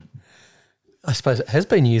I suppose it has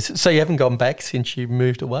been years. So you haven't gone back since you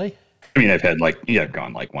moved away? I mean, I've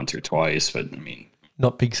gone like once or twice, but I mean,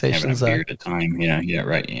 not big sessions. Having a beer at a time. Yeah,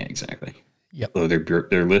 right. Yeah, exactly. Yep. Although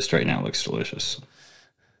their list right now looks delicious.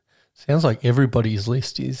 Sounds like everybody's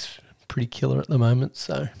list is pretty killer at the moment.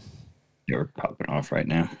 So you're popping off right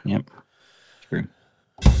now. Yep. True.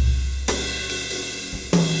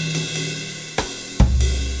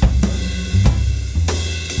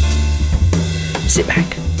 Sit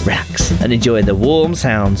back, relax, and enjoy the warm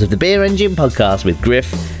sounds of the Beer Engine podcast with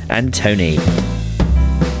Griff and Tony.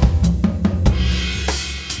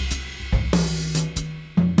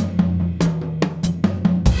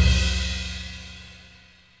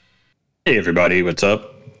 Hey everybody, what's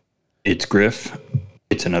up? It's Griff.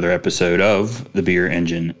 It's another episode of the Beer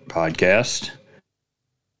Engine podcast.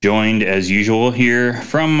 Joined as usual here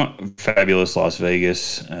from fabulous Las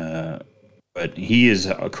Vegas, but he is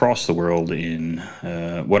across the world in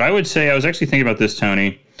what I would say. I was actually thinking about this,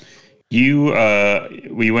 Tony.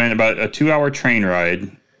 We went about a 2-hour train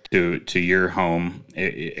ride to your home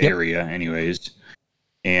area, anyways.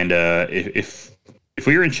 And if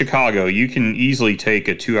we were in Chicago, you can easily take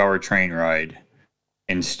a 2-hour train ride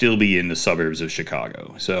and still be in the suburbs of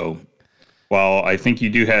Chicago. So while I think you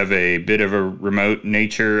do have a bit of a remote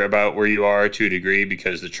nature about where you are to a degree,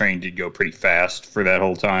 because the train did go pretty fast for that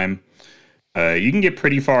whole time, you can get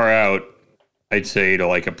pretty far out, I'd say, to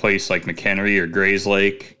like a place like McHenry or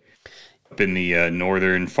Grayslake up in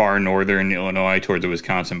the far northern Illinois toward the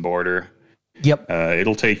Wisconsin border. Yep.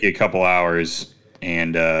 It'll take you a couple hours,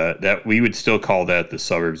 and that we would still call that the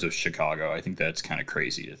suburbs of Chicago. I think that's kind of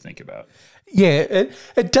crazy to think about. Yeah,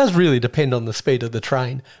 it does really depend on the speed of the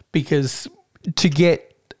train, because to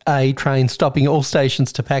get a train stopping at all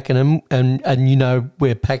stations to Pakenham, and you know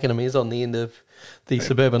where Pakenham is on the end of the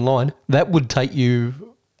suburban line, that would take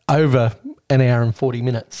you over an hour and 40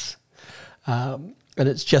 minutes. And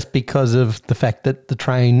it's just because of the fact that the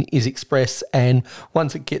train is express, and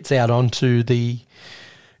once it gets out onto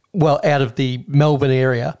out of the Melbourne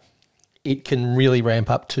area, it can really ramp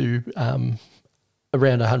up to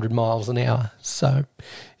around 100 miles an hour. So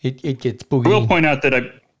it gets boogie. I will point out that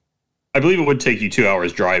I believe it would take you 2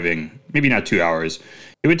 hours driving, maybe not 2 hours.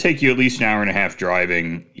 It would take you at least an hour and a half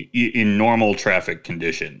driving in normal traffic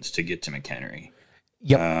conditions to get to McHenry.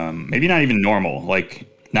 Yep. Maybe not even normal, like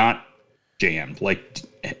not jammed, like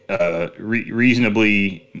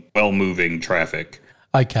reasonably well-moving traffic.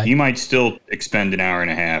 Okay. You might still expend an hour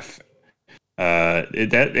and a half.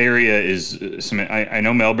 That area is I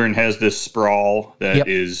know Melbourne has this sprawl that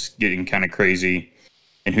is getting kind of crazy.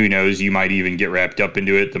 And who knows, you might even get wrapped up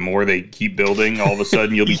into it. The more they keep building, all of a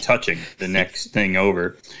sudden you'll be touching the next thing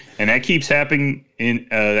over. And that keeps happening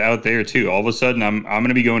out there too. All of a sudden I'm going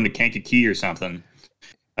to be going to Kankakee or something.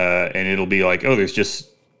 And it'll be like, oh, there's just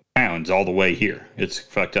towns all the way here. It's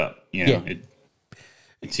fucked up. You know,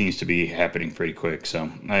 it seems to be happening pretty quick. So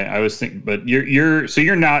I was thinking, but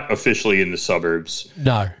you're not officially in the suburbs.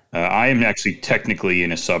 No. I am actually technically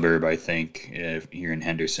in a suburb, I think, here in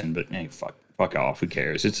Henderson, but hey, fuck off. Who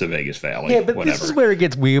cares? It's the Vegas Valley. Yeah, but whatever. This is where it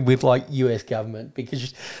gets weird with like US government,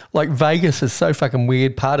 because like Vegas is so fucking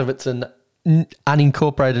weird. Part of it's an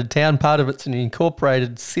unincorporated town, part of it's an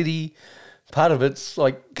incorporated city, part of it's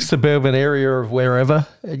like suburban area of wherever.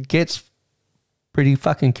 It gets pretty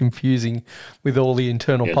fucking confusing with all the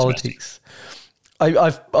internal politics.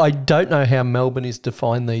 I don't know how Melbourne is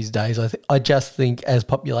defined these days. I just think as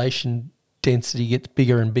population density gets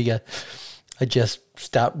bigger and bigger, I just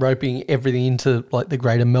start roping everything into like the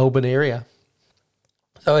greater Melbourne area.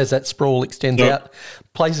 So as that sprawl extends out,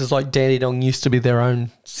 places like Dandenong used to be their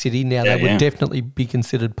own city. Now they would definitely be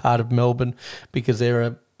considered part of Melbourne, because there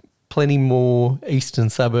are plenty more eastern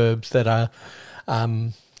suburbs that are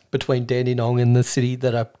between Dandenong and the city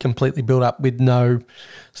that are completely built up with no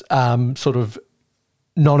sort of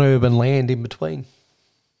non-urban land in between.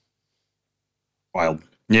 Wild.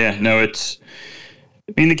 Yeah, no,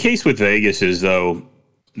 the case with Vegas is, though,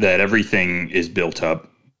 that everything is built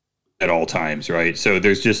up at all times, right? So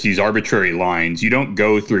there's just these arbitrary lines. You don't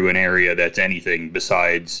go through an area that's anything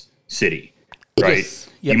besides city, right? Yes.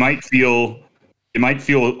 Yep. It might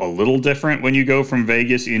feel a little different when you go from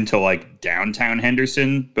Vegas into like downtown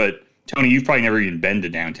Henderson, but Tony, you've probably never even been to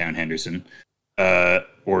downtown Henderson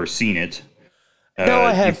or seen it. No,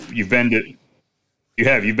 I have. You've been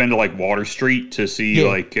to like Water Street to see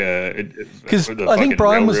because I think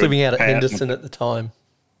Brian was living out at Henderson at the time.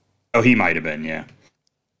 Oh, he might have been, yeah.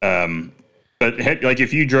 But like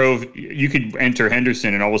if you drove, you could enter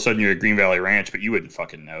Henderson and all of a sudden you're at Green Valley Ranch, but you wouldn't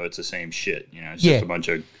fucking know. It's the same shit, you know. It's just a bunch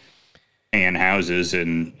of tan houses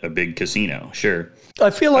and a big casino. Sure.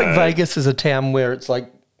 I feel like Vegas is a town where it's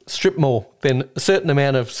like strip mall, then a certain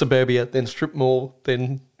amount of suburbia, then strip mall,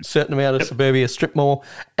 then a certain amount of suburbia, strip mall,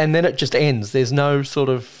 and then it just ends. There's no sort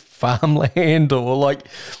of farmland or like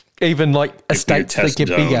even like estates that get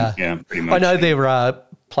bigger. Yeah, pretty much. I know there are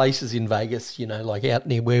places in Vegas, you know, like out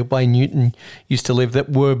near where Wayne Newton used to live that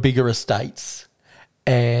were bigger estates,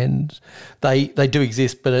 and they do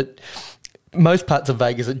exist, but most parts of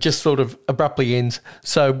Vegas, it just sort of abruptly ends.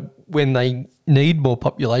 So when they need more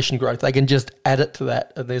population growth, they can just add it to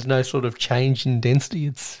that, and there's no sort of change in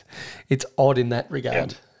density. It's odd in that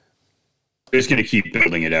regard. Yeah. We're just going to keep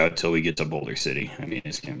building it out until we get to Boulder City. I mean,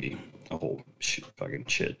 it's going to be a whole fucking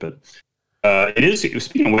shit. But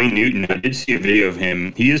speaking of Wayne Newton, I did see a video of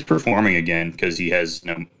him. He is performing again because he has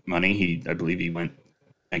no money. I believe he went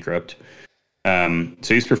bankrupt. So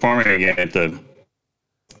he's performing again at the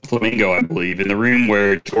Flamingo, I believe, in the room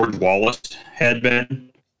where George Wallace had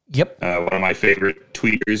been. Yep. One of my favorite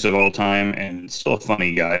tweeters of all time, and still a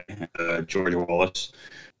funny guy, George Wallace.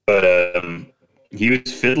 But he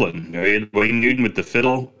was fiddling. Wayne Newton with the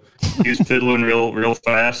fiddle. He was fiddling real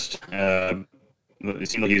fast. It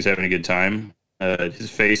seemed like he was having a good time. His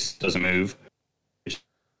face doesn't move, which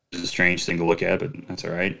is a strange thing to look at, but that's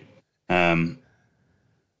all right.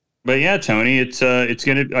 But yeah, Tony, it's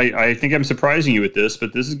gonna. I think I'm surprising you with this,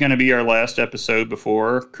 but this is gonna be our last episode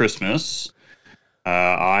before Christmas.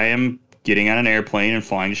 I am getting on an airplane and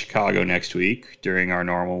flying to Chicago next week during our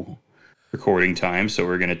normal recording time, so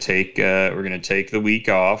we're gonna take the week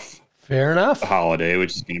off. Fair enough. The holiday,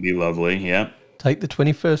 which is gonna be lovely. Yep. Take the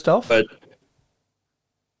 21st off. But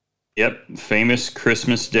yep, famous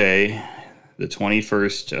Christmas Day, the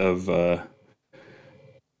 21st of.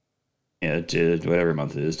 Yeah, whatever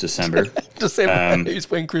month it is, December. December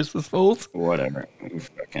is when Christmas falls. Whatever. Who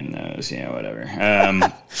fucking knows? Yeah, whatever.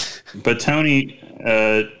 But Tony,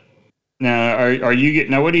 now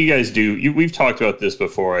what do you guys do? We've talked about this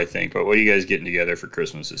before, I think, but what are you guys getting together for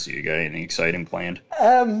Christmas this year? You got anything exciting planned?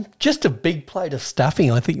 Just a big plate of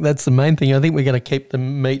stuffing. I think that's the main thing. I think we're going to keep the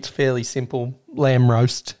meats fairly simple. Lamb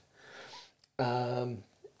roast,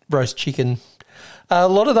 roast chicken. A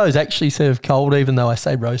lot of those actually serve cold, even though I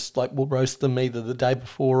say roast, like we'll roast them either the day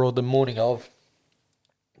before or the morning of,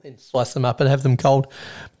 then slice them up and have them cold.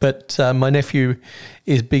 But my nephew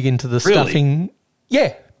is big into the stuffing.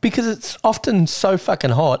 Yeah, because it's often so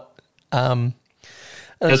fucking hot.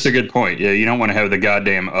 That's a good point. Yeah, you don't want to have the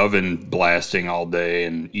goddamn oven blasting all day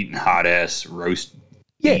and eating hot-ass roast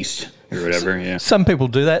beast or whatever. Yeah, some people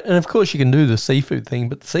do that, and of course you can do the seafood thing,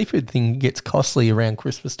 but the seafood thing gets costly around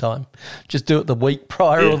Christmas time. Just do it the week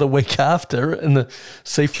prior or the week after, and the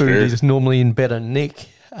seafood is normally in better nick,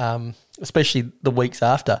 especially the weeks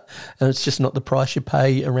after, and it's just not the price you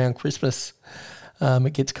pay around Christmas.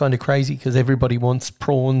 It gets kind of crazy because everybody wants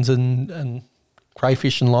prawns and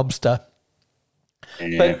crayfish and lobster.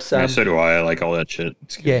 Yeah, but, so do I. I like all that shit.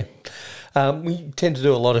 Yeah. We tend to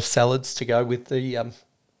do a lot of salads to go with the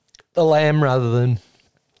lamb rather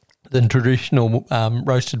than traditional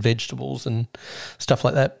roasted vegetables and stuff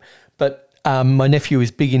like that. But my nephew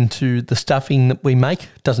is big into the stuffing that we make.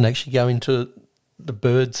 It doesn't actually go into the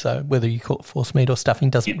bird, so whether you call it force meat or stuffing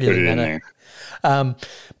doesn't really matter.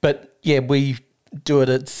 But yeah, we do it.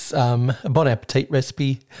 It's a Bon Appetit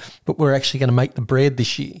recipe, but we're actually going to make the bread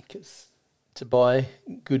this year because to buy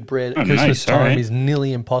good bread at Christmas time is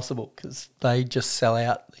nearly impossible because they just sell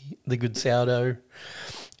out the good sourdough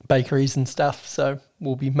bakeries and stuff. So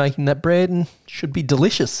we'll be making that bread and should be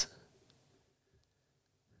delicious.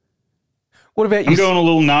 What about you? I'm going a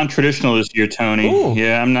little non-traditional this year, Tony. Ooh.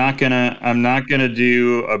 Yeah, I'm not gonna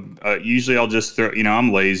do usually I'll just throw,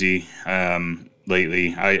 I'm lazy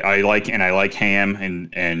lately. I like ham,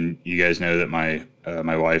 and you guys know that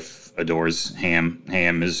my wife adores ham.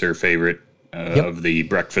 Ham is her favorite of the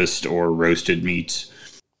breakfast or roasted meats.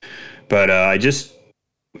 But I just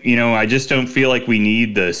don't feel like we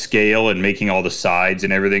need the scale and making all the sides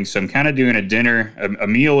and everything. So I'm kind of doing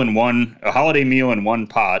a holiday meal in one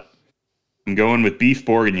pot. I'm going with beef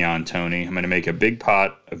bourguignon, Tony. I'm going to make a big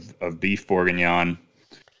pot of beef bourguignon.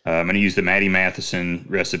 I'm going to use the Matty Matheson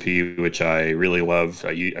recipe, which I really love.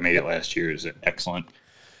 I made it last year. It was excellent.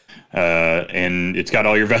 And it's got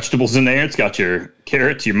all your vegetables in there. It's got your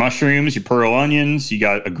carrots, your mushrooms, your pearl onions. You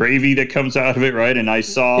got a gravy that comes out of it, right? A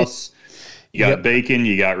nice sauce. You got bacon.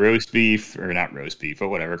 You got roast beef, or not roast beef, but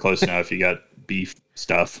whatever, close enough. You got beef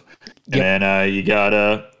stuff. And then you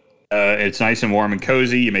got it's nice and warm and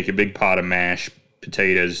cozy. You make a big pot of mashed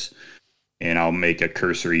potatoes, and I'll make a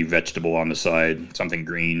cursory vegetable on the side, something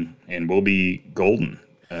green, and we'll be golden.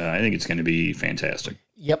 I think it's going to be fantastic.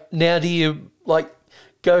 Yep. Now, do you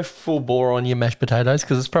go full bore on your mashed potatoes?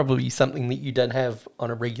 Because it's probably something that you don't have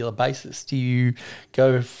on a regular basis. Do you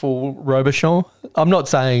go full Robichon? I'm not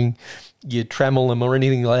saying you trammel them or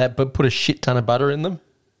anything like that, but put a shit ton of butter in them.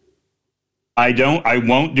 I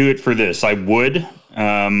won't do it for this. I would,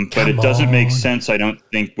 but it doesn't make sense. I don't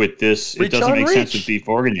think with this, it doesn't make sense with beef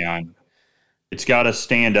bourguignon. It's got to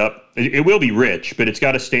stand up. It will be rich, but it's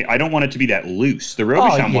got to stay. I don't want it to be that loose. The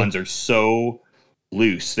Robichon ones are so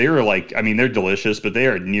loose. They are like, I mean, they're delicious, but they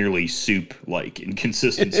are nearly soup-like in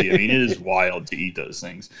consistency. I mean, it is wild to eat those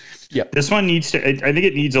things. Yep. This one needs to, I think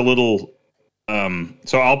it needs a little,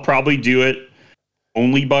 so I'll probably do it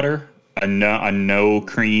only butter, a no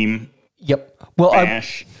cream. Yep. Well,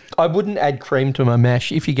 mash. I wouldn't add cream to my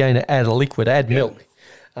mash. If you're going to add a liquid, add milk.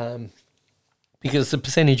 Because the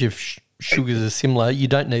percentage of sugars are similar. You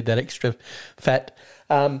don't need that extra fat.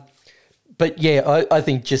 But yeah, I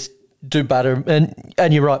think just do butter.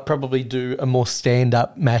 And you're right, probably do a more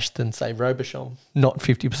stand-up mash than, say, Robichon. Not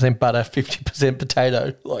 50% butter, 50%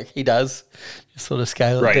 potato like he does. Just sort of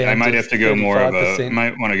scale it down. Right, I might have to go more of a, 35%.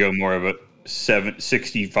 might want to go more of a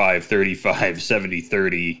 65, 35, 70,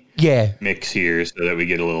 30 mix here so that we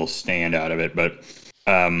get a little stand out of it. But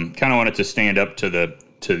kind of want it to stand up to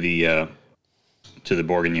the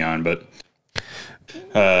bourguignon, but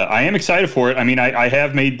I am excited for it. I mean, I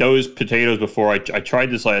have made those potatoes before. I tried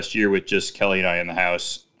this last year with just Kelly and I in the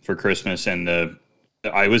house for Christmas, and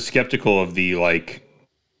I was skeptical of the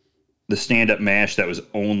stand-up mash that was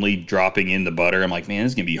only dropping in the butter. I'm like, man,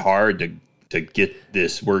 this is gonna be hard to get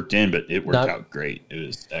this worked in, but it worked out great. It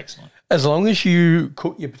was excellent. As long as you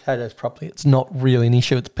cook your potatoes properly, it's not really an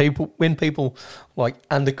issue. It's when people like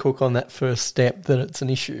undercook on that first step that it's an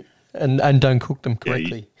issue. And don't cook them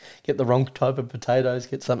correctly. Get the wrong type of potatoes,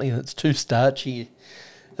 get something that's too starchy.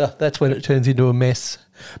 That's when it turns into a mess.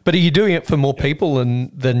 But are you doing it for more people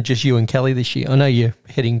than just you and Kelly this year? I know you're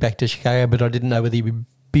heading back to Chicago, but I didn't know whether you'd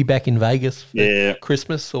be back in Vegas for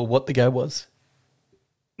Christmas or what the go was.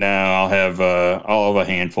 No, I'll have a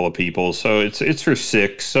handful of people. So it's for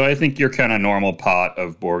 6. So I think your kind of normal pot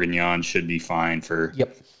of bourguignon should be fine for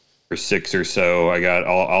 6 or so. I got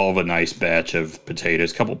all of a nice batch of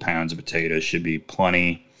potatoes, a couple pounds of potatoes should be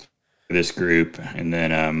plenty for this group. And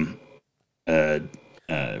then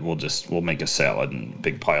we'll make a salad and a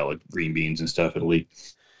big pile of green beans and stuff. It'll be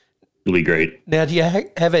great. Now, do you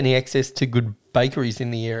have any access to good bakeries in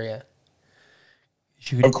the area?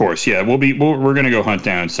 Of course, yeah. We're gonna go hunt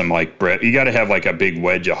down some like bread. You got to have like a big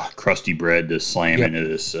wedge of crusty bread to slam into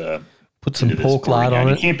this. Put some pork lard on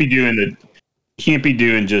it. You can't be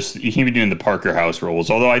doing the Parker House rolls.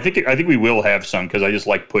 Although I think we will have some because I just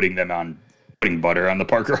like putting butter on the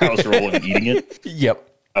Parker House roll and eating it. Yep.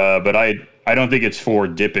 But I don't think it's for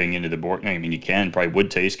dipping into the board. I mean, you probably would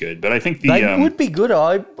taste good, but I think they would be good.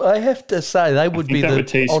 I have to say they would be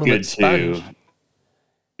the ultimate sponge. Too.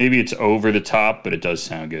 Maybe it's over the top, but it does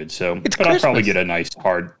sound good. So, I'll probably get a nice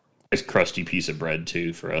crusty piece of bread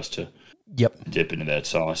too for us to dip into that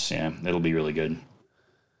sauce. Yeah, it'll be really good.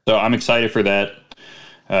 So I'm excited for that.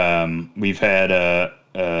 We've had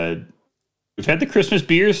the Christmas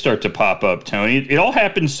beers start to pop up, Tony. It all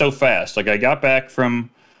happened so fast. Like I got back from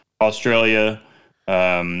Australia,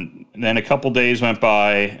 then a couple days went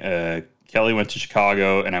by. Kelly went to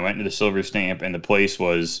Chicago, and I went into the Silver Stamp, and the place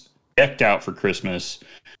was decked out for Christmas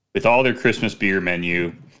with all their Christmas beer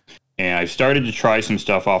menu. And I've started to try some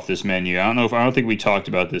stuff off this menu. I don't think we talked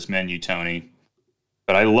about this menu, Tony.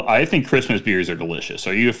 But I think Christmas beers are delicious.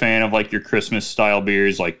 Are you a fan of like your Christmas style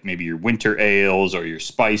beers, like maybe your winter ales or your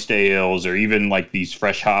spiced ales, or even like these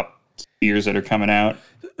fresh hop beers that are coming out?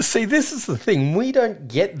 See, this is the thing. We don't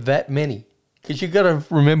get that many because you've got to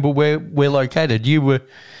remember where we're located. You were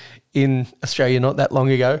in Australia not that long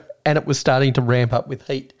ago, and it was starting to ramp up with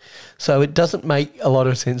heat. So it doesn't make a lot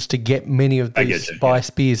of sense to get many of these spice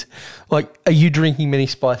beers. Like, are you drinking many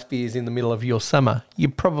spice beers in the middle of your summer?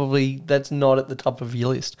 That's not at the top of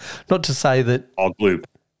your list. Not to say that... All gloop.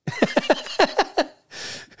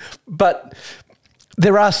 But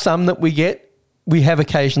there are some that we get. We have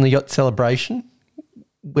occasionally got Celebration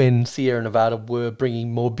when Sierra Nevada were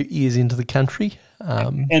bringing more beers into the country.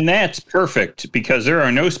 And that's perfect because there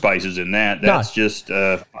are no spices in that. That's just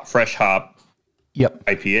fresh hop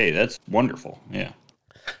IPA. That's wonderful. Yeah.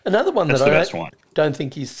 Another one that I don't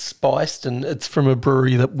think is spiced, and it's from a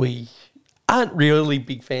brewery that we aren't really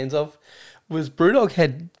big fans of, was Brewdog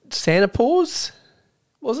had Santa Paws,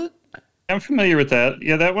 was it? I'm familiar with that.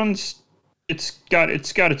 Yeah, that one's it's got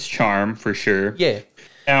its charm for sure. Yeah.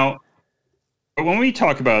 Now, when we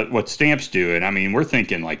talk about what Stamp's doing, I mean, we're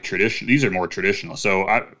thinking like tradition. These are more traditional.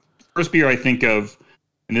 So, first beer I think of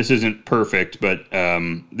and this isn't perfect, but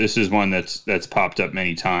this is one that's popped up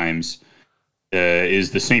many times, is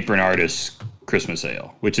the St. Bernardus Christmas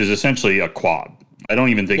Ale, which is essentially a quad. I don't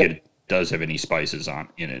even think it does have any spices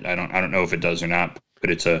in it. I don't know if it does or not, but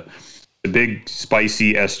it's a big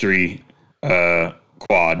spicy estery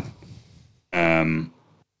quad, and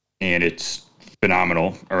it's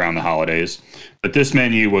phenomenal around the holidays. But this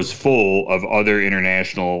menu was full of other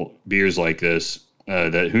international beers like this.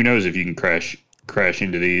 That who knows if you can crash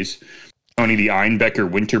into these. Tony, the Einbecker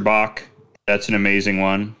Winterbock, that's an amazing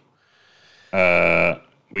one.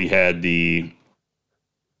 We had the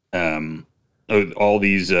all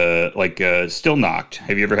these Still Knocked.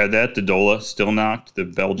 Have you ever had that? The Dola Still Knocked, the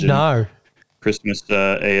Belgian Christmas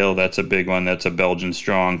ale. That's a big one. That's a Belgian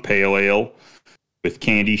strong pale ale with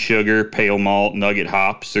candy sugar, pale malt, nugget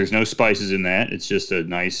hops. There's no spices in that. It's just a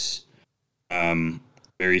nice,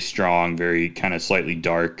 very strong, very kind of slightly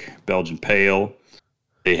dark Belgian pale.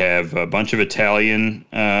 They have a bunch of Italian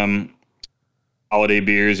holiday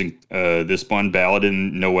beers, and this one,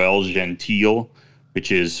 Baladin Noel Gentile,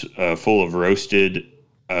 which is full of roasted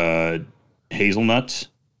hazelnuts,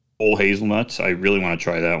 whole hazelnuts. I really want to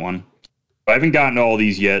try that one. I haven't gotten all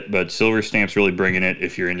these yet, but Silver Stamp's really bringing it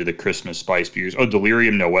if you're into the Christmas spice beers. Oh,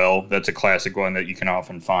 Delirium Noel. That's a classic one that you can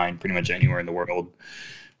often find pretty much anywhere in the world.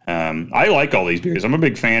 I like all these beers. I'm a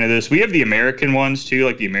big fan of this. We have the American ones, too,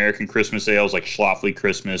 like the American Christmas ales, like Schlafly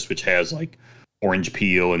Christmas, which has, like, orange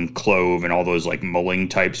peel and clove and all those, like,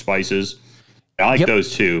 mulling-type spices. I like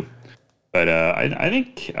those, too. But I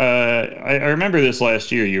think I remember this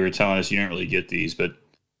last year. You were telling us you don't really get these, but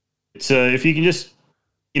it's if you can just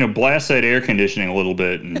blast that air conditioning a little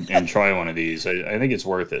bit and try one of these. I think it's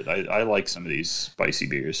worth it. I like some of these spicy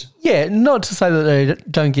beers. Yeah, not to say that they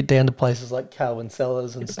don't get down to places like Carwyn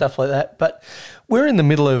Cellars and stuff like that, but we're in the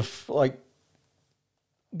middle of,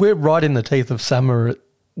 we're right in the teeth of summer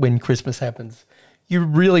when Christmas happens. You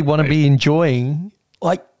really want to be enjoying,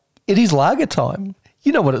 it is lager time.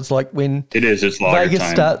 You know what it's like when it's lager Vegas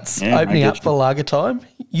time. starts opening up for lager time.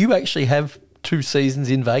 You actually have 2 seasons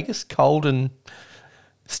in Vegas, cold and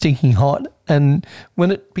stinking hot, and when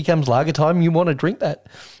it becomes lager time, you want to drink that.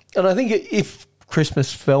 And I think if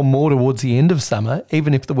Christmas fell more towards the end of summer,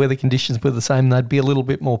 even if the weather conditions were the same, they'd be a little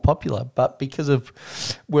bit more popular. But because of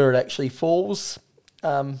where it actually falls,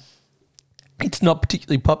 it's not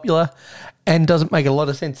particularly popular and doesn't make a lot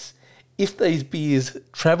of sense. If these beers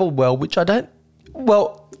travel well, which I don't,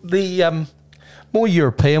 the more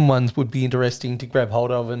European ones would be interesting to grab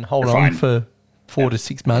hold of and hold on for 4 to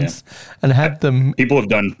 6 months and have them. People have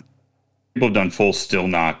done full Still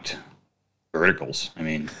Knocked verticals. I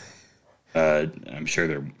mean, I'm sure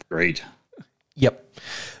they're great. Yep.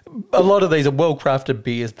 A lot of these are well-crafted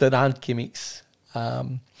beers that aren't gimmicks,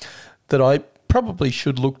 that I probably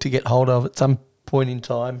should look to get hold of at some point in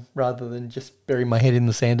time rather than just bury my head in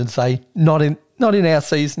the sand and say, not in our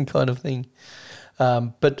season kind of thing.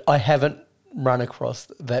 But I haven't run across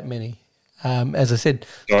that many. As I said,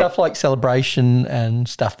 stuff like Celebration and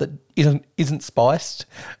stuff that isn't spiced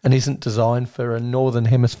and isn't designed for a Northern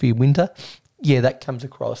Hemisphere winter, that comes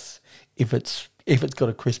across if it's got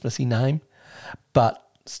a Christmassy name. But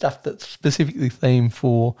stuff that's specifically themed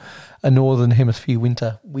for a Northern Hemisphere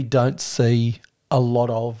winter, we don't see a lot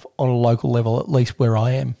of on a local level, at least where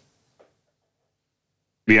I am.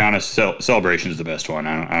 To be honest, Celebration is the best one.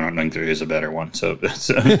 I don't think there is a better one. So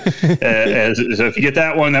if you get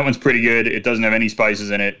that one's pretty good. It doesn't have any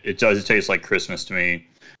spices in it. It does taste like Christmas to me.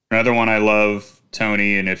 Another one I love,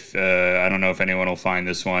 Tony, and if I don't know if anyone will find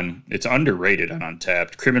this one. It's underrated on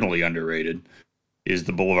Untappd, criminally underrated, is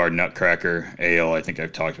the Boulevard Nutcracker Ale. I think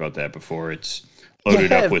I've talked about that before. It's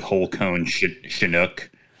loaded up with whole cone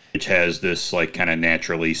Chinook, which has this kind of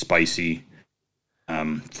naturally spicy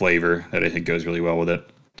flavor that I think goes really well with it.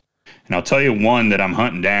 And I'll tell you one that I'm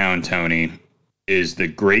hunting down, Tony, is the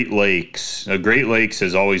Great Lakes. Great Lakes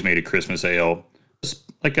has always made a Christmas ale. It's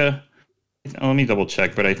let me double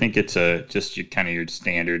check, but I think it's just your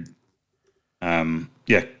standard,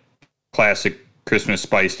 classic Christmas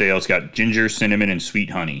spiced ale. It's got ginger, cinnamon, and sweet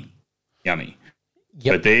honey. Yummy.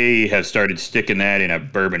 Yep. But they have started sticking that in a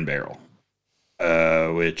bourbon barrel,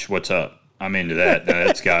 which, what's up? I'm into that.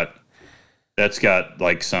 That's got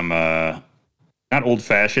like some, not old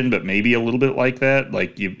fashioned, but maybe a little bit like that.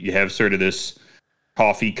 Like you have sort of this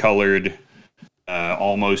coffee colored,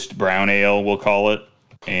 almost brown ale, we'll call it.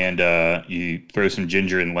 And you throw some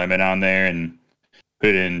ginger and lemon on there and put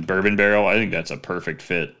it in bourbon barrel. I think that's a perfect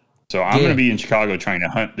fit. So I'm going to be in Chicago trying to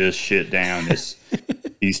hunt this shit down,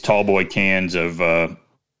 these tall boy cans of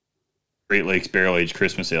Great Lakes Barrel Aged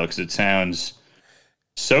Christmas Ale, because it sounds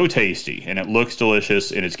so tasty, and it looks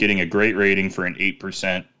delicious, and it's getting a great rating for an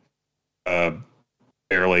 8%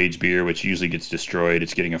 barrel aged beer, which usually gets destroyed.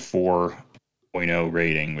 It's getting a 4.0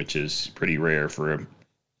 rating, which is pretty rare for a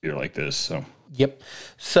beer like this. So. Yep.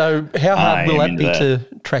 So how hard will that be to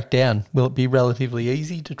track down? Will it be relatively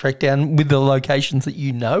easy to track down with the locations that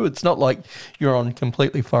you know? It's not like you're on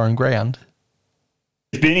completely foreign ground.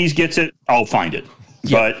 If Benny's gets it, I'll find it.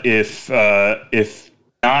 Yep. But if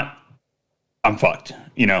not, I'm fucked.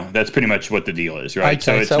 That's pretty much what the deal is, right?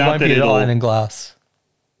 Okay, so it won't be at Iron and Glass.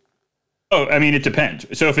 Oh, I mean, it depends.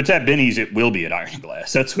 So if it's at Benny's, it will be at Iron and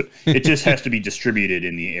Glass. That's what it just has to be distributed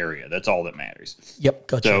in the area. That's all that matters. Yep,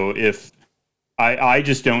 gotcha. So if I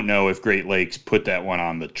just don't know if Great Lakes put that one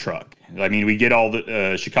on the truck. I mean, we get all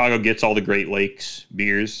the Chicago gets all the Great Lakes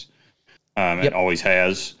beers. It always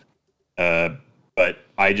has. But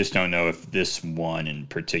I just don't know if this one in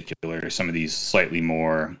particular, some of these slightly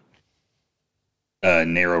more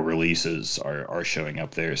narrow releases are showing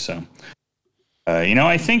up there. So,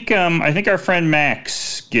 I think our friend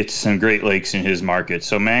Max gets some Great Lakes in his market.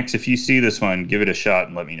 So Max, if you see this one, give it a shot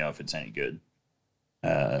and let me know if it's any good.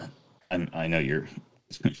 I know you're.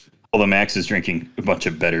 Although Max is drinking a bunch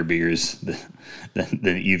of better beers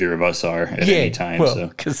than either of us are at any time. Well,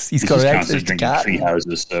 because he's got access to carton. Tree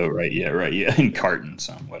houses, so right, in carton,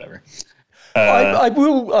 so whatever. I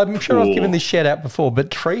will. I'm sure cool. I've given this shout out before,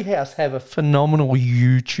 but Treehouse have a phenomenal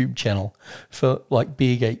YouTube channel for like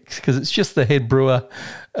beer geeks because it's just the head brewer,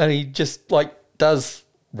 and he just like does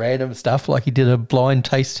random stuff. Like he did a blind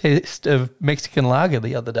taste test of Mexican lager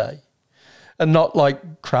the other day. And not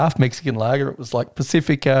like craft Mexican lager. It was like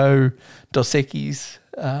Pacifico, Dos Equis,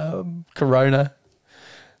 Corona,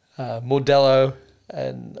 Modelo,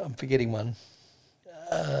 and I'm forgetting one,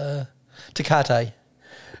 Tecate.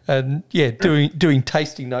 And yeah, doing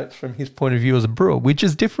tasting notes from his point of view as a brewer, which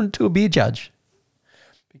is different to a beer judge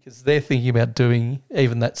because they're thinking about doing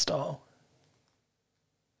even that style.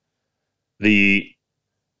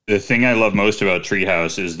 The thing I love most about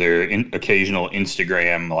Treehouse is their occasional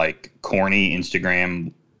Instagram, like corny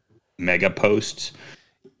Instagram mega posts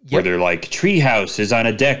where they're like, Treehouse is on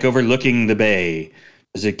a deck overlooking the bay.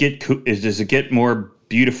 Does it get more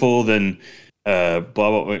beautiful than blah,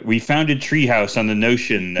 blah, blah. We founded Treehouse on the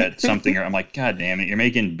notion that something, I'm like, God damn it, you're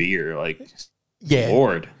making beer. Like,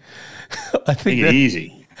 Lord, I think take it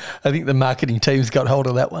easy. I think the marketing team's got hold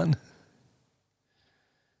of that one.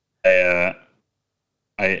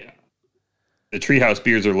 The Treehouse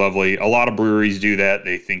beers are lovely. A lot of breweries do that.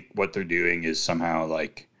 They think what they're doing is somehow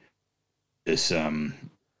like this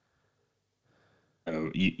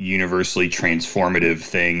universally transformative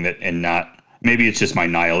thing and not, maybe it's just my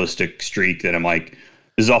nihilistic streak that I'm like,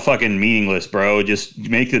 this is all fucking meaningless, bro. Just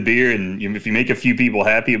make the beer, and if you make a few people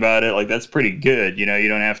happy about it, like that's pretty good. You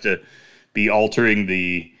don't have to be altering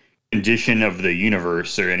the condition of the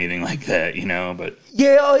universe or anything like that, but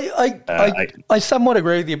yeah, I somewhat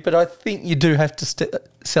agree with you, but I think you do have to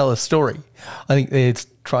sell a story. I think they're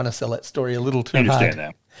trying to sell that story a little too hard. I understand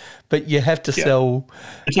that, but you have to sell.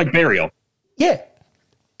 It's like Burial. Yeah,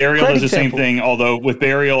 Burial does the same thing. Although with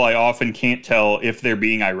Burial, I often can't tell if they're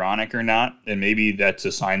being ironic or not, and maybe that's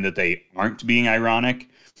a sign that they aren't being ironic.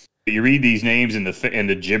 But you read these names and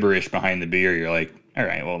the gibberish behind the beer, you're like, all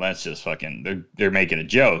right, well, that's just fucking, they're making a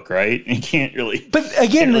joke, right? You can't really. But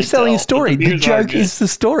again, they're selling a story. The joke is the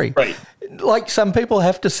story. Right. Like some people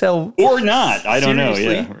have to sell. Or not. I don't know.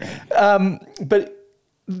 Yeah. Right. But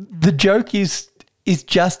the joke is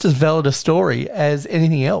just as valid a story as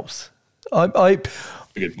anything else.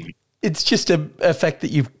 It's just a fact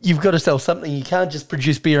that you've got to sell something. You can't just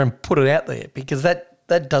produce beer and put it out there because that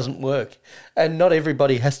doesn't work. And not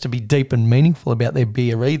everybody has to be deep and meaningful about their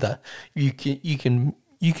beer either. You can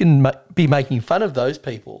be making fun of those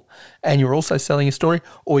people and you're also selling a story,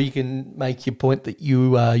 or you can make your point that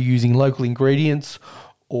you are using local ingredients,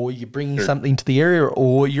 or you're bringing something to the area,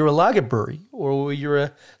 or you're a lager brewery, or you're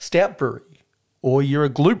a stout brewery, or you're a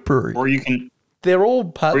glute brewery. Or you can... They're all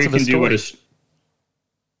parts of the story.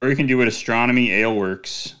 Or you can do what Astronomy Ale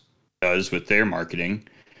Works does with their marketing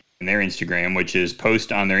and their Instagram, which is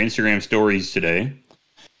post on their Instagram stories today.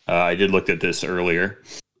 I did look at this earlier,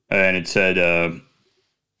 and it said,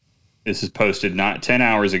 this is posted not 10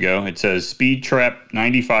 hours ago. It says, Speed Trap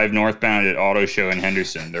 95 northbound at Auto Show in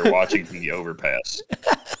Henderson. They're watching from the overpass.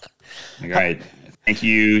 All right. Thank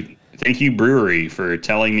you, brewery, for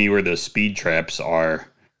telling me where the speed traps are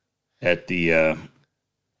at the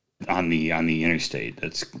on the interstate.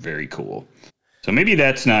 That's very cool. So maybe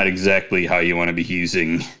that's not exactly how you want to be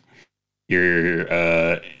using your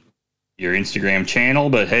Instagram channel,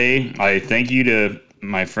 but hey, I thank you to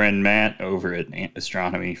my friend Matt over at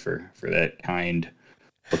Astronomy for that kind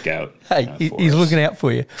look out. Hey, he's us. looking out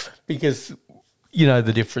for you because you know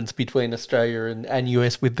the difference between Australia and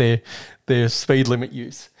US with their speed limit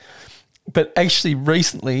use. But actually,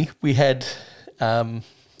 recently we had, and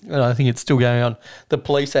I think it's still going on, the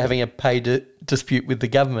police are having a pay dispute with the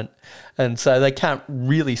government. And so they can't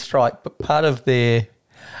really strike, but part of their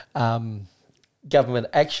government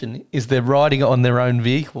action is they're riding on their own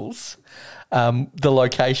vehicles the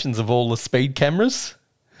locations of all the speed cameras,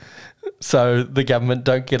 so the government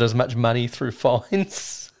don't get as much money through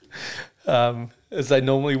fines as they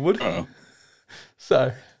normally would. Oh.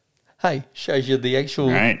 So, hey, shows you the actual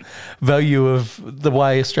value of the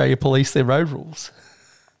way Australia police their road rules.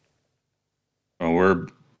 Well,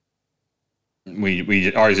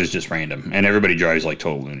 we ours is just random, and everybody drives like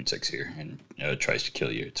total lunatics here and tries to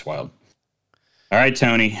kill you. It's wild. All right,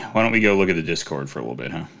 Tony, why don't we go look at the Discord for a little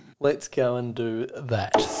bit, huh? Let's go and do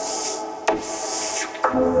that.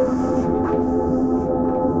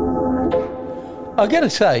 I got to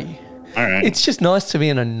say, all right, it's just nice to be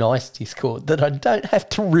in a nice Discord that I don't have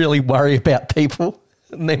to really worry about people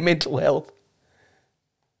and their mental health.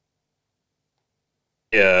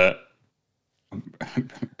 Yeah.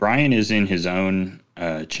 Brian is in his own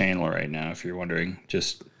channel right now, if you're wondering.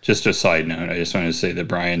 Just a side note, I just wanted to say that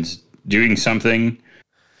Brian's doing something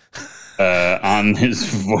on his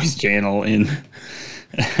voice channel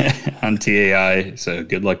on TAI, so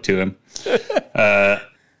good luck to him.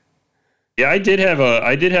 Yeah, I did have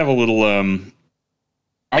a little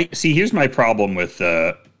here's my problem with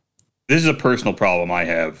this is a personal problem I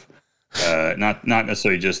have. Not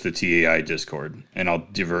necessarily just the TAI Discord, and I'll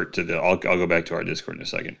divert to I'll go back to our Discord in a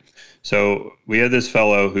second. So we had this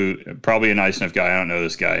fellow who, probably a nice enough guy, I don't know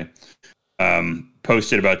this guy,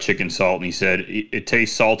 posted about chicken salt, and he said it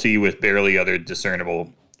tastes salty with barely other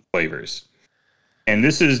discernible flavors. And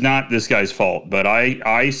this is not this guy's fault, but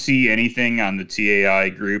I see anything on the TAI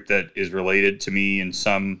group that is related to me in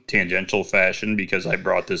some tangential fashion because I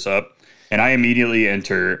brought this up, and I immediately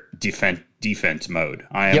enter defense mode.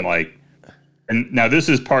 I am like, and now this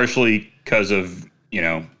is partially because of,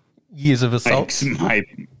 years of assault,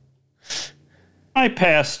 my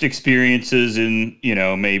past experiences in,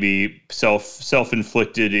 maybe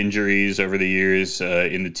self-inflicted injuries over the years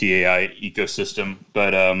in the TAI ecosystem.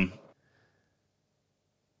 But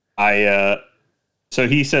so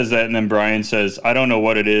he says that, and then Brian says, I don't know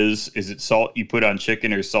what it is. Is it salt you put on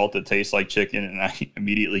chicken or salt that tastes like chicken? And I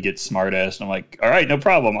immediately get smart-assed. And I'm like, all right, no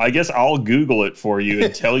problem. I guess I'll Google it for you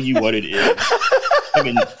and tell you what it is. I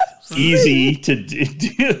mean, easy to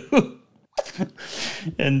do.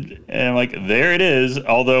 And I'm like, there it is.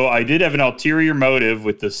 Although I did have an ulterior motive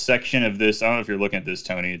with the section of this. I don't know if you're looking at this,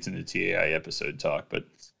 Tony. It's in the TAI episode talk. But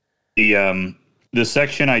the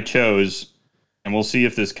section I chose, and we'll see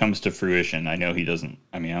if this comes to fruition. I know he doesn't.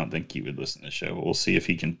 I mean, I don't think he would listen to the show. But we'll see if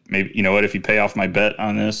he can. Maybe, you know what? If you pay off my bet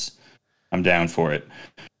on this, I'm down for it.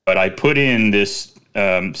 But I put in this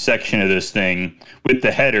section of this thing with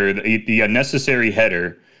the header, the unnecessary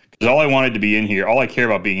header, because all I wanted to be in here, all I care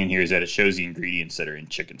about being in here is that it shows the ingredients that are in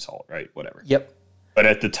chicken salt, right? Whatever. Yep. But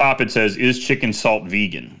at the top it says, "Is chicken salt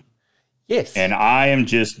vegan?" Yes. And I am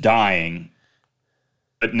just dying.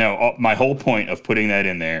 But no, my whole point of putting that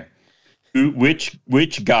in there.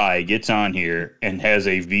 Which guy gets on here and has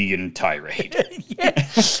a vegan tirade?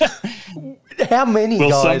 How many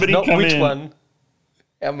guys? Not which one.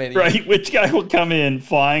 How many? Right. Which guy will come in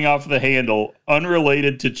flying off the handle,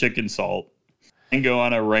 unrelated to chicken salt, and go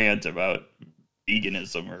on a rant about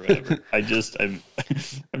veganism or whatever? I'm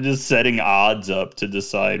just setting odds up to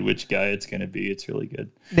decide which guy it's going to be. It's really good.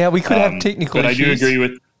 Now we could have technical issues. But I do agree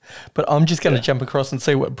with. But I'm just going to jump across and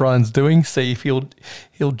see what Brian's doing, see if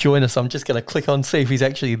he'll join us. I'm just going to click on, see if he's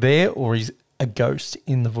actually there or he's a ghost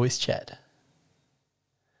in the voice chat.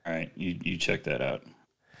 All right, you check that out.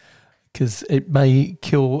 Because it may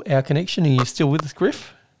kill our connection. Are you still with us,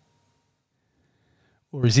 Griff?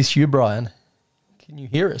 Or is this you, Brian? Can you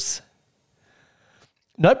hear us?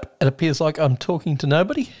 Nope, it appears like I'm talking to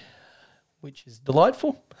nobody, which is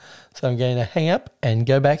delightful. So I'm going to hang up and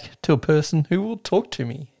go back to a person who will talk to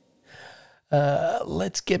me.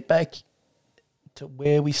 Let's get back to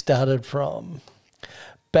where we started from.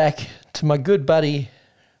 Back to my good buddy,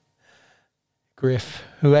 Griff,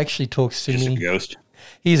 who actually talks to me. Just a ghost?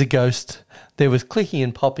 He's a ghost. There was clicking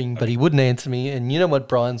and popping, but he wouldn't answer me. And you know what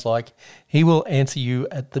Brian's like? He will answer you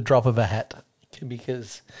at the drop of a hat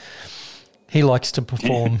because he likes to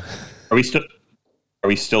perform. Are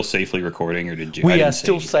we still safely recording, or did you? We are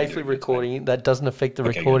still safely recording. That doesn't affect the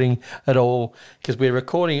recording at all because we're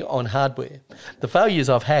recording on hardware. The failures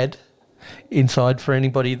I've had, insight for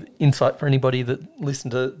anybody that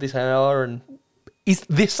listened to this hour and is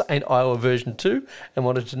this ain't Iowa version 2 and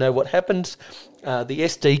wanted to know what happens. The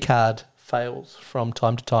SD card fails from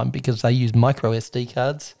time to time because they use micro SD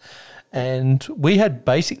cards. And we had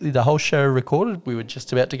basically the whole show recorded. We were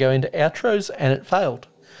just about to go into outros and it failed.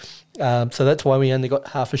 So that's why we only got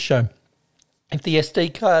half a show. If the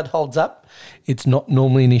SD card holds up, it's not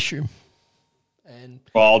normally an issue.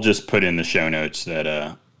 Well, I'll just put in the show notes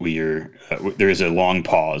that there is a long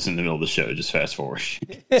pause in the middle of the show. Just fast forward.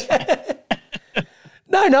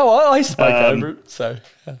 No, I spoke over it, so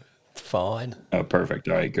it's fine. Oh, perfect.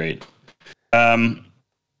 All right, great. All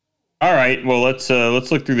right, well let's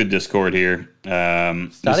look through the Discord here.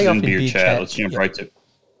 This is in beer chat. Let's jump right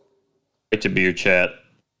to beer chat.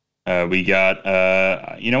 We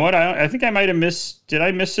got, you know what? I think I might have missed. Did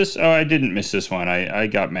I miss this? Oh, I didn't miss this one. I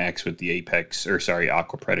got Max with the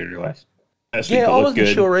Aqua Predator last week. I wasn't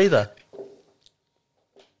sure either.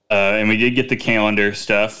 And we did get the calendar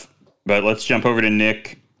stuff, but let's jump over to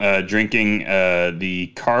Nick drinking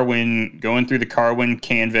the Carwin, going through the Carwin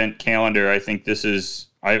CanVent calendar. I think this is,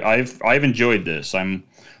 I've enjoyed this. I'm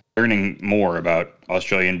learning more about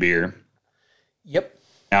Australian beer. Yep.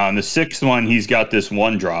 Now, in the sixth one, he's got this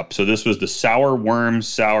one drop. So this was the Sour Worms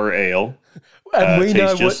Sour Ale. And we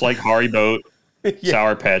tastes just like Haribo Yeah.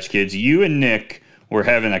 Sour Patch Kids. You and Nick were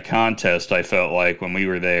having a contest, I felt like, when we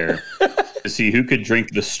were there to see who could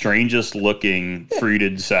drink the strangest looking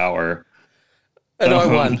fruited sour. And I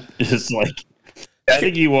won. Just like, I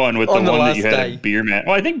think you won with the one that you had at Beer Mash.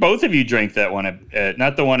 Well, I think both of you drank that one at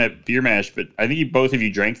not the one at Beer Mash, but I think both of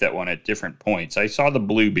you drank that one at different points. I saw the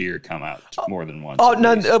blue beer come out more than once. Oh,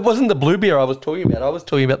 no, it wasn't the blue beer I was talking about. I was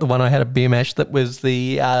talking about the one I had at Beer Mash that was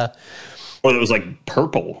the... it was like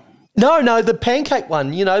purple. No, the pancake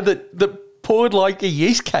one, that poured like a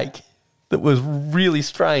yeast cake that was really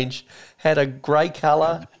strange. Had a grey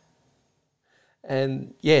colour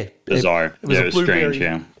and, yeah. Bizarre. It was a blueberry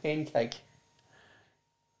strange, pancake.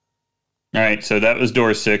 All right, so that was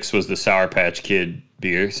door 6 was the Sour Patch Kid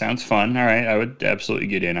beer. Sounds fun. All right, I would absolutely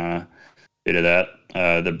get in on a bit of that.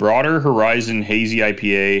 The Broader Horizon Hazy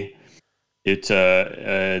IPA.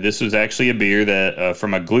 This was actually a beer that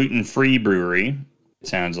from a gluten-free brewery. It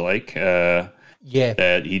sounds like that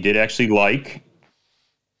he did actually like.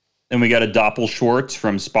 Then we got a Doppel Schwartz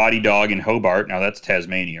from Spotty Dog in Hobart. Now that's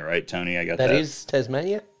Tasmania, right, Tony? I got that. That is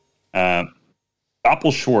Tasmania.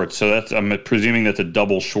 Doppel Schwartz. So I'm presuming that's a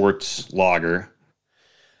double Schwartz lager.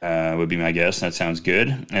 Would be my guess. That sounds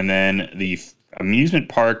good. And then the Amusement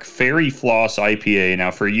Park Fairy Floss IPA. Now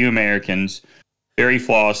for you Americans, Fairy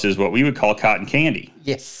Floss is what we would call cotton candy.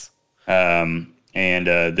 Yes. And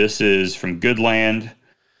this is from Goodland,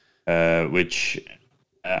 which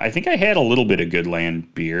I think I had a little bit of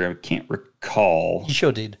Goodland beer. I can't recall. You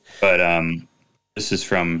sure did. But this is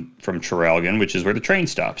from Traralgon, which is where the train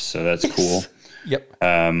stops. So that's cool. Yep.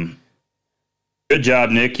 Good job,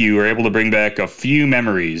 Nick. You were able to bring back a few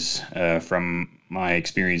memories from my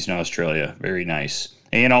experience in Australia. Very nice.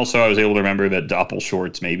 And also, I was able to remember that Doppel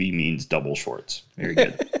Schwartz maybe means double Schwartz. Very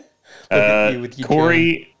good.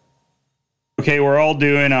 Corey, okay, we're all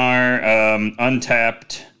doing our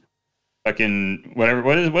Untapped fucking whatever.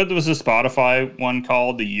 What was the Spotify one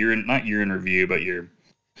called? Not year in review, but your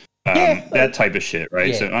that type of shit, right?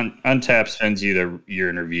 Yeah. So Untapped sends you the year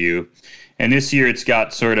in review. And this year it's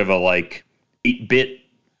got sort of a like 8-bit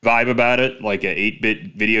vibe about it, like a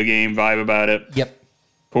 8-bit video game vibe about it. Yep.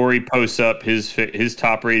 Corey posts up his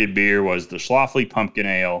top rated beer was the Schlafly Pumpkin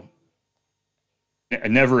Ale.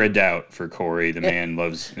 Never a doubt for Corey. The man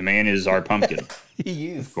is our pumpkin.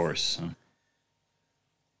 He is. Of course.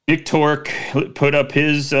 Nick Torque put up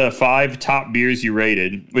his 5 top beers you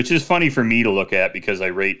rated, which is funny for me to look at because I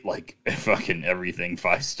rate like fucking everything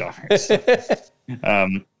 5 stars.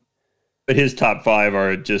 But his top 5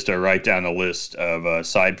 are just right down the list of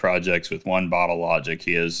side projects with one bottle logic.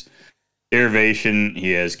 He has Derivation,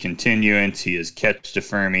 he has Continuance, he has Catch de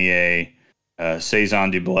Fermier,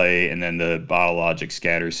 Saison du Blé, and then the bottle logic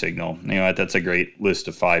Scatter Signal. You know what? That's a great list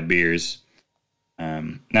of 5 beers.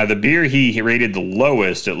 Now, the beer he rated the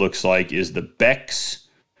lowest, it looks like, is the Beck's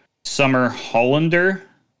Summer Hollander.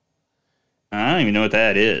 I don't even know what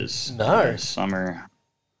that is. No. Summer.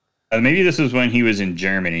 Maybe this was when he was in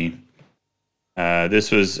Germany.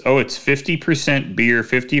 This was, it's 50% beer,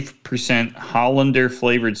 50% Hollander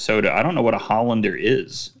flavored soda. I don't know what a Hollander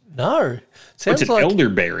is. No. Sounds it's an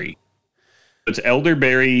elderberry. It's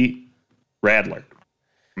elderberry Radler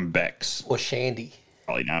from Beck's. Or Shandy.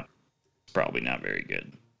 Probably not very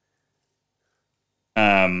good.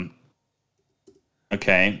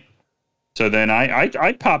 Okay. So then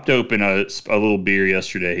I popped open a little beer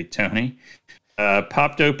yesterday, Tony.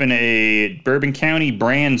 popped open a Bourbon County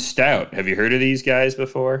brand stout. Have you heard of these guys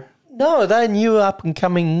before? No, they're new up and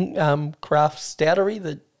coming craft stoutery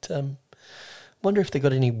that wonder if they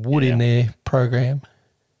got any wood in their program.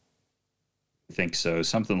 I think so,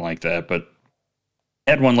 something like that. But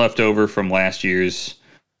I had one left over from last year's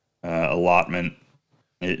allotment.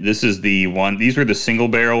 This is the one. These were the single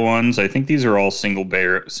barrel ones. I think these are all single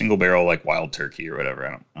barrel like Wild Turkey or whatever.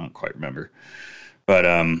 I don't quite remember. But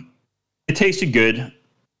it tasted good.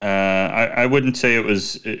 I wouldn't say it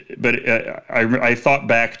was, but I thought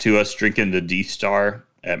back to us drinking the D Star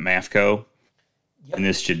at Mafco, and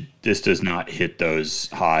this does not hit those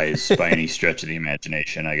highs by any stretch of the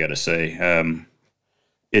imagination. I got to say,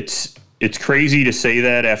 it's crazy to say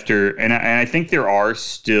that after, and I think there are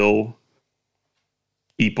still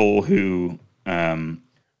people who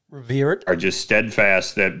revere it, are just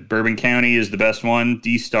steadfast that Bourbon County is the best one.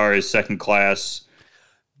 D Star is second class.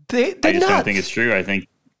 I just don't think it's true. I think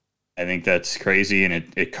that's crazy,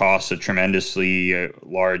 and it costs a tremendously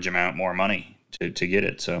large amount more money to get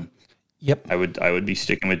it. So, yep, I would be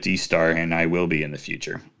sticking with D Star, and I will be in the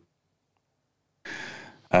future.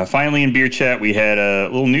 Finally, in beer chat, we had a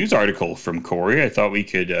little news article from Corey. I thought we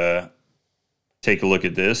could take a look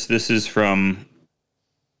at this. This is from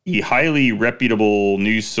the highly reputable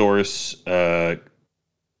news source,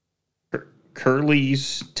 Curly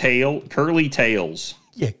Tales.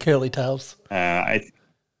 Yeah, Curly Tales. And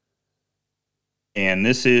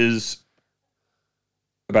this is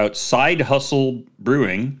about Side Hustle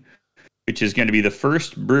Brewing, which is going to be the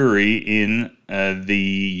first brewery in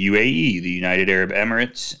the UAE, the United Arab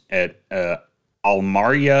Emirates, at Al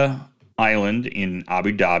Marja Island in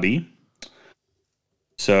Abu Dhabi.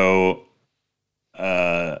 So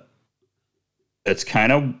that's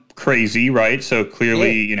kind of crazy, right? So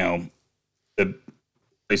clearly, the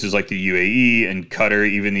places like the UAE and Qatar,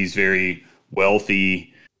 even these very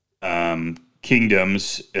wealthy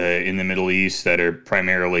kingdoms in the Middle East that are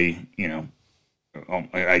primarily,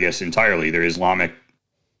 I guess entirely, they're Islamic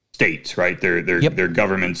states, right? They're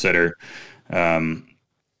governments that are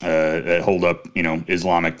that hold up,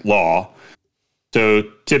 Islamic law. So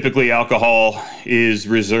typically alcohol is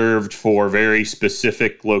reserved for very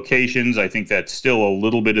specific locations. I think that's still a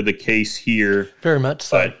little bit of the case here. Very much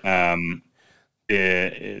so. But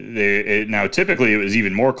now typically it was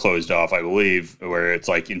even more closed off, I believe, where it's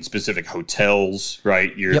like in specific hotels,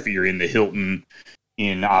 right? If you're in the Hilton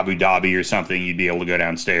in Abu Dhabi or something, you'd be able to go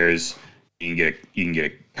downstairs. You can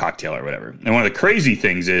get a cocktail or whatever. And one of the crazy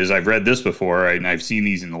things is, I've read this before, and I've seen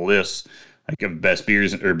these in the lists, like of best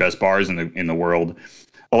beers or best bars in the world.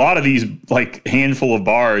 A lot of these, like, handful of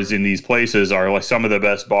bars in these places are like some of the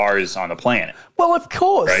best bars on the planet. Well, of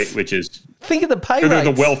course, right? Which is, think of the pay rates. They're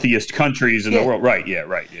the wealthiest countries in the world, right? Yeah.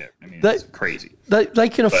 I mean, it's crazy. They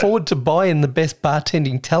can afford to buy in the best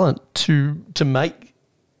bartending talent to make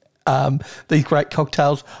these great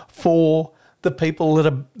cocktails for the people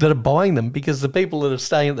that are buying them, because the people that are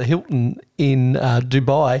staying at the Hilton in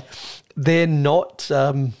Dubai, they're not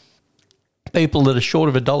people that are short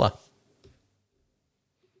of $1.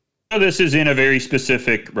 So this is in a very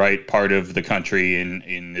specific, right, part of the country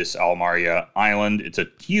in this Al Marja Island. It's a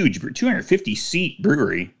huge 250-seat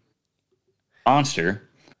brewery, monster.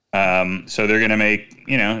 So they're going to make,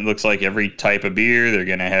 it looks like every type of beer. They're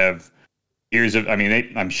going to have years of,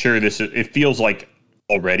 I'm sure it feels like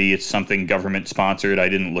already it's something government sponsored. I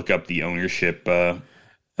didn't look up the ownership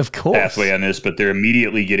of course pathway on this, but they're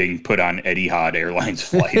immediately getting put on Etihad Airlines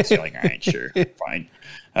flights. You're like, all right, sure, fine.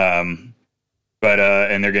 But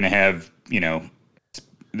and they're going to have,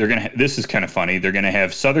 this is kind of funny. They're going to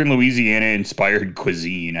have Southern Louisiana inspired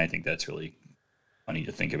cuisine. I think that's really funny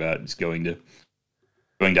to think about. It's going to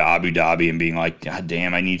Abu Dhabi and being like, God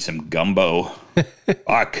damn, I need some gumbo.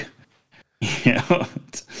 Fuck.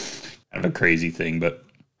 It's kind of a crazy thing. But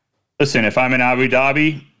listen, if I'm in Abu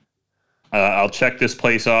Dhabi, I'll check this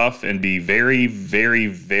place off and be very, very,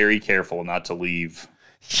 very careful not to leave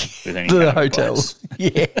with any the hotels.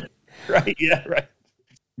 Yeah. Right. Yeah. Right.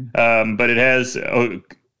 But it has,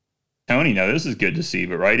 Tony, now this is good to see,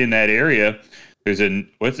 but right in that area, there's I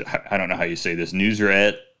don't know how you say this,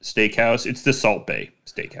 Nusret Steakhouse. It's the Salt Bay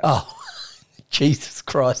Steakhouse. Oh, Jesus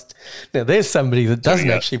Christ. Now there's somebody that doesn't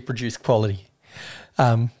actually produce quality.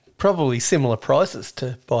 Probably similar prices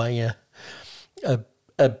to buying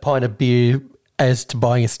a pint of beer as to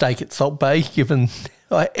buying a steak at Salt Bay, given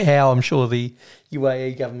how I'm sure the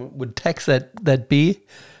UAE government would tax that beer.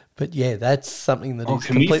 But yeah, that's something that is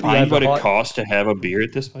completely overhyped. Can we find what it costs to have a beer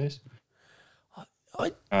at this place?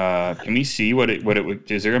 Can we see what it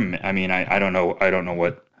would? Is there I don't know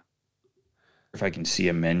what. If I can see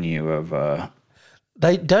a menu of.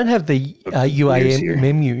 They don't have the UAM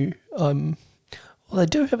menu. Well, they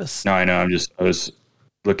do have a. No, I know. I was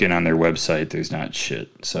looking on their website. There's not shit.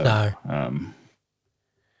 So no.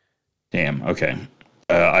 Damn. Okay.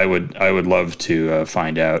 I would love to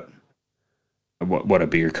find out what a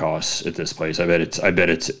beer costs at this place. I bet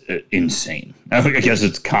it's insane. I guess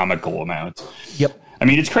it's comical amounts. Yep. I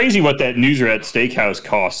mean, it's crazy what that Newsret Steakhouse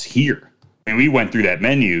costs here. I mean, we went through that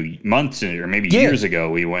menu months or maybe years ago.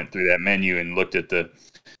 We went through that menu and looked at the.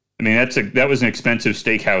 I mean, that was an expensive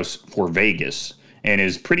steakhouse for Vegas and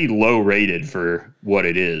is pretty low rated for what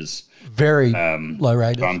it is. Very low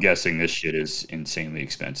rated. So I'm guessing this shit is insanely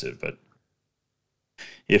expensive. But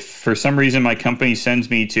if for some reason my company sends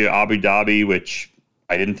me to Abu Dhabi, which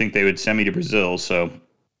I didn't think they would send me to Brazil, so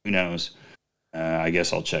who knows? I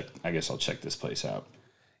guess I'll check this place out.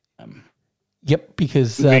 Yep,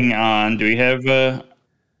 because moving on, do we have? I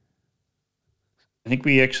think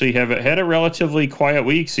we actually had a relatively quiet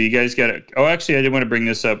week. So you guys got it. Oh, actually, I did want to bring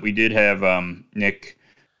this up. We did have Nick,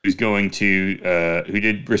 who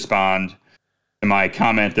did respond to my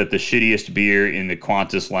comment that the shittiest beer in the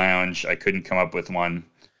Qantas Lounge. I couldn't come up with one.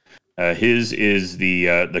 His is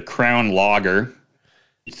the Crown Lager.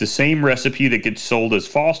 It's the same recipe that gets sold as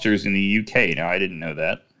Foster's in the UK. Now, I didn't know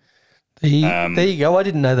that. There you go. I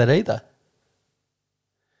didn't know that either.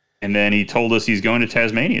 And then he told us he's going to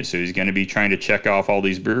Tasmania, so he's going to be trying to check off all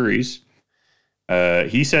these breweries.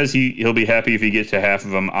 He says he'll be happy if he gets to half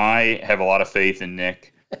of them. I have a lot of faith in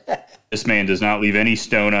Nick. This man does not leave any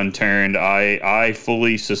stone unturned. I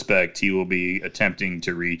fully suspect he will be attempting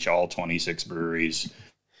to reach all 26 breweries.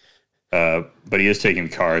 But he is taking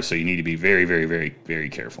the car, so you need to be very, very, very, very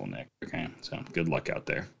careful, Nick. Okay, so good luck out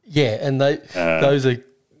there. Yeah, and those are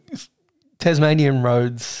Tasmanian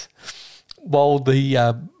roads. While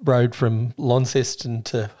the road from Launceston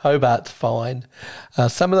to Hobart's fine,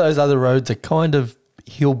 some of those other roads are kind of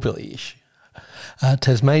hillbilly-ish.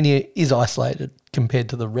 Tasmania is isolated compared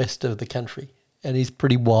to the rest of the country and is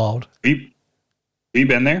pretty wild. Have you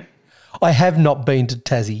been there? I have not been to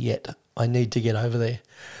Tassie yet. I need to get over there.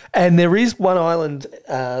 And there is one island,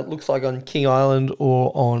 looks like on King Island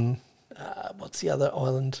or on, what's the other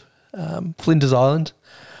island? Flinders Island.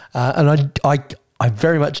 And I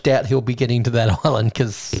very much doubt he'll be getting to that island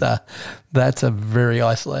because that's a very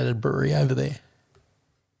isolated brewery over there.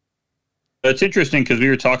 It's interesting because we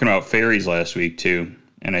were talking about ferries last week too,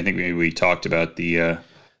 and I think maybe we talked about the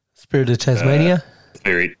Spirit of Tasmania,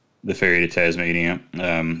 the ferry to Tasmania.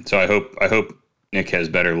 So I hope Nick has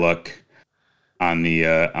better luck on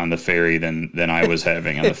the ferry than I was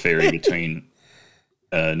having on the ferry between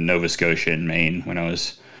Nova Scotia and Maine when I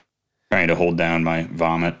was trying to hold down my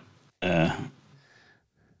vomit.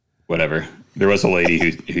 Whatever. There was a lady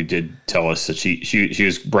who did tell us that she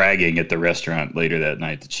was bragging at the restaurant later that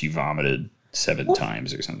night that she vomited 7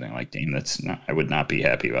 times or something. Like, damn, I would not be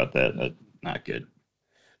happy about that. That's not good.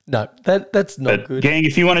 No, that's not good. Gang,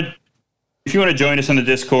 if you want to join us on the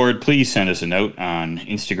Discord, please send us a note on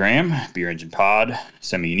Instagram, Beer Engine Pod.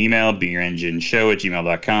 Send me an email,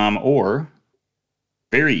 beerengineshow@gmail.com, or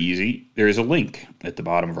very easy, there is a link at the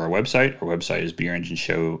bottom of our website. Our website is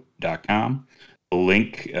beerengineshow.com. The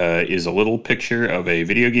link is a little picture of a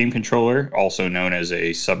video game controller, also known as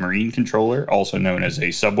a submarine controller, also known as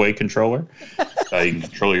a Subway controller. You can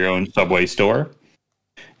control your own Subway store.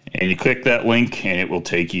 And you click that link, and it will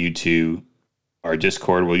take you to our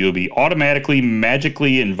Discord, where you'll be magically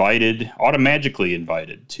invited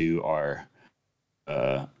to our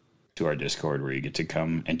Discord, where you get to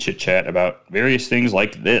come and chit-chat about various things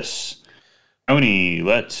like this. Tony,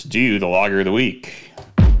 let's do the Lager of the Week.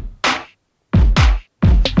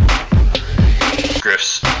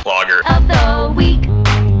 Griff's Lager of the Week.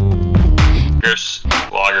 Griff's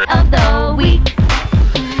Lager of the Week.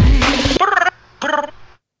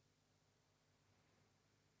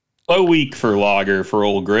 Slow week for lager for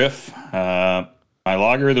old Griff. My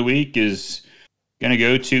Lager of the Week is going to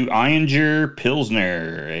go to Eyinger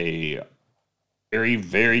Pilsner, a very,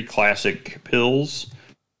 very classic Pils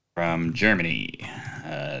from Germany.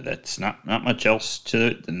 That's not much else to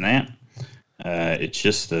it than that. It's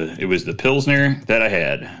just it was the Pilsner that I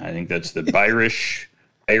had. I think that's the Irish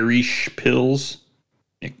Pils.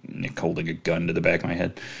 Nick holding a gun to the back of my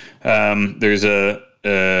head. There's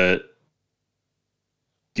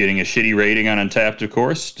getting a shitty rating on Untappd, of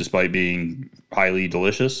course, despite being highly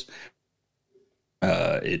delicious.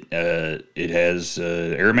 It has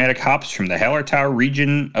aromatic hops from the Hallertau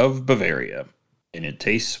region of Bavaria, and it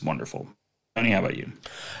tastes wonderful. Tony, how about you?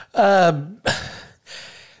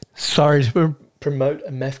 Sorry to promote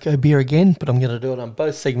a Mafco beer again, but I'm going to do it on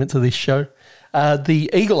both segments of this show. The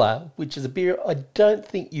Eagle Ale, which is a beer I don't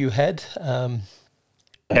think you had.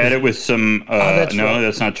 I had it with some. that's no, right.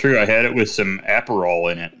 that's not true. I had it with some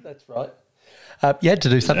Aperol in it. That's right. You had to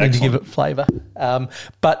do something to give it flavour.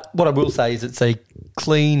 But what I will say is it's a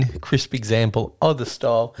clean, crisp example of the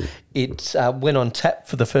style. It went on tap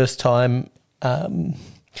for the first time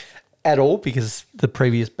at all because the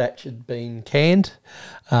previous batch had been canned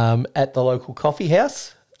at the local coffee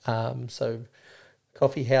house. So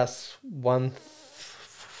Coffee House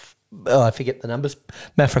I forget the numbers.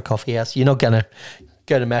 Maffra Coffee House. You're not going to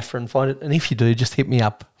go to Maffra and find it. And if you do, just hit me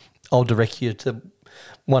up. I'll direct you to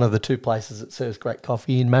one of the two places that serves great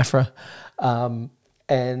coffee in Maffra.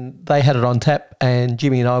 And they had it on tap, and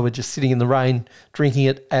Jimmy and I were just sitting in the rain drinking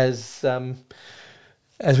it as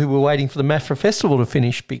we were waiting for the Maffra Festival to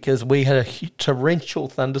finish, because we had a torrential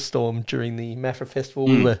thunderstorm during the Maffra Festival.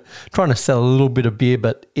 We were trying to sell a little bit of beer,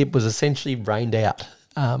 but it was essentially rained out.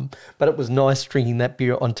 But it was nice drinking that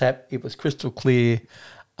beer on tap. It was crystal clear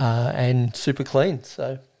and super clean.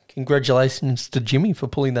 So congratulations to Jimmy for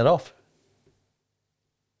pulling that off.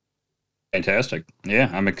 Fantastic. Yeah,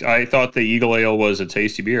 I thought the Eagle Ale was a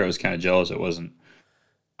tasty beer. I was kind of jealous it wasn't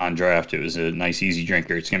on draft. It was a nice, easy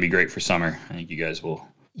drinker. It's going to be great for summer. I think you guys will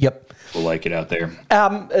like it out there.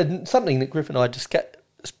 And something that Griff and I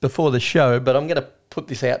discussed before the show, but I'm going to put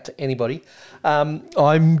this out to anybody.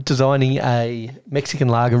 I'm designing a Mexican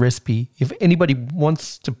lager recipe. If anybody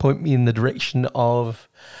wants to point me in the direction of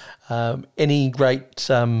any great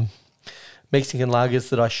Mexican lagers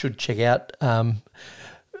that I should check out,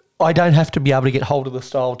 I don't have to be able to get hold of the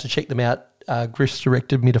style to check them out. Griff's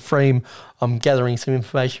directed me to Freem. I'm gathering some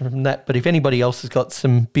information from that. But if anybody else has got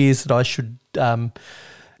some beers that I should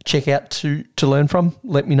check out to learn from,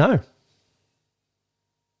 let me know.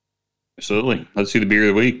 Absolutely. Let's see the beer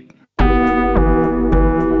of the week.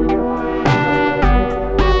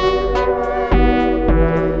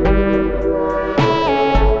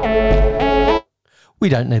 We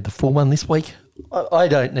don't need the full one this week. I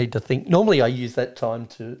don't need to think. Normally I use that time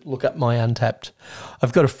to look up my Untapped.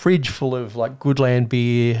 I've got a fridge full of like Goodland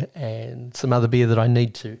beer and some other beer that I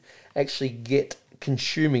need to actually get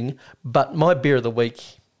consuming. But my beer of the week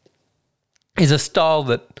is a style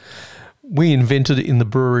that we invented in the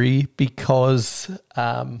brewery because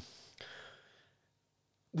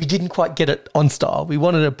we didn't quite get it on style. We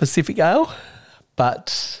wanted a Pacific Ale,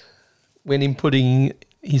 but when inputting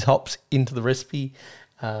his hops into the recipe,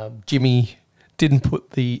 Jimmy didn't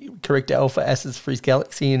put the correct alpha acids for his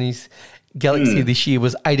Galaxy, and his Galaxy this year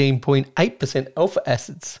was 18.8% alpha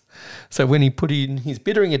acids. So when he put in his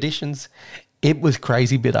bittering additions, it was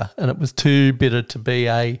crazy bitter, and it was too bitter to be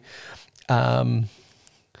a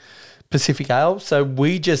Pacific Ale. So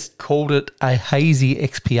we just called it a hazy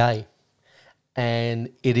XPA, and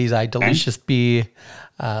it is a delicious beer.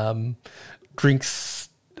 Drinks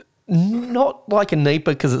not like a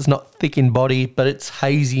Nipa because it's not thick in body, but it's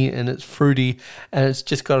hazy and it's fruity and it's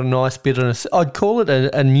just got a nice bitterness. I'd call it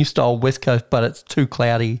a new style West Coast, but it's too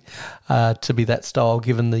cloudy to be that style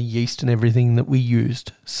given the yeast and everything that we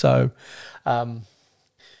used. So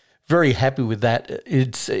very happy with that.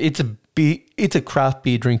 It's a craft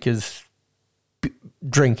beer drinker's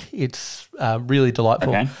drink. It's really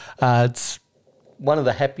delightful. Okay. It's one of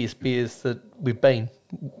the happiest beers that we've been.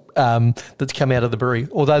 That's come out of the brewery.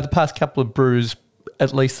 Although the past couple of brews,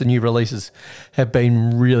 at least the new releases, have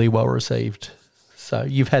been really well received. So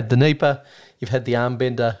you've had the Nipa, you've had the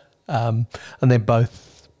Armbender, and they've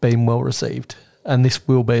both been well received. And this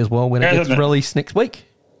will be as well when it gets released next week.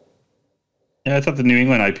 Yeah, I thought the New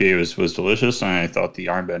England IPA was delicious, and I thought the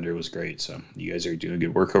Armbender was great. So you guys are doing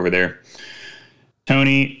good work over there.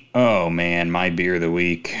 Tony, oh man, my beer of the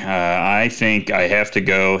week. I think I have to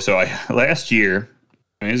go. So last year,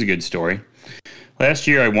 here's a good story. Last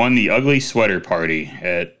year, I won the Ugly Sweater Party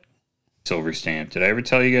at Silver Stamp. Did I ever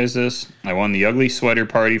tell you guys this? I won the Ugly Sweater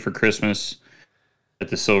Party for Christmas at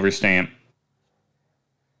the Silver Stamp.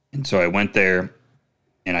 And so I went there,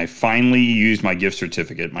 and I finally used my gift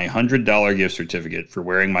certificate, my $100 gift certificate for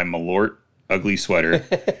wearing my Malort Ugly Sweater.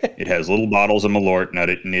 It has little bottles of Malort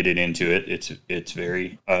knitted into it. It's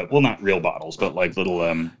very, well, not real bottles, but like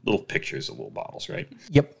little pictures of little bottles, right?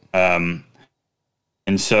 Yep.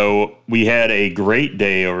 And so we had a great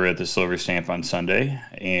day over at the Silver Stamp on Sunday,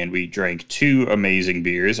 and we drank two amazing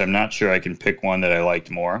beers. I'm not sure I can pick one that I liked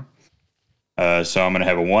more. So I'm going to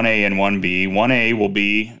have a 1A and 1B. 1A will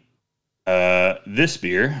be this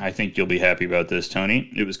beer. I think you'll be happy about this,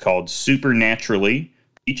 Tony. It was called Supernaturally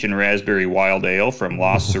Peach and Raspberry Wild Ale from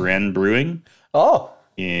La Sirène Brewing. Oh.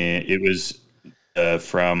 It was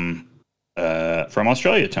from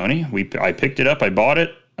Australia, Tony. I picked it up. I bought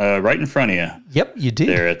it. Right in front of you. Yep, you did.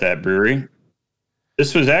 There at that brewery.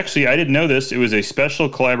 This was actually, I didn't know this. It was a special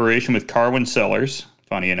collaboration with Carwin Cellars,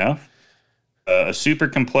 funny enough. A super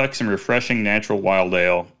complex and refreshing natural wild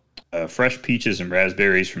ale. Fresh peaches and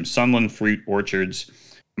raspberries from Sunland Fruit Orchards,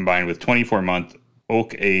 combined with 24-month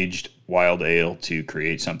oak-aged wild ale to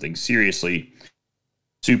create something seriously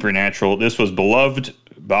supernatural. This was beloved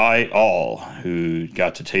by all who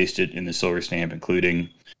got to taste it in the Silver Stamp, including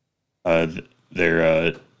our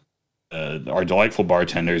delightful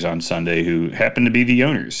bartenders on Sunday, who happened to be the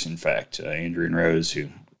owners, in fact, Andrew and Rose, who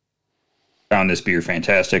found this beer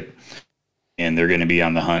fantastic. And they're going to be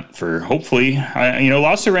on the hunt for, hopefully,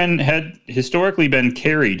 La Sirène had historically been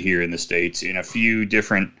carried here in the States in a few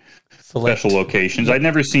different special locations. I'd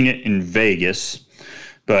never seen it in Vegas,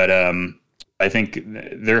 but I think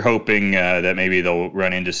they're hoping that maybe they'll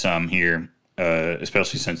run into some here,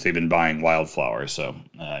 especially since they've been buying Wildflower. So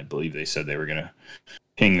I believe they said they were going to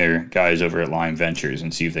ping their guys over at Lime Ventures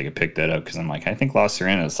and see if they could pick that up. Because I'm like, I think La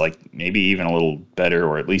Sirène is like maybe even a little better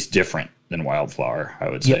or at least different than Wildflower, I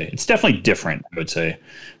would say. Yep. It's definitely different, I would say.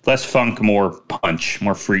 Less funk, more punch,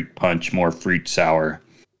 more fruit sour.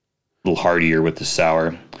 A little heartier with the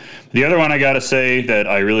sour. The other one I got to say that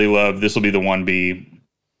I really love, this will be the 1B.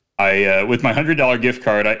 With my $100 gift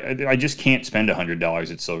card, I just can't spend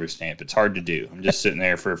 $100 at Silver Stamp. It's hard to do. I'm just sitting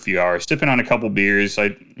there for a few hours, sipping on a couple beers.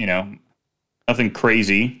 Nothing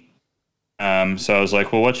crazy. So I was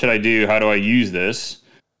like, well, what should I do? How do I use this?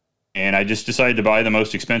 And I just decided to buy the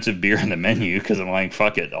most expensive beer on the menu because I'm like,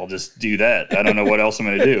 fuck it, I'll just do that. I don't know what else I'm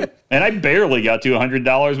going to do. And I barely got to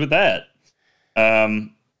 $100 with that.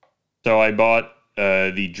 So I bought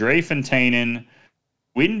the Dreifonteinen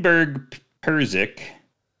Winberg Persic,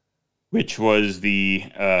 which was the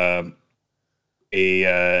 2-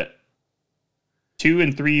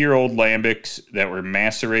 and 3-year-old lambics that were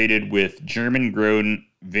macerated with German-grown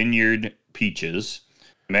vineyard peaches.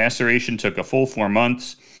 Maceration took a full 4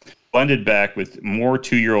 months. Blended back with more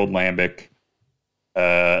 2-year-old lambic.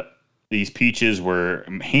 These peaches were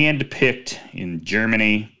hand-picked in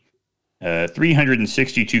Germany.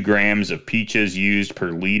 362 grams of peaches used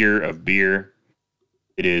per liter of beer.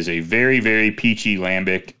 It is a very, very peachy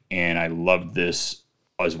lambic, and I love this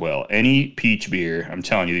as well. Any peach beer, I'm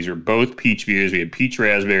telling you, these are both peach beers. We had peach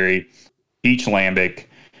raspberry, peach lambic,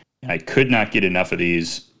 and I could not get enough of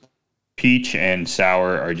these. Peach and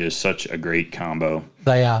sour are just such a great combo.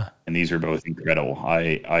 They are. And these are both incredible.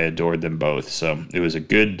 I adored them both. So it was a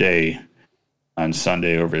good day on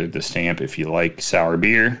Sunday over at the Stamp if you like sour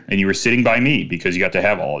beer. And you were sitting by me because you got to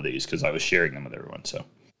have all of these because I was sharing them with everyone. So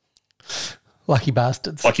lucky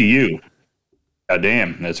bastards. Lucky you. God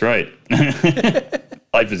damn, that's right.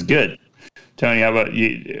 Life is good. Tony, how about you?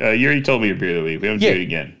 You already told me your beer of the week. We don't do it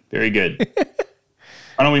again. Very good.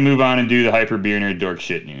 Why don't we move on and do the Hyper Beer Nerd Dork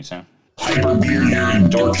Shit News, huh? Hyper Beer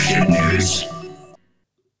Nerd Dork Shit News.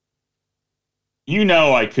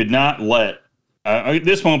 I could not let...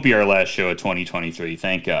 this won't be our last show of 2023,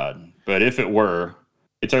 thank God. But if it were,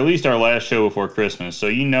 it's at least our last show before Christmas. So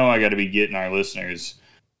I got to be getting our listeners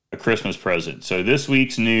a Christmas present. So this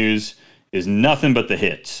week's news is nothing but the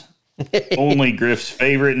hits. Only Griff's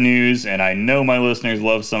favorite news, and I know my listeners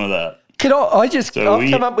love some of that.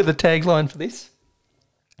 I've come up with a tagline for this.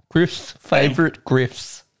 Griff's favorite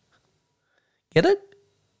Griffs. Get it?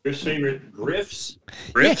 Griff's favorite Griffs?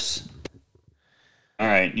 Griffs? Yeah. All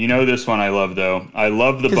right. This one I love, though. I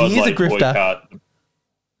love the Bud Light boycott.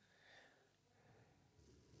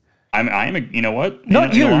 I'm a, you know what?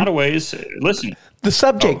 Not you. In a lot of ways, listen. The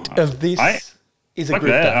subject of this is a grifter.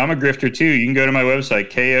 That. I'm a grifter, too. You can go to my website,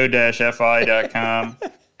 ko-fi.com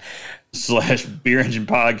 /Beer Engine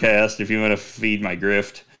Podcast if you want to feed my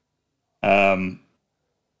grift.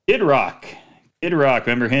 Kid Rock,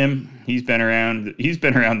 remember him? He's been around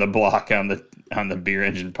the block on the Beer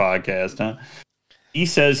Engine Podcast, huh? He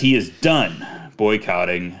says he is done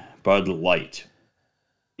boycotting Bud Light.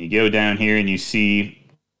 You go down here and you see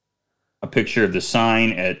a picture of the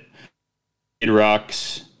sign at Kid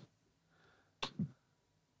Rock's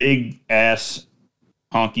big ass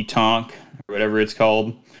honky tonk, or whatever it's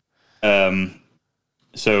called.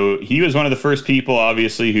 So he was one of the first people,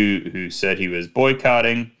 obviously, who said he was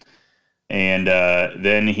boycotting. And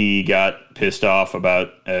then he got pissed off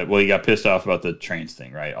about, the trans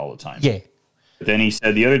thing, right? All the time. Yeah. But then he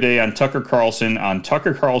said the other day on Tucker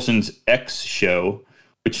Carlson's X show,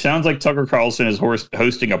 which sounds like Tucker Carlson is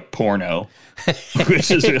hosting a porno, which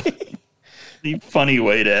is really a funny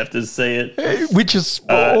way to have to say it. Which is,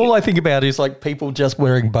 all I think about is like people just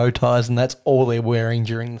wearing bow ties and that's all they're wearing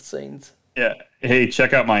during the scenes. Yeah. Hey,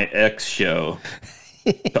 check out my X show,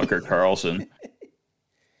 Tucker Carlson.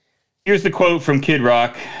 Here's the quote from Kid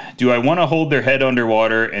Rock. Do I want to hold their head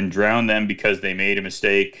underwater and drown them because they made a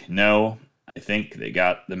mistake? No. I think they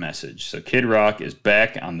got the message. So Kid Rock is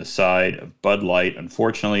back on the side of Bud Light.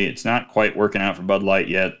 Unfortunately, it's not quite working out for Bud Light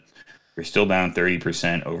yet. We're still down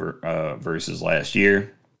 30% over versus last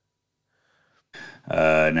year.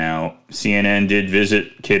 Now, CNN did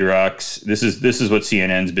visit Kid Rock's. This is what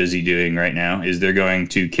CNN's busy doing right now. Is they're going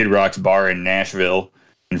to Kid Rock's bar in Nashville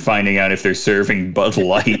and finding out if they're serving Bud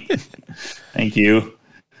Light. Thank you.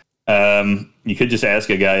 You could just ask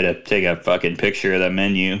a guy to take a fucking picture of the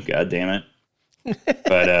menu. God damn it.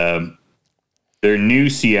 But their new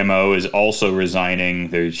CMO is also resigning.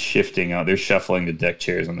 They're shifting out. They're shuffling the deck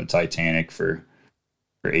chairs on the Titanic for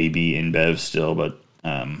AB InBev still, but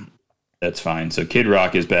that's fine. So Kid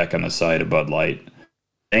Rock is back on the side of Bud Light.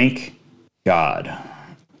 Thank God. Yep.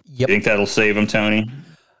 You think that'll save them, Tony?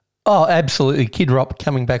 Oh, absolutely. Kid Rock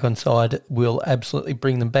coming back on side will absolutely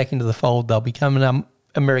bring them back into the fold. They'll become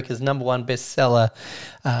America's #1 bestseller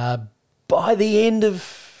by the end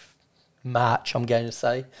of March, I'm going to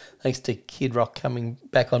say, thanks to Kid Rock coming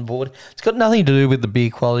back on board. It's got nothing to do with the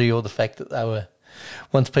beer quality or the fact that they were,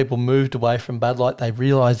 once people moved away from Bud Light, they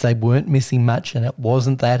realised they weren't missing much and it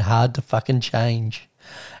wasn't that hard to fucking change.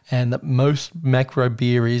 And that most macro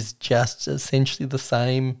beer is just essentially the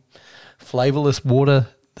same flavourless water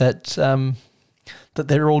that that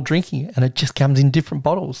they're all drinking, and it just comes in different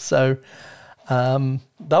bottles. So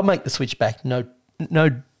they'll make the switch back. No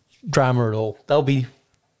drama at all. They'll be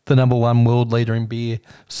the #1 world leader in beer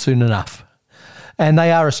soon enough. And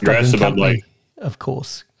they are a struggling company, of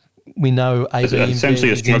course. We know AB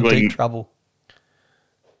essentially is in deep trouble.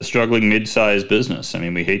 A struggling mid-sized business. I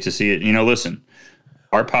mean, we hate to see it. Listen,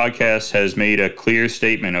 our podcast has made a clear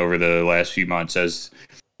statement over the last few months as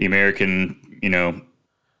the American,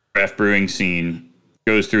 craft brewing scene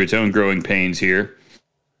goes through its own growing pains here.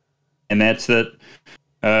 And that's that,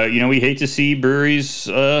 we hate to see breweries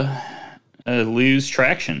lose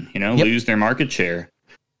traction, lose their market share.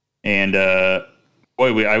 And, I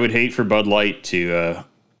would hate for Bud Light to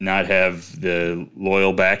not have the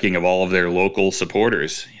loyal backing of all of their local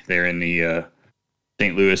supporters. They're in the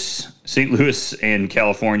St. Louis and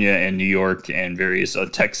California and New York and various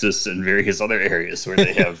Texas and various other areas where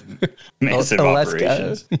they have massive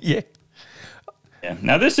operations. Yeah.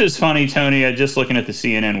 Now, this is funny, Tony. I'm just looking at the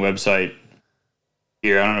CNN website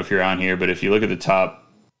here. I don't know if you're on here, but if you look at the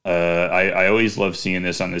top, I always love seeing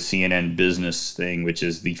this on the CNN business thing, which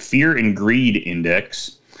is the Fear and Greed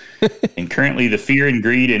Index. And currently the Fear and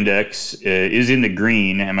Greed Index is in the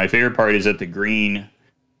green. And my favorite part is that the green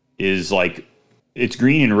is like, it's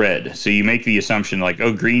green and red. So you make the assumption like,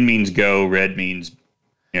 oh, green means go, red means,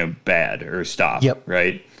 bad or stop. Yep.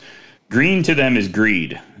 Right. Green to them is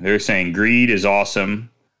greed. They're saying greed is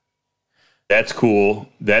awesome. That's cool.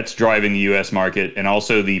 That's driving the U.S. market. And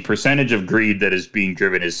also the percentage of greed that is being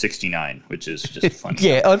driven is 69, which is just funny.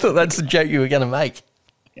 Yeah, I thought that's the joke you were going to make.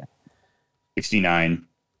 Yeah. 69.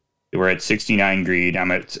 We're at 69 greed.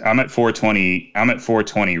 I'm at 420. I'm at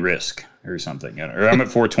 420 risk or something. Or I'm at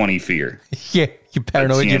 420 fear. Yeah, you're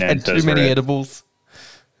paranoid. You've had too many edibles.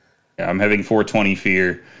 Yeah, I'm having 420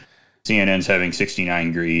 fear. CNN's having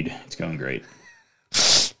 69 greed. It's going great.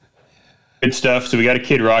 Good stuff. So we got a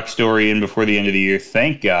Kid Rock story in before the end of the year.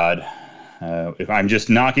 Thank God. If I'm just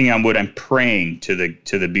knocking on wood, I'm praying to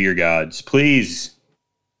the beer gods. Please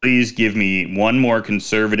give me one more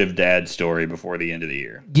conservative dad story before the end of the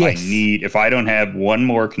year. Yes. If I don't have one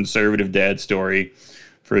more conservative dad story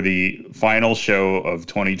for the final show of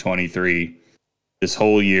 2023, this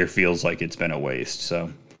whole year feels like it's been a waste.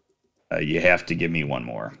 So you have to give me one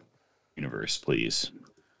more, universe, please.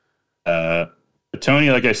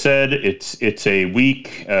 Tony, like I said, it's a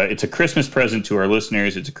week. It's a Christmas present to our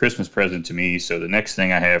listeners. It's a Christmas present to me. So the next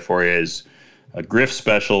thing I have for you is a Griff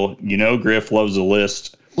special. Griff loves a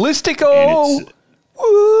list. Listicle!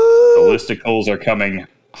 The listicles are coming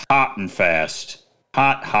hot and fast.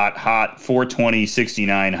 Hot. 420,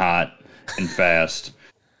 69 hot and fast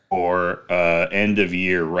for end of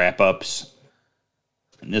year wrap-ups.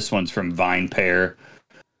 And this one's from Vine Pair.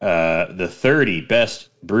 The 30 best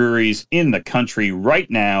breweries in the country right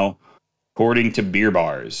now, according to Beer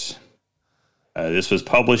Bars. This was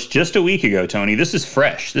published just a week ago, Tony. This is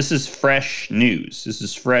fresh. This is fresh news. This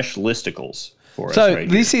is fresh listicles for us right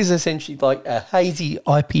this here. Is essentially like a hazy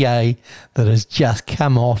IPA that has just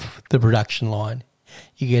come off the production line.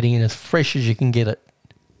 You're getting it as fresh as you can get it.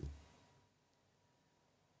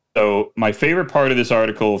 So my favorite part of this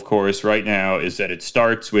article, of course, right now is that it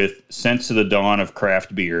starts with Since the Dawn of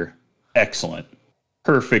Craft Beer. Excellent.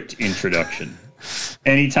 Perfect introduction.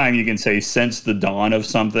 Anytime you can say since the dawn of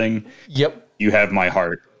something, yep, you have my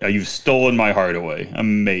heart. You've stolen my heart away.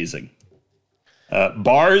 Amazing.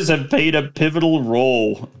 Bars have played a pivotal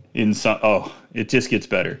role in some. Oh, it just gets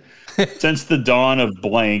better. Since the dawn of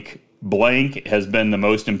blank, blank has been the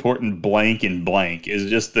most important blank in blank is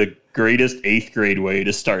just the greatest 8th grade way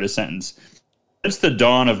to start a sentence. Since the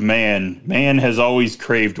dawn of man, man has always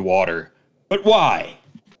craved water. But why?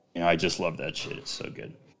 I just love that shit. It's so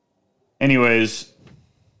good. Anyways,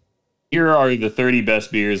 here are the 30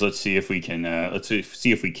 best beers. Let's see if we can. Let's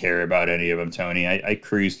see if we care about any of them, Tony. I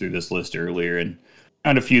cruised through this list earlier and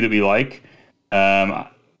found a few that we like.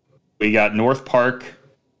 We got North Park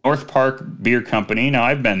Beer Company. Now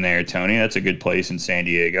I've been there, Tony. That's a good place in San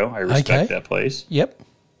Diego. I respect that place. Yep.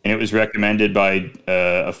 And it was recommended by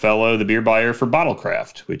a fellow, the beer buyer for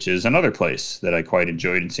Bottlecraft, which is another place that I quite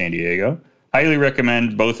enjoyed in San Diego. Highly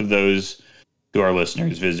recommend both of those to our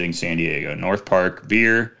listeners visiting San Diego. North Park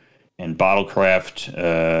Beer and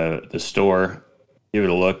Bottlecraft, the store. Give it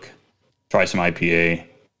a look. Try some IPA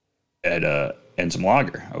and some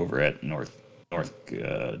lager over at North Park.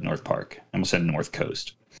 I almost said North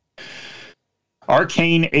Coast.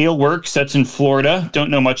 Arcane Ale Works, that's in Florida. Don't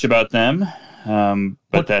know much about them,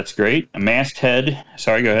 but that's great. A Masthead.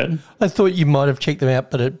 Sorry, go ahead. I thought you might have checked them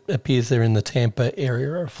out, but it appears they're in the Tampa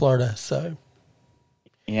area of Florida. So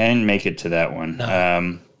yeah, I didn't make it to that one.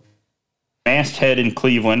 No. Masthead in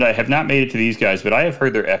Cleveland. I have not made it to these guys, but I have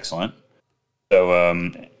heard they're excellent.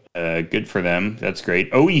 So good for them. That's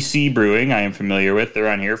great. OEC Brewing, I am familiar with. They're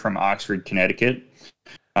on here from Oxford, Connecticut.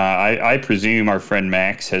 I presume our friend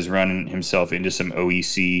Max has run himself into some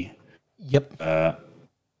OEC. Yep.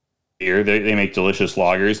 Beer. They make delicious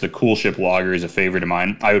lagers. The Cool Ship lager is a favorite of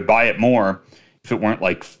mine. I would buy it more if it weren't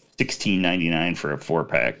like $16.99 for a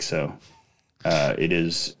 4-pack. So it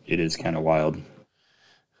is kind of wild.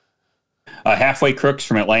 Halfway Crooks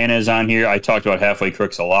from Atlanta is on here. I talked about Halfway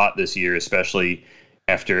Crooks a lot this year, especially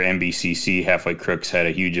after NBCC. Halfway Crooks had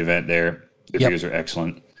a huge event there. The beers are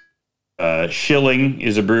excellent. Schilling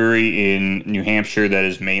is a brewery in New Hampshire that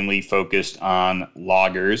is mainly focused on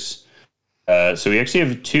lagers. So we actually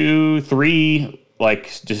have 2-3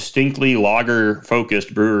 like distinctly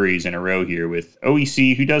lager-focused breweries in a row here with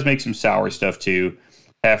OEC, who does make some sour stuff too,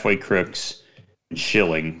 Halfway Crooks, and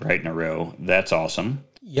Schilling right in a row. That's awesome.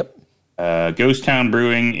 Yep. Ghost Town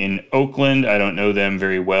Brewing in Oakland. I don't know them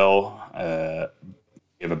very well.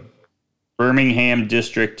 We have a Birmingham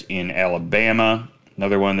District in Alabama.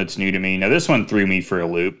 Another one that's new to me. Now, this one threw me for a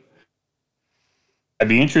loop. I'd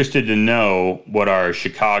be interested to know what our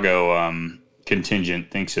Chicago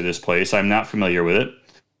contingent thinks of this place. I'm not familiar with it.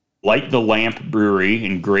 Light the Lamp Brewery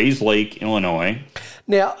in Grays Lake, Illinois.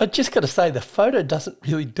 Now, I just got to say, the photo doesn't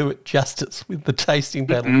really do it justice with the tasting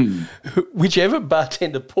battle. Whichever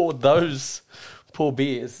bartender poured those poor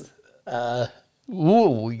beers,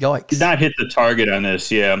 yikes. Did not hit the target on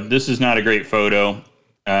this, yeah. This is not a great photo.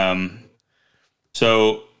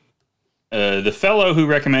 So the fellow who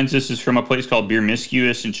recommends this is from a place called Beer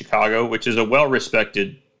Miscuous in Chicago, which is a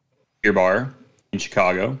well-respected beer bar in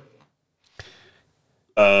Chicago.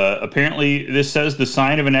 Apparently, this says the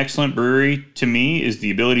sign of an excellent brewery to me is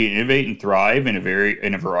the ability to innovate and thrive in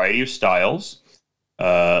a variety of styles.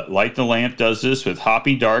 Light the Lamp does this with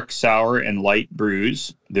hoppy, dark, sour, and light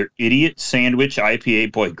brews. Their Idiot Sandwich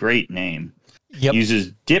IPA, boy, great name. Yep.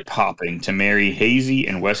 Uses dip hopping to marry hazy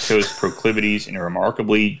and West Coast proclivities in a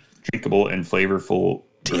remarkably drinkable and flavorful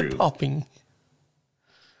brew. Dip hopping.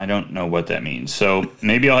 I don't know what that means. So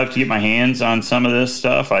maybe I'll have to get my hands on some of this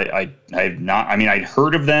stuff. I've not. I mean, I'd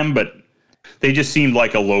heard of them, but they just seemed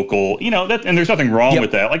like a local. And there's nothing wrong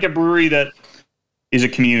with that. Like a brewery that is a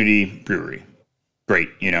community brewery, great.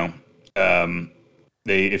 If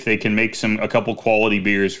they can make a couple quality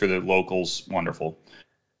beers for the locals, wonderful.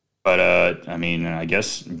 But, I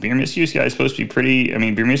guess Beer Miscuous guy is supposed to be pretty...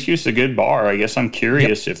 Beer Miscuous is a good bar. I guess I'm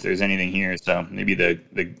curious if there's anything here. So maybe the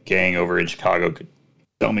gang over in Chicago could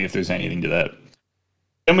tell me if there's anything to that.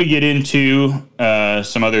 Then we get into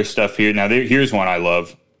some other stuff here. Now, here's one I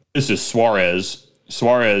love. This is Suarez.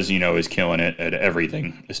 Suarez, is killing it at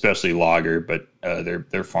everything, especially lager, but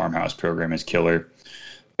their farmhouse program is killer.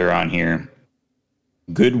 They're on here.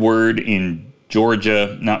 Good Word in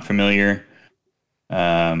Georgia, not familiar.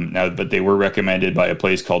 But they were recommended by a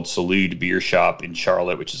place called Salud Beer Shop in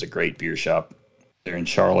Charlotte, which is a great beer shop. They're in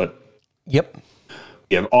Charlotte. Yep.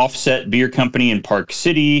 We have Offset Beer Company in Park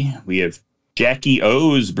City. We have Jackie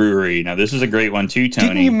O's Brewery. Now, this is a great one too, Tony.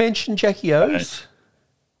 Didn't you mention Jackie O's?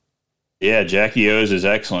 Yeah, Jackie O's is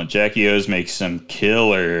excellent. Jackie O's makes some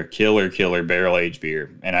killer barrel-aged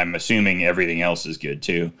beer. And I'm assuming everything else is good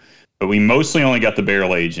too. But we mostly only got the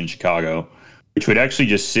barrel-aged in Chicago, which would actually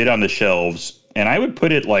just sit on the shelves. And I would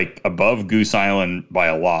put it like above Goose Island by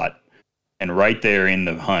a lot. and right there in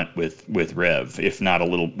the hunt with Rev. If not a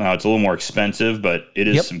little, now it's a little more expensive, but it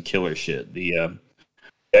is some killer shit. The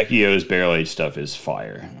Vecchio's barrel aged stuff is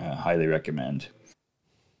fire. Highly recommend.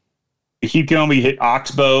 We keep going. We hit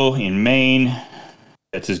Oxbow in Maine.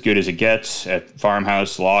 That's as good as it gets at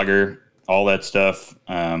Farmhouse, Lager, all that stuff.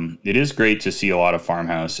 It is great to see a lot of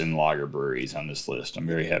farmhouse and lager breweries on this list. I'm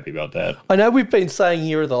very happy about that. I know we've been saying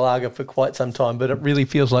year of the lager for quite some time, but it really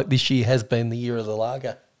feels like this year has been the year of the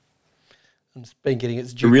lager. And it's been getting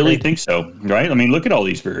its due. I really think so, right? I mean, look at all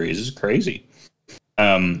these breweries. This is crazy.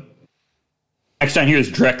 Next on here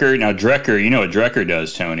is Drecker. Now, Drecker, you know what Drecker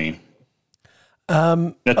does, Tony?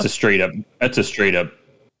 That's a straight up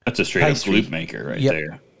gloop maker right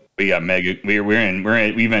there. We got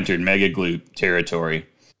we've entered mega gloop territory.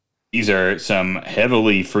 These are some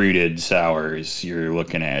heavily fruited sours you're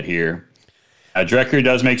looking at here. Drecker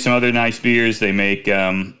does make some other nice beers. They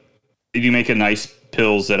do make a nice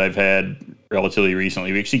pills that I've had relatively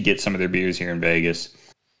recently. We actually get some of their beers here in Vegas.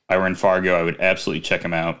 If I were in Fargo, I would absolutely check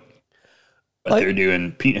them out. But they're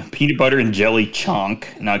doing peanut butter and jelly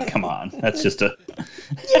chonk. Now, come on. That's just a...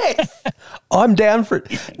 Yes! I'm down for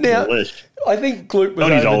it. Now, Delish. I think glute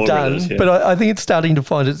was overdone, but I think it's starting to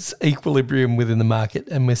find its equilibrium within the market,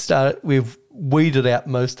 and we've weeded out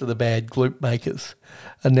most of the bad glute makers,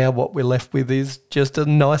 and now what we're left with is just a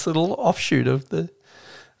nice little offshoot of the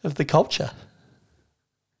culture.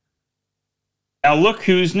 Now look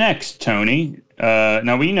who's next, Tony.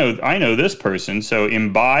 Now I know this person. So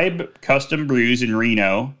Imbibe Custom Brews in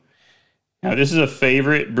Reno. Now this is a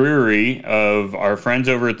favorite brewery of our friends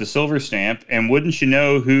over at the Silver Stamp, and wouldn't you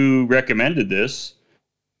know who recommended this?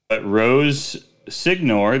 But Rose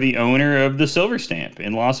Signor, the owner of the Silver Stamp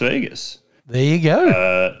in Las Vegas. There you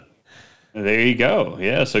go. There you go.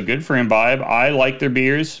 Yeah, so good for Imbibe. I like their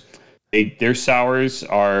beers. Their sours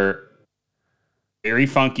are very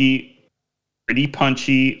funky. Pretty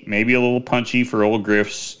punchy, maybe a little punchy for old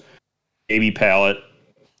Griff's baby palate.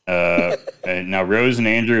 And now Rose and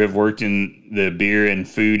Andrew have worked in the beer and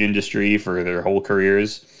food industry for their whole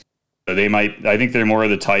careers. So I think they're more of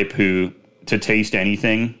the type who, to taste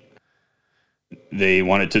anything, they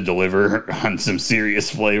want it to deliver on some serious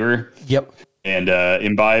flavor. Yep. And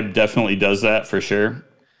Imbibe definitely does that for sure.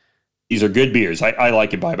 These are good beers. I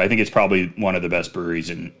like Imbibe. I think it's probably one of the best breweries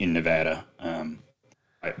in Nevada.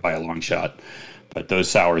 By a long shot, but those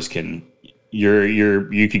sours you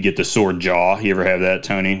could get the sore jaw. You ever have that,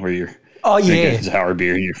 Tony, where you're drinking sour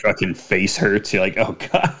beer and your fucking face hurts? You're like, oh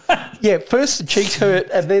god. Yeah, first the cheeks hurt,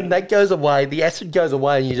 and then that goes away. The acid goes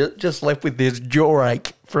away, and you're just left with this jaw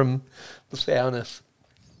ache from the sourness.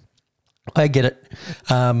 I get it.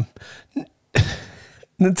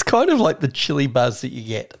 It's kind of like the chili buzz that you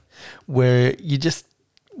get, where you just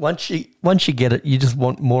once you get it, you just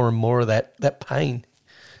want more and more of that pain.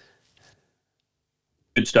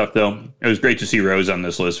 Good stuff, though. It was great to see Rose on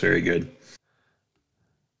this list. Very good.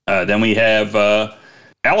 Then we have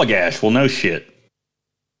Allagash. Well, no shit.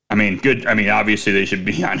 I mean, good. I mean, obviously they should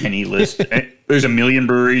be on any list. There's a million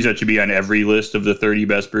breweries that should be on every list of the 30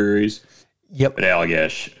 best breweries. Yep. But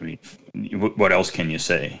Allagash, I mean, what else can you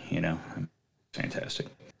say? You know, fantastic.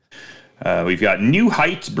 We've got New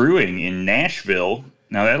Heights Brewing in Nashville.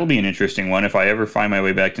 Now, that'll be an interesting one if I ever find my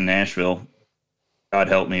way back to Nashville. God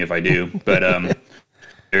help me if I do. But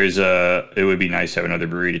it would be nice to have another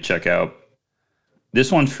brewery to check out.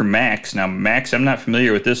 This one's for Max. Now, Max, I'm not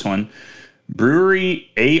familiar with this one. Brewery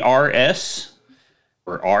ARS,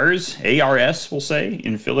 or ARS, we'll say,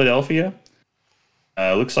 in Philadelphia.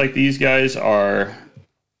 Looks like these guys are,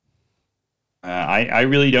 I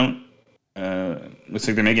really don't, looks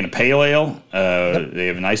like they're making a pale ale. They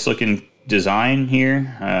have a nice looking design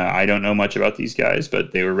here. I don't know much about these guys,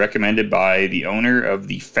 but they were recommended by the owner of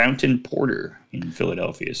the Fountain Porter in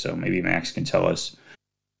Philadelphia. So maybe Max can tell us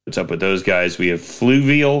what's up with those guys. We have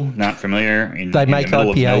Fluvial, not familiar, in the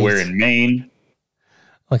middle of nowhere in Maine.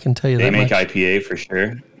 I can tell you that they make much. IPA for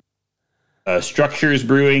sure. Structures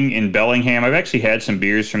Brewing in Bellingham. I've actually had some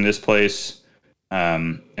beers from this place,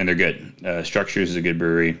 and they're good. Structures is a good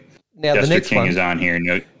brewery. Now Jester the next King one is on here.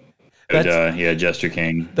 Jester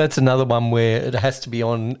King. That's another one where it has to be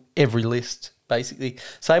on every list, basically.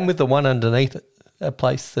 Same with the one underneath it, a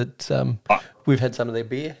place that we've had some of their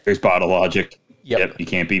beer. There's Bottle Logic. Yep. You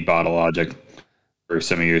can't beat Bottle Logic for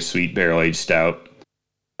some of your sweet barrel-aged stout.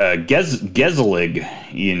 Geselig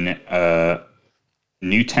in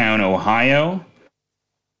Newtown, Ohio.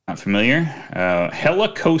 Not familiar.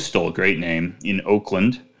 Hella Coastal, great name, in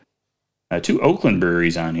Oakland. 2 Oakland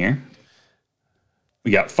breweries on here. We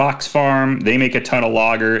got Fox Farm. They make a ton of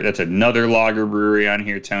lager. That's another lager brewery on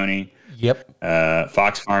here, Tony. Yep.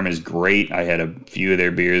 Fox Farm is great. I had a few of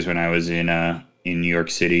their beers when I was in New York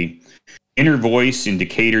City. Inner Voice in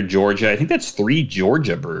Decatur, Georgia. I think that's 3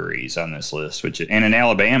 Georgia breweries on this list, and in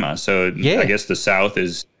Alabama. So I guess the South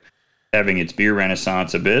is having its beer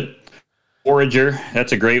renaissance a bit. Forager,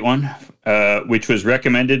 that's a great one, which was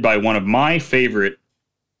recommended by one of my favorite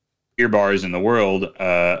beer bars in the world,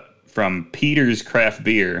 from Peter's Craft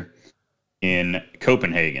Beer in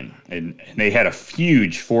Copenhagen. And they had a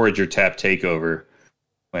huge Forager tap takeover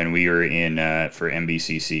when we were in for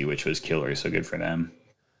MBCC, which was killer. So good for them.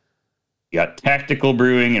 You got Tactical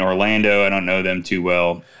Brewing in Orlando. I don't know them too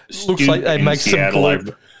well. Looks like they make some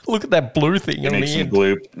gloop. Look at that blue thing on make the some end.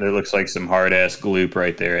 gloop. There looks like some hard ass gloop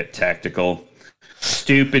right there at Tactical.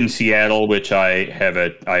 Stoop in Seattle, which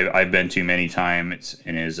I've been to many times,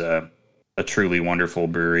 and is a truly wonderful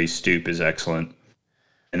brewery. Stoop is excellent,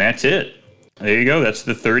 and that's it. There you go. That's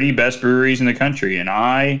the 30 best breweries in the country, and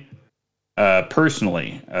I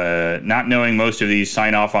personally, not knowing most of these,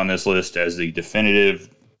 sign off on this list as the definitive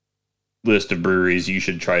list of breweries you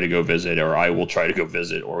should try to go visit, or I will try to go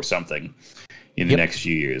visit, or something in the next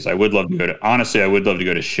few years. I would love to go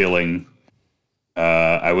to Schilling.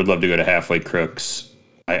 I would love to go to Halfway Crooks.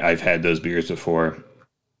 I've had those beers before.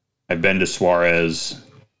 I've been to Suarez,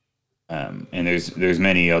 and there's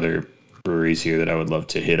many other breweries here that I would love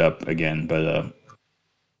to hit up again. But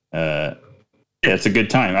yeah, it's a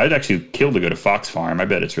good time. I'd actually kill to go to Fox Farm. I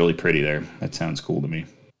bet it's really pretty there. That sounds cool to me.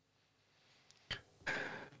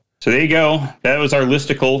 So there you go. That was our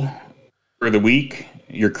listicle for the week.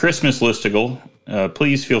 Your Christmas listicle.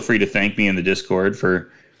 Please feel free to thank me in the Discord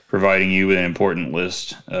for providing you with an important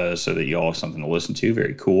list, so that you all have something to listen to.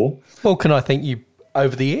 Very cool. Well, can I thank you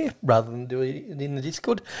over the air rather than do it in the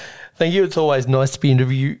Discord? Thank you. It's always nice to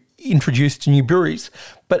be introduced to new breweries.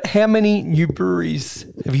 But how many new breweries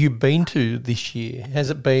have you been to this year?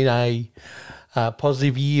 Has it been a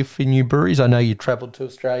positive year for new breweries? I know you travelled to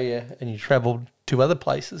Australia and you travelled to other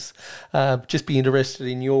places. Just be interested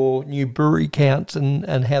in your new brewery count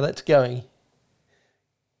and how that's going.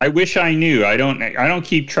 I wish I knew. I don't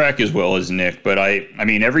keep track as well as Nick, but I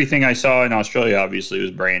mean, everything I saw in Australia obviously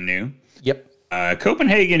was brand new. Yep.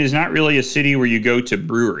 Copenhagen is not really a city where you go to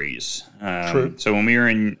breweries. True. So when we were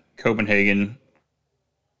in Copenhagen,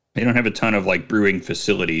 they don't have a ton of like brewing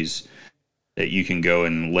facilities that you can go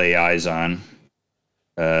and lay eyes on.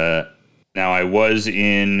 Now I was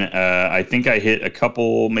in, I think I hit a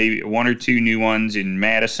couple, maybe 1 or 2 new ones in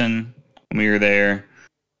Madison when we were there.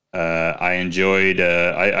 I enjoyed,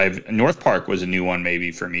 North Park was a new one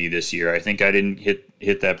maybe for me this year. I think I didn't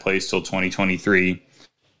hit that place till 2023.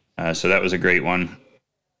 So that was a great one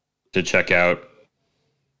to check out.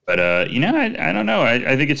 But, I don't know.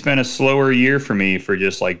 I think it's been a slower year for me for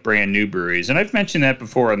just like brand new breweries. And I've mentioned that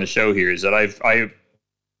before on the show here, is that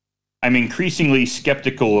I'm increasingly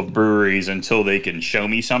skeptical of breweries until they can show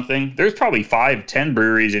me something. There's probably 5-10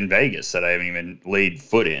 breweries in Vegas that I haven't even laid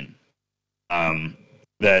foot in.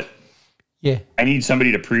 That I need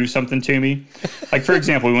somebody to prove something to me. Like, for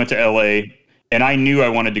example, we went to LA and I knew I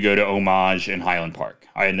wanted to go to Homage and Highland Park.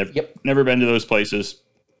 I had never been to those places.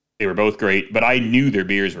 They were both great, but I knew their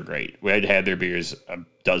beers were great. We had their beers a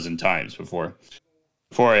dozen times before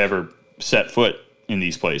I ever set foot in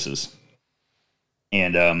these places.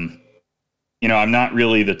 And, I'm not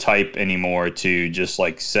really the type anymore to just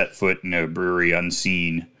like set foot in a brewery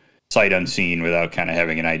sight unseen without kind of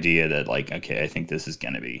having an idea that like, okay, I think this is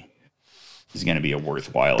going to be a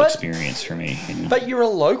worthwhile experience for me. But you're a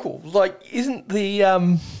local. Like, isn't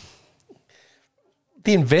the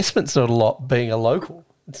investment's not a lot being a local?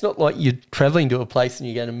 It's not like you're traveling to a place and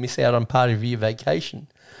you're going to miss out on part of your vacation.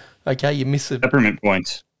 Okay, you miss it. Peppermint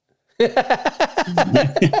points.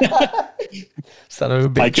 Son of a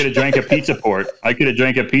bitch. I could have drank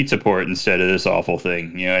a pizza port instead of this awful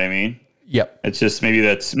thing. You know what I mean? Yep. It's just maybe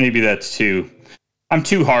that's too. I'm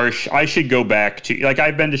too harsh. I should go back to like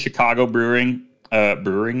I've been to Chicago brewing.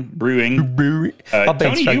 Tony,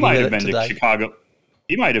 you might have been to Chicago.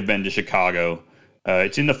 You might have been to Chicago.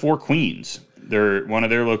 It's in the Four Queens. One of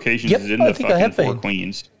their locations is in the fucking Four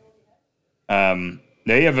Queens.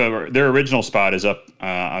 They have their original spot is up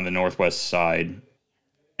on the northwest side,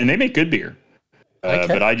 and they make good beer.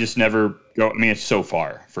 But I just never go. I mean, it's so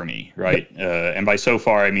far for me, right? And by so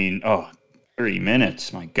far, I mean 30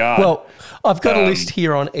 minutes. My God. Well, I've got a list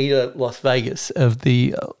here on Eater Las Vegas of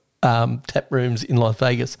the tap rooms in Las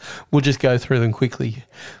Vegas. We'll just go through them quickly.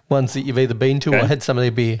 Ones that you've either been to or had some of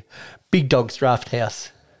their beer. Big Dog's Draft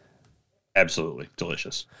House. Absolutely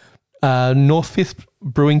delicious. North Fifth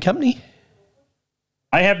Brewing Company.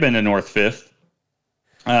 I have been to North Fifth.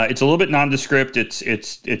 It's a little bit nondescript.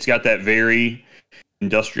 It's got that very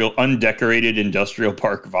undecorated industrial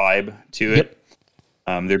park vibe to it.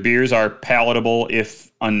 Yep. Their beers are palatable,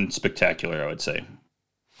 if unspectacular, I would say.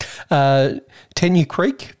 Tenny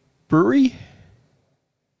Creek Brewery.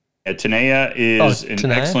 Tenaya is an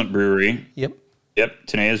Tenaya? excellent brewery. Yep. Yep,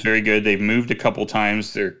 Tenaya is very good. They've moved a couple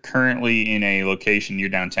times. They're currently in a location near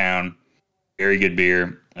downtown. Very good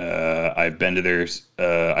beer. I've been to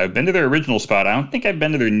their original spot. I don't think I've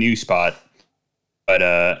been to their new spot. But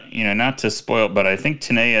not to spoil, but I think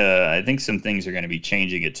some things are going to be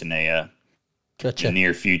changing at Tenaya Gotcha. in the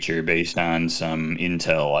near future based on some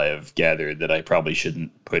intel I have gathered that I probably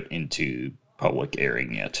shouldn't put into public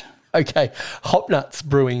airing yet. Okay. Hop Nuts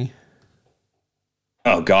Brewing.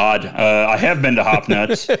 Oh God, I have been to Hop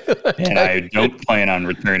Nuts, and I don't plan on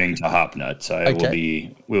returning to Hop Nuts.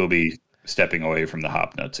 Will be stepping away from the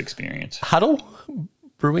Hop Nuts experience. Huddle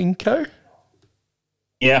Brewing Co.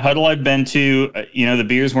 Yeah, Huddle I've been to. The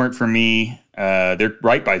beers weren't for me. They're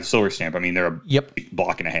right by the Silver Stamp. I mean, they're a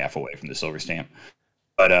block and a half away from the Silver Stamp.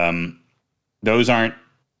 But those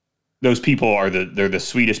people are the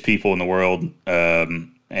sweetest people in the world.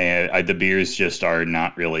 And the beers just are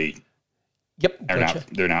not really. Yep,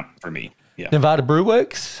 They're not for me. Yeah. Nevada Brew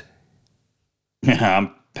Works.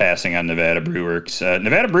 I'm passing on Nevada Brew Works.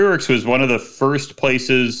 Nevada Brew Works was one of the first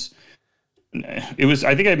places. It was.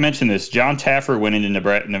 I think I mentioned this. John Taffer went into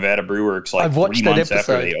Nevada Brew Works like I've watched 3 months that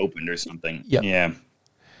after episode. they opened or something. Yep.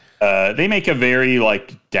 Yeah. They make a very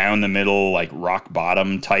like down the middle, like rock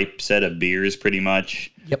bottom type set of beers, pretty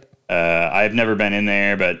much. Yep. I've never been in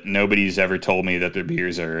there, but nobody's ever told me that their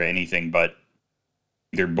beers are anything but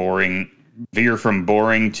either boring. Veer from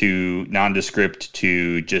boring to nondescript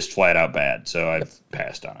to just flat out bad. So I've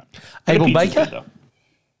passed on it. Able The pizza's Baker? good, though.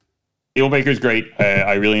 Able Baker's great.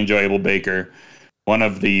 I really enjoy Able Baker. One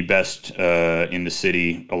of the best in the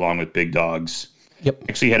city, along with Big Dogs. Yep.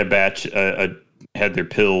 Actually had a batch, had their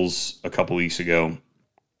pills a couple weeks ago.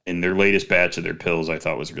 And their latest batch of their pills I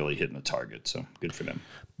thought was really hitting the target. So good for them.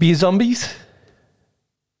 Beer Zombies.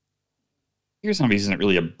 Beer Zombies isn't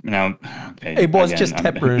really okay, It was again, just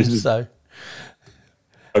tap rooms, so.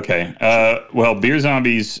 Okay. Well, Beer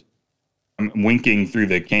Zombies, I'm winking through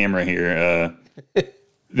the camera here.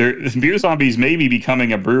 Beer Zombies may be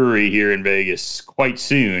becoming a brewery here in Vegas quite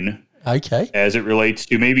soon, Okay. as it relates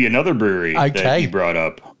to maybe another brewery that Okay. you brought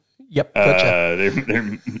up. Yep. Gotcha.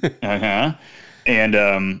 They're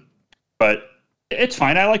and but it's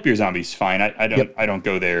fine. I like Beer Zombies. Fine. I don't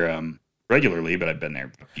go there regularly, but I've been there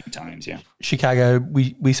a few times. Yeah. Chicago,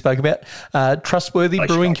 we spoke about. Trustworthy Like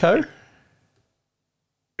Brewing Chicago. Co.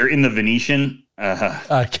 They're in the Venetian.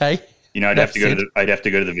 Okay. I'd have to go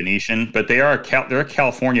to the Venetian, but they're a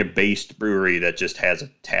California-based brewery that just has a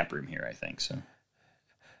tap room here, I think. So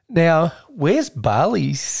Now, where's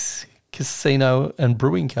Barley's Casino and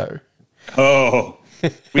Brewing Co?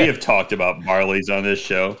 we have talked about Barley's on this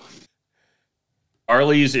show.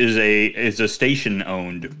 Barley's is a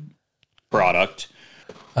station-owned product.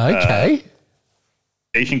 Okay.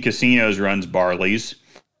 Station Casinos runs Barley's.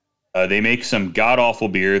 They make some god awful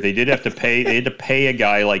beer. They had to pay a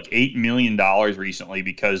guy like $8 million recently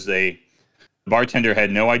because the bartender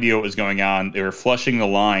had no idea what was going on. They were flushing the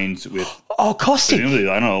lines with Caustic. presumably,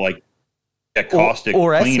 I don't know, like a caustic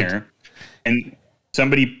or acid. cleaner, and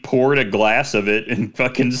somebody poured a glass of it and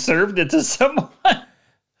fucking served it to someone.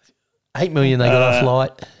 $8 million they got off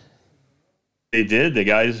light. They did. The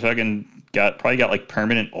guy's fucking probably got like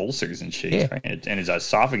permanent ulcers and shit, Yeah. right? And his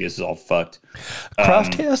esophagus is all fucked.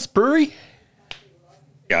 Craft House Brewery.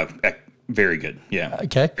 Yeah, very good. Yeah,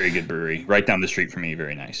 Okay. very good brewery, right down the street from me.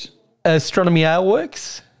 Very nice. Astronomy Ale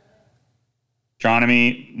Works.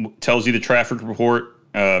 Astronomy tells you the traffic report.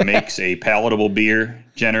 Makes a palatable beer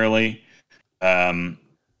generally. I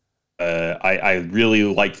really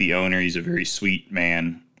like the owner. He's a very sweet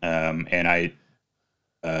man. And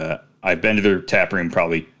I've been to their tap room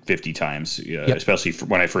probably 50 times, especially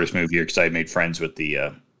when I first moved here because I made friends with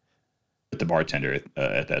the bartender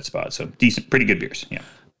at that spot. So decent, pretty good beers. Yeah.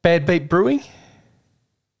 Bad Beat Brewing.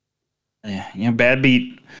 Yeah. Bad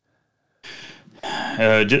Beat.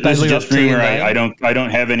 This is live just up to rumor. your name? I don't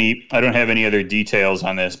have any other details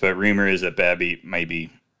on this, but rumor is that Bad Beat might be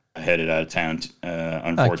headed out of town,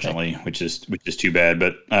 unfortunately, which is too bad.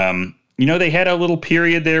 But they had a little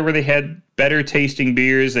period there where they had better tasting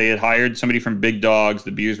beers. They had hired somebody from Big Dogs.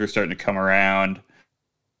 The beers were starting to come around,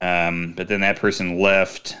 but then that person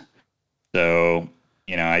left. So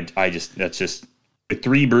that's just. With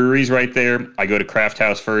 3 breweries right there, I go to Craft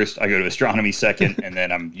House first, I go to Astronomy second, and then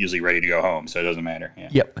I'm usually ready to go home, so it doesn't matter. Yeah.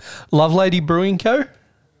 Yep. Love Lady Brewing Co.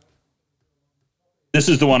 This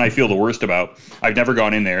is the one I feel the worst about. I've never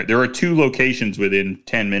gone in there. There are 2 locations within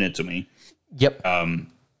 10 minutes of me. Yep.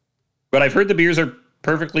 But I've heard the beers are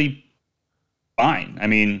perfectly fine. I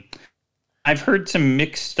mean, I've heard some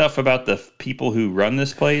mixed stuff about the people who run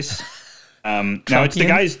this place. Now it's the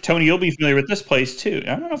guys, Tony, you'll be familiar with this place too.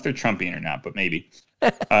 I don't know if they're Trumpian or not, but maybe.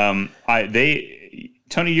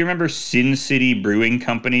 Tony, you remember Sin City Brewing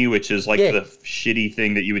Company, which is like the shitty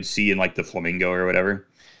thing that you would see in like the Flamingo or whatever?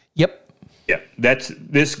 Yep. Yeah.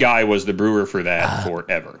 This guy was the brewer for that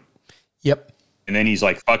forever. Yep. And then he's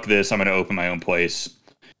like, fuck this, I'm going to open my own place.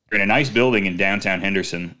 We're in a nice building in downtown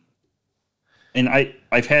Henderson. And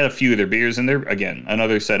I've had a few of their beers, and they're, again,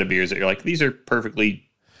 another set of beers that you're like, these are perfectly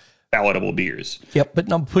palatable beers. Yep, but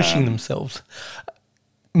not pushing themselves.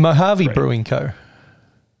 Mojave Brewing Co.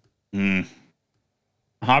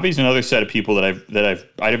 Mojave's another set of people that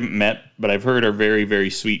I haven't met, but I've heard are very, very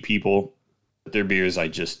sweet people. But their beers I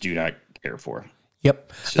just do not care for.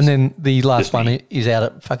 Yep. And then the last one is out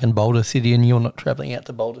at fucking Boulder City, and you're not traveling out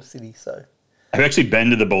to Boulder City, so. I've actually been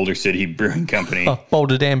to the Boulder City Brewing Company. Oh,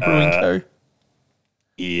 Boulder Dam Brewing Co.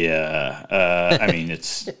 Yeah. I mean,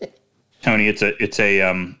 it's Tony. It's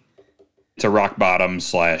a rock bottom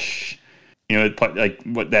 / like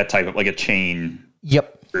what that type of like a chain.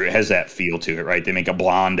 Yep. It has that feel to it, right? They make a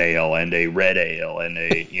blonde ale and a red ale and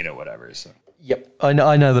a whatever. So. Yep, I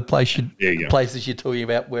know the places you're talking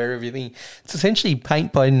about where everything. It's essentially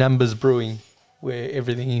paint by numbers brewing, where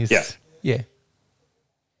everything is. Yeah.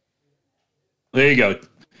 There you go.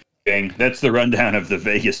 Gang. That's the rundown of the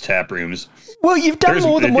Vegas tap rooms. Well, you've done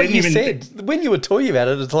more than what you said. When you were talking about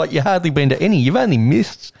it, it's like you hardly been to any. You've only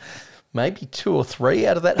missed maybe 2 or 3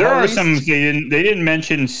 out of that. There whole are list. some. They didn't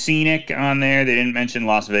mention Scenic on there. They didn't mention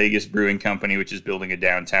Las Vegas Brewing Company, which is building a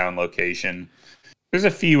downtown location. There's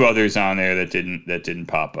a few others on there that didn't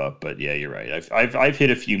pop up. But yeah, you're right. I've hit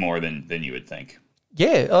a few more than you would think.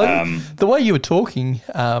 Yeah, the way you were talking,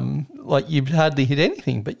 like you've hardly hit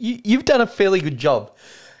anything, but you've done a fairly good job.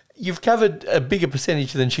 You've covered a bigger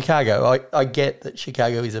percentage than Chicago. I get that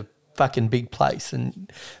Chicago is a fucking big place and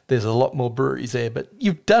there's a lot more breweries there, but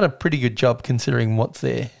you've done a pretty good job considering what's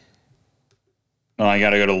there. Well, I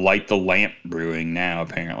got to go to Light the Lamp Brewing now,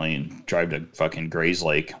 apparently, and drive to fucking Grays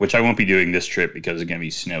Lake, which I won't be doing this trip because it's going to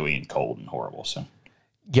be snowy and cold and horrible. So,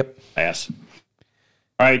 yep. Pass.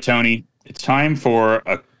 All right, Tony. It's time for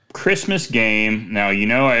a Christmas game. Now,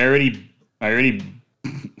 I already,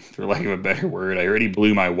 for lack of a better word, I already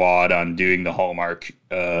blew my wad on doing the Hallmark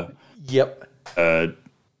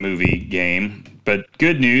movie game. But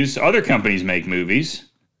good news, other companies make movies,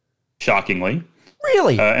 shockingly.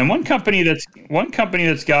 Really? And one company that's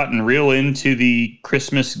gotten real into the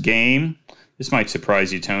Christmas game, this might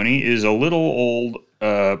surprise you, Tony, is a little old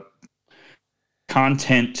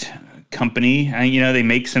content company. And, they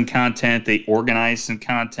make some content, they organize some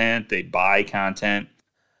content, they buy content.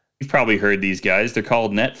 You've probably heard these guys. They're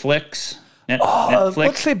called Netflix. Netflix.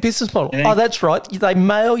 What's their business model? Oh, that's right. They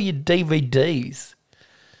mail you DVDs.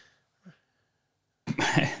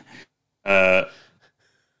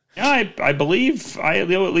 I believe I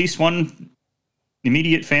know at least one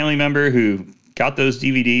immediate family member who got those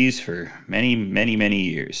DVDs for many, many, many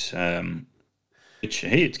years. Which,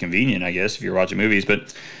 hey, it's convenient, I guess, if you're watching movies.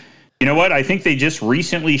 But you know what? I think they just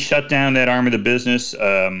recently shut down that arm of the business.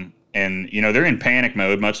 And, they're in panic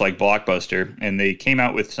mode, much like Blockbuster. And they came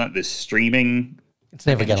out with this streaming. It's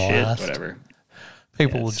never going to last. Whatever.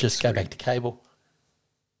 People will just go back to cable.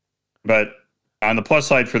 But on the plus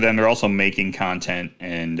side for them, they're also making content.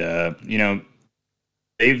 And,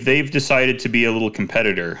 they've decided to be a little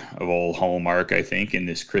competitor of old Hallmark, I think, in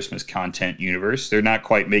this Christmas content universe. They're not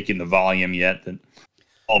quite making the volume yet that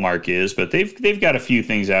Hallmark is, but they've got a few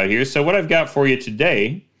things out here. So what I've got for you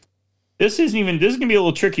today... This is going to be a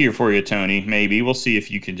little trickier for you, Tony, maybe. We'll see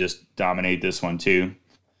if you can just dominate this one, too.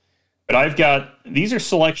 But these are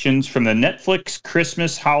selections from the Netflix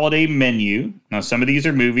Christmas holiday menu. Now, some of these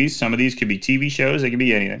are movies. Some of these could be TV shows. They could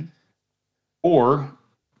be anything. Or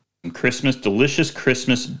some delicious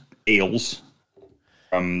Christmas ales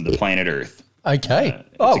from the planet Earth. Okay.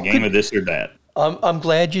 It's a game of this or that. I'm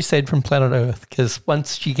glad you said from planet Earth, because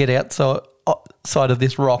once you get outside of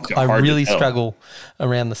this rock, I really struggle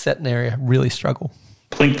around the Saturn area. Really struggle.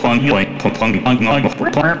 Plink, plunk, plink, plunk, plunk,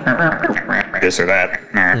 plunk, plunk, this or that.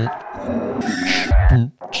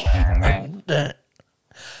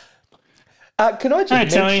 Can I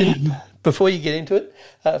just mention, before you get into it,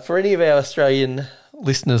 for any of our Australian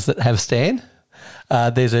listeners that have Stan,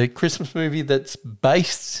 there's a Christmas movie that's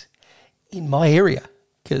based in my area,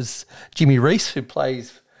 because Jimmy Reese, who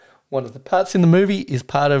plays one of the parts in the movie, is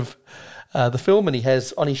part of the film, and he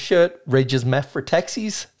has on his shirt Reg's Mafra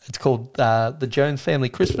Taxis. It's called The Jones Family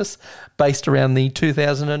Christmas, based around the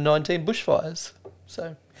 2019 bushfires.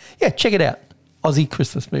 So yeah, check it out. Aussie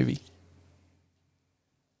Christmas movie.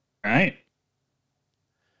 All right.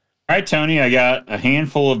 All right, Tony, I got a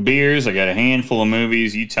handful of beers. I got a handful of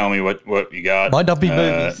movies. You tell me what you got. Might not be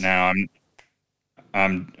movies. Now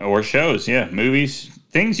or shows, yeah, movies,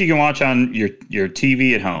 things you can watch on your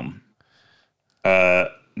TV at home.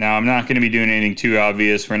 Now I'm not going to be doing anything too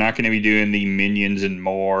obvious. We're not going to be doing the Minions and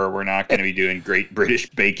more. We're not going to be doing Great British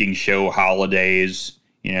Baking Show holidays.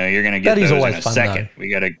 You know, you're going to get those in a second.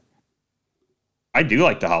 Though. I do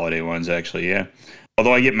like the holiday ones, actually, yeah.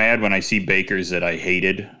 Although I get mad when I see bakers that I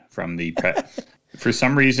hated from the for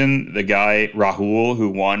some reason, the guy Rahul, who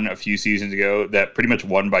won a few seasons ago, that pretty much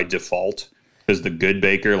won by default because the good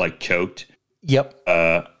baker choked. Yep.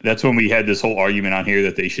 That's when we had this whole argument on here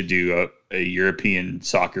that they should do a European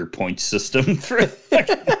soccer point system for a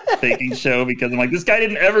baking show, because I'm like, this guy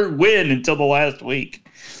didn't ever win until the last week.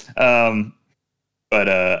 But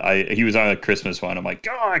he was on a Christmas one. I'm like,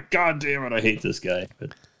 God damn it, I hate this guy.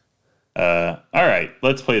 But all right,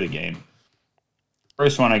 let's play the game.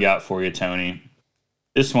 First one I got for you, Tony.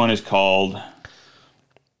 This one is called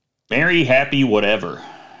Merry Happy Whatever.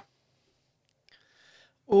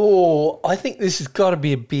 Oh, I think this has got to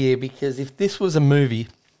be a beer, because if this was a movie,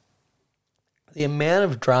 the amount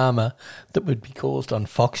of drama that would be caused on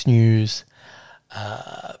Fox News.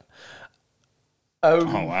 Oh,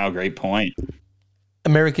 wow, great point.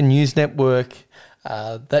 American News Network,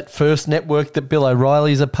 that first network that Bill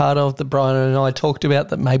O'Reilly's a part of, that Brian and I talked about,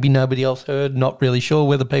 that maybe nobody else heard, not really sure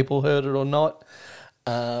whether people heard it or not.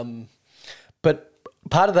 But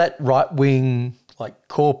part of that right-wing,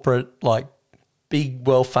 corporate, big,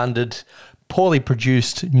 well-funded, poorly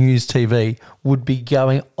produced news TV would be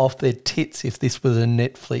going off their tits if this was a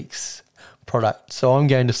Netflix product. So I'm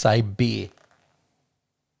going to say beer.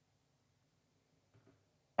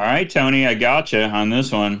 All right, Tony, I gotcha on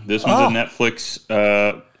this one. This one's a Netflix.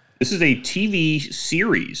 This is a TV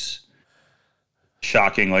series.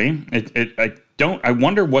 Shockingly, I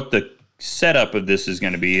wonder what the setup of this is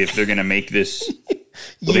going to be. If they're going to make this,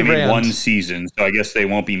 they made one season, so I guess they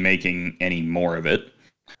won't be making any more of it.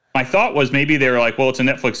 My thought was maybe they were like, well, it's a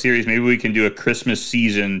Netflix series. Maybe we can do a Christmas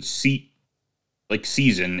season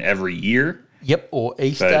season every year. Yep, or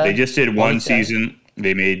Easter. But they just did one season.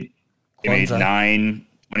 They made 9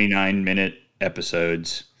 29-minute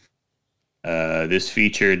episodes. This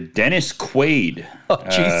featured Dennis Quaid. Oh,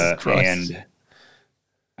 Jesus Christ. And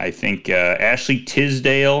I think Ashley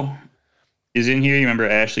Tisdale is in here. You remember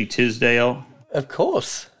Ashley Tisdale? Of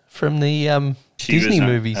course. From the Disney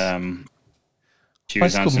movies. She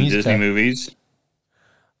was on some Disney movies.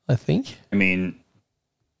 I think. I mean,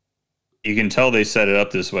 you can tell they set it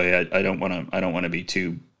up this way. I don't want to be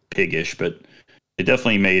too piggish, but they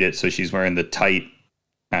definitely made it so she's wearing the tight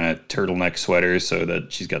kind of turtleneck sweater, so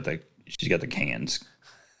that she's got the cans,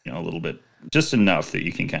 a little bit, just enough that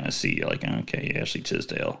you can kind of see, okay, Ashley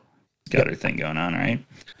Tisdale got her thing going on, right?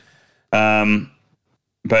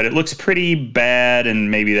 But it looks pretty bad, and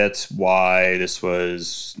maybe that's why this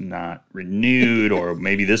was not renewed, or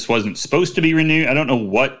maybe this wasn't supposed to be renewed. I don't know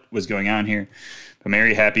what was going on here. But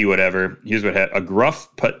Merry Happy Whatever. Here's what happened. A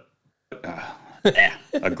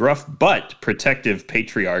gruff but protective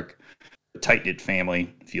patriarch, a tight-knit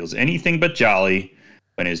family, feels anything but jolly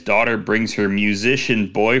when his daughter brings her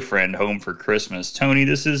musician boyfriend home for Christmas. Tony,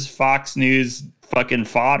 this is Fox News fucking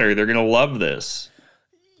fodder. They're going to love this.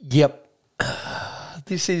 Yep.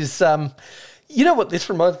 This is, you know what this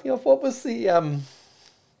reminds me of? What was the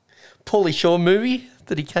Pauly Shore movie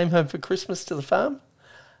that he came home for Christmas to the farm?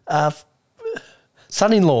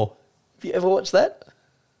 Son-in-Law. Have you ever watched that?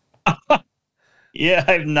 Yeah,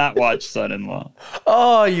 I've not watched Son-in-Law.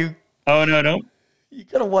 Oh, no. You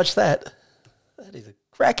got to watch that. That is a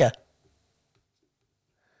cracker.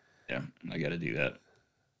 Yeah, I got to do that.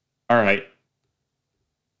 All right.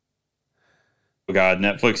 Oh, God,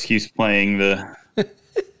 Netflix keeps playing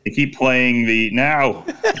They keep playing the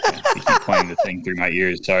thing through my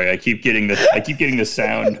ears. Sorry, I keep getting the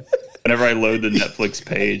sound whenever I load the Netflix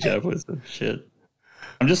page up with some shit.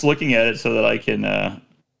 I'm just looking at it so that I can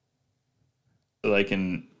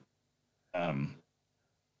tell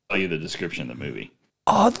you the description of the movie.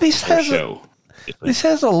 Oh, this has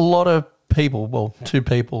a lot of people. Well, 2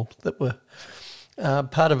 people that were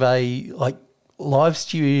part of a live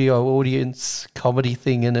studio audience comedy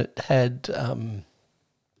thing, and it had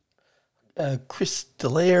Chris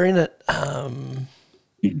D'Elia in it.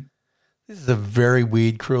 This is a very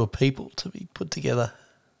weird crew of people to be put together.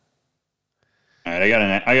 All right, I got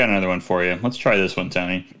another one for you. Let's try this one,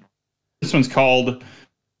 Tony. This one's called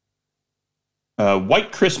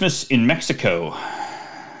White Christmas in Mexico.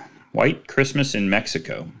 White Christmas in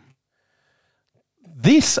Mexico.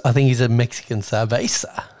 This, I think, is a Mexican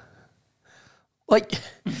cerveza. Like,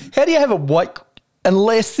 how do you have a white...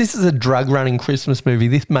 Unless this is a drug-running Christmas movie,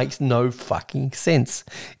 this makes no fucking sense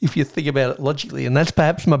if you think about it logically, and that's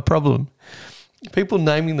perhaps my problem. People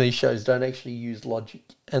naming these shows don't actually use logic,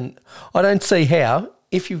 and I don't see how,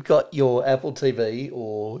 if you've got your Apple TV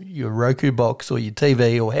or your Roku box or your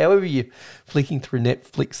TV or however you're flicking through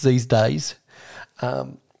Netflix these days,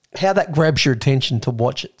 how that grabs your attention to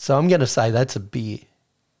watch it. So I'm going to say that's a beer.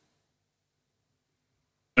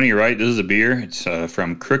 You're right. This is a beer. It's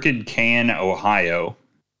from Crooked Can, Ohio.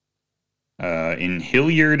 In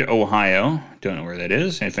Hilliard, Ohio. Don't know where that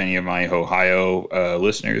is. If any of my Ohio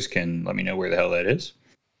listeners can let me know where the hell that is.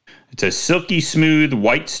 It's a silky smooth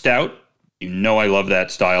white stout. You know I love that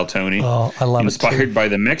style, Tony. Oh, I love it too. Inspired by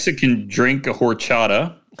the Mexican drink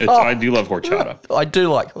horchata. I do love horchata. I do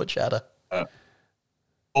like horchata.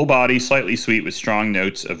 Full body, slightly sweet with strong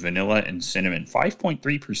notes of vanilla and cinnamon.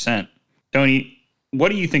 5.3%. Tony, what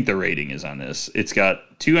do you think the rating is on this? It's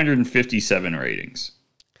got 257 ratings.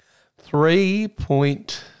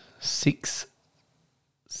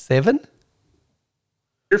 3.67?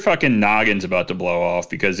 Your fucking noggin's about to blow off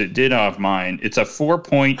because it did off mine. It's a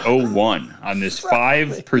 4.01 on this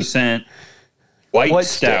 5% white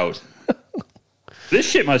stout. This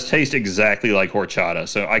shit must taste exactly like horchata,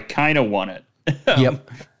 so I kind of want it. Yep.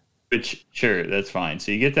 Which, sure, that's fine.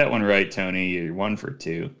 So you get that one right, Tony. You're 1 for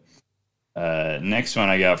 2. Next one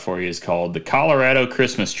I got for you is called the Colorado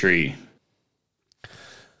Christmas Tree.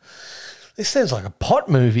 This sounds like a pot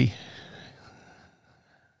movie.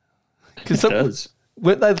 It does.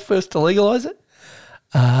 Weren't they the first to legalize it?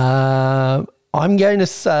 I'm going to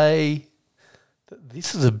say that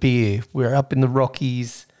this is a beer. We're up in the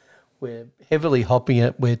Rockies. We're heavily hopping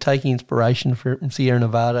it. We're taking inspiration from Sierra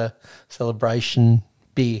Nevada Celebration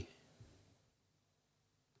beer.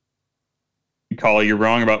 Caller, you're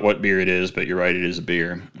wrong about what beer it is, but you're right, it is a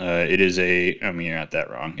beer. It is you're not that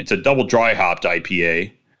wrong. It's a double dry hopped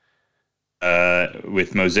IPA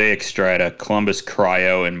with Mosaic Strata, Columbus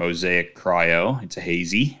Cryo, and Mosaic Cryo. It's a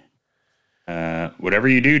hazy. Whatever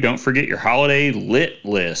you do, don't forget your holiday lit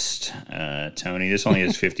list, Tony. This only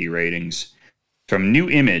has 50 ratings. From New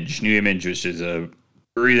Image. New Image, which is a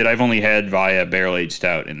brewery that I've only had via barrel aged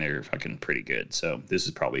stout, and they're fucking pretty good. So this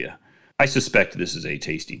is probably I suspect this is a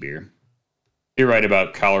tasty beer. You're right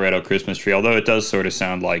about Colorado Christmas Tree, although it does sort of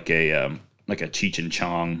sound like a Cheech and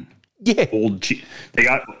Chong. Yeah.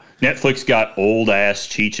 Netflix got old ass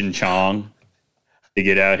Cheech and Chong to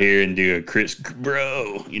get out here and do a Chris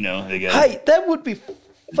bro. Hey, that would be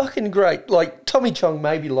fucking great. Like Tommy Chong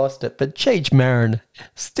maybe lost it, but Cheech Marin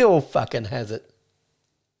still fucking has it.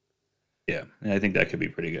 Yeah, I think that could be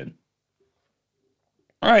pretty good.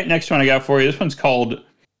 All right, next one I got for you. This one's called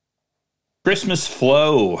Christmas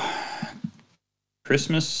Flow.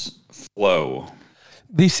 Christmas Flow.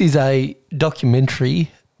 This is a documentary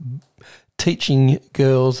teaching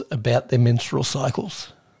girls about their menstrual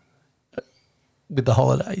cycles with the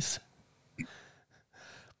holidays.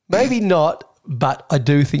 Maybe not, but I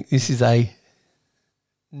do think this is a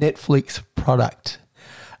Netflix product.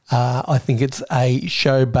 I think it's a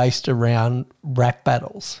show based around rap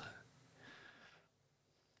battles.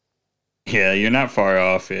 Yeah, you're not far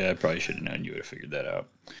off. Yeah, I probably should have known you would have figured that out.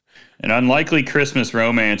 An unlikely Christmas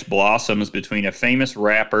romance blossoms between a famous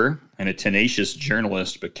rapper and a tenacious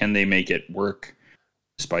journalist, but can they make it work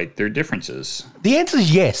despite their differences? The answer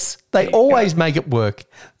is yes. They always make it work.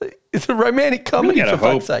 It's a romantic comedy, for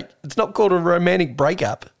fuck's sake. It's not called a romantic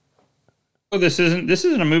breakup. Oh, this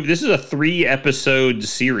isn't a movie. This is a 3-episode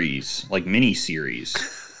series, like mini series.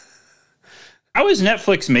 How is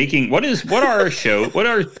Netflix making? How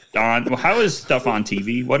is stuff on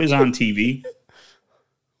TV? What is on TV?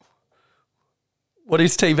 What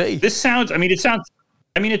is TV? It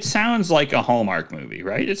sounds like a Hallmark movie,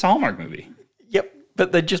 right? It's a Hallmark movie. Yep,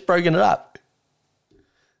 but they've just broken it up.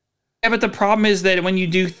 Yeah, but the problem is that when you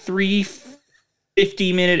do 3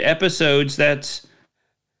 50-minute episodes, that's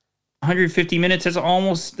 150 minutes.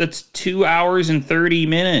 That's 2 hours and 30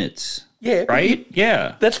 minutes. Yeah. Right?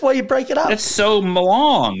 Yeah. That's why you break it up. That's so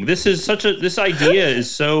long. This idea is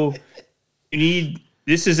so,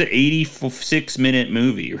 this is an 86-minute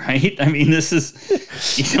movie, right? I mean,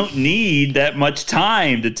 you don't need that much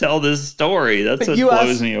time to tell this story. That's what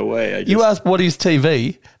blows me away. You asked, what is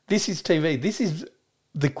TV? This is TV. This is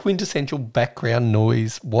the quintessential background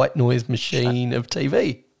noise, white noise machine of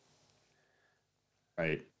TV.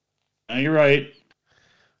 Right. No, you're right.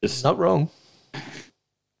 Not wrong.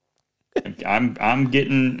 I'm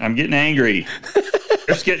getting angry.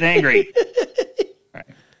 Just getting angry. All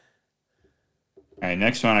right.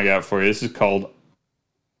 Next one I got for you. This is called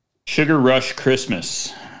Sugar Rush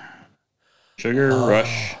Christmas. Sugar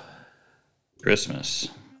Rush Christmas.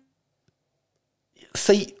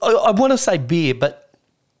 See, I want to say beer, but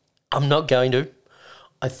I'm not going to.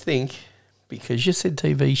 I think because you said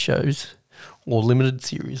TV shows or limited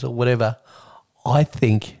series or whatever, I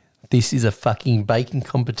think this is a fucking baking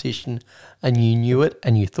competition and you knew it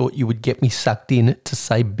and you thought you would get me sucked in to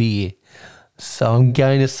say beer. So I'm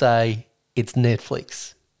going to say it's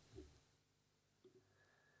Netflix.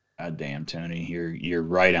 God damn, Tony, you're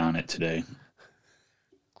right on it today.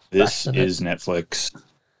 This is Netflix.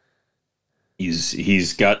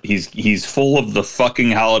 He's full of the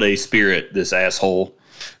fucking holiday spirit, this asshole.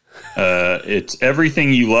 It's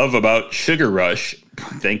everything you love about Sugar Rush.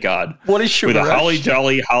 Thank God. What is Sugar Rush? With a holly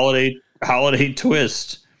jolly holiday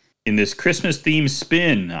twist in this Christmas themed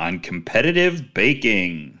spin on competitive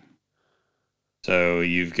baking. So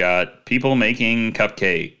you've got people making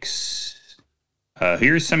cupcakes.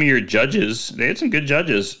 Here's some of your judges. They had some good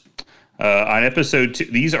judges on episode 2.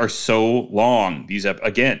 These are so long. These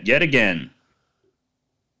yet again.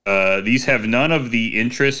 These have none of the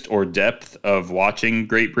interest or depth of watching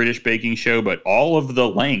Great British Baking Show, but all of the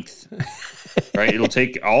length. Right? It'll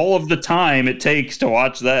take all of the time it takes to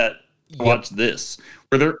watch that. Watch this,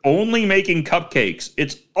 where they're only making cupcakes.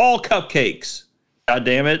 It's all cupcakes. God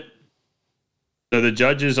damn it. So the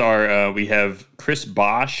judges are, we have Chris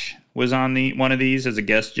Bosch was on one of these as a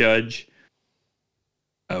guest judge.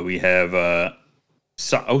 We have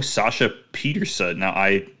Sasha Peterson. Now,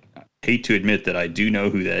 I hate to admit that I do know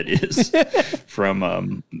who that is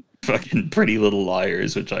from fucking Pretty Little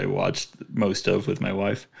Liars, which I watched most of with my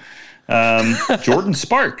wife. Jordan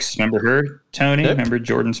Sparks. Remember her, Tony? Yep. Remember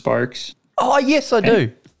Jordan Sparks? Oh, yes, I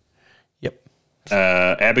do. Yep.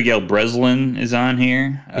 Abigail Breslin is on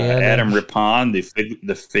here. Adam no. Rippon, the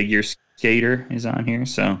figure skater, is on here.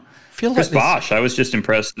 So Chris like Bosch, I was just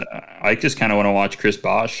impressed. I just kind of want to watch Chris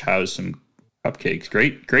Bosch house some cupcakes.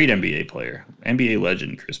 Great NBA player, NBA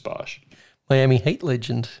legend, Chris Bosch. Miami Heat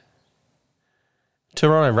legend.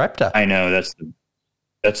 Toronto Raptor. I know that's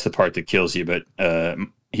the part that kills you, but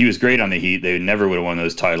he was great on the Heat. They never would have won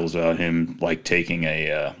those titles without him, like taking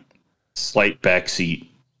a slight backseat,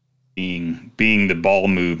 being the ball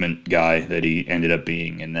movement guy that he ended up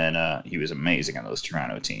being, and then he was amazing on those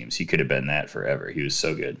Toronto teams. He could have been that forever. He was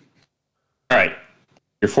so good. All right,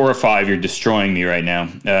 you're 4 or 5. You're destroying me right now.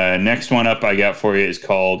 Next one up I got for you is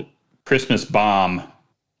called Christmas Bomb.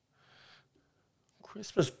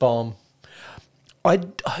 Christmas Bomb. I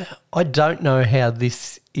don't know how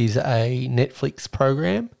this is a Netflix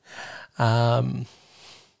program.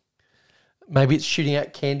 Maybe it's shooting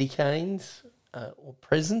out candy canes or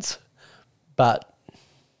presents, but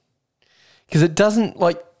because it doesn't,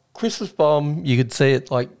 like Christmas Bomb, you could see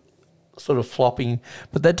it like sort of flopping,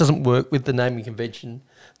 but that doesn't work with the naming convention.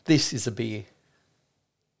 This is a beer.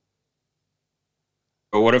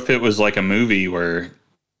 But what if it was like a movie where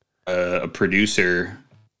a producer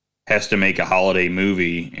has to make a holiday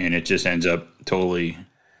movie and it just ends up totally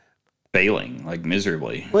failing, like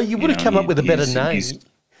miserably? Well, you would have come up with a better name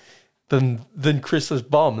than Christmas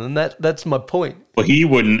Bomb, and that's my point. Well, he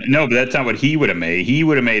wouldn't. No, but that's not what he would have made. He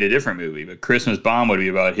would have made a different movie. But Christmas Bomb would be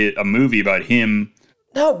about a movie about him.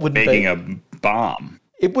 No, it wouldn't making be. A bomb.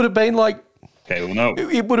 It would have been like. Okay, well, no.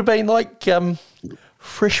 It would have been like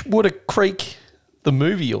Freshwater Creek, the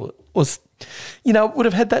movie, or it would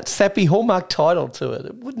have had that sappy Hallmark title to it.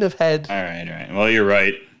 It wouldn't have had. All right. Well, you're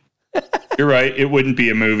right. You're right. It wouldn't be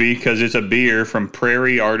a movie because it's a beer from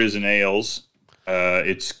Prairie Artisan Ales.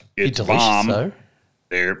 It's bomb. Though.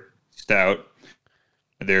 They're stout.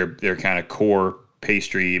 They're kind of core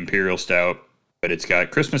pastry imperial stout, but it's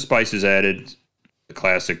got Christmas spices added, the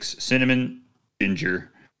classics cinnamon,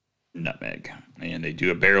 ginger, nutmeg, and they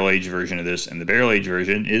do a barrel aged version of this, and the barrel aged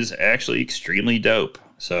version is actually extremely dope.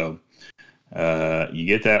 So you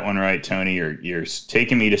get that one right, Tony. You're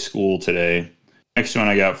taking me to school today. Next one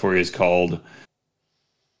I got for you is called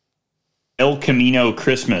El Camino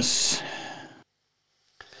Christmas.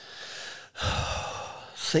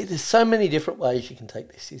 See, there's so many different ways you can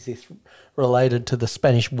take this. Is this related to the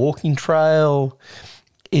Spanish walking trail?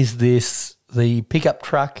 Is this the pickup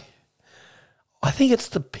truck? I think it's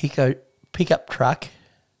the pickup truck.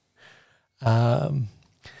 And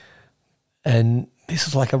this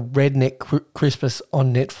is like a redneck Christmas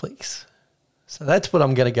on Netflix. So that's what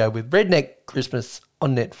I'm going to go with. Redneck Christmas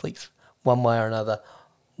on Netflix, one way or another.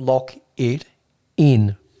 Lock it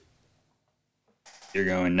in. You're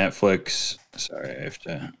going Netflix. Sorry, I have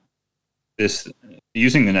to.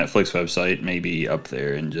 Using the Netflix website may be up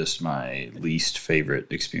there in just my least favorite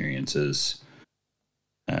experiences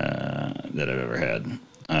that I've ever had.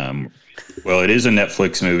 Well, it is a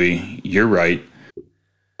Netflix movie. You're right.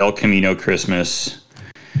 El Camino Christmas.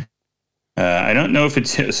 I don't know if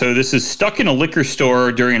it's so. This is stuck in a liquor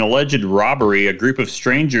store during an alleged robbery. A group of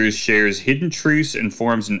strangers shares hidden truths and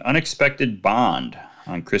forms an unexpected bond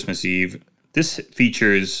on Christmas Eve. This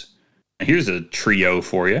features. Here's a trio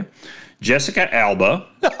for you: Jessica Alba.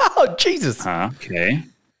 Oh, Jesus. Okay.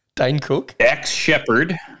 Dane Cook. Dax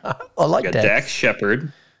Shepard. I like Got Dax. Dax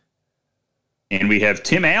Shepard. And we have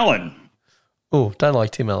Tim Allen. Oh, don't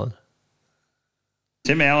like Tim Allen.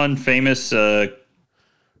 Tim Allen, famous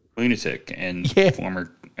lunatic and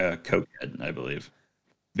former cokehead, I believe.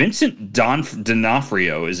 Vincent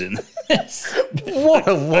D'Onofrio is in this. What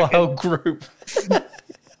a wild group.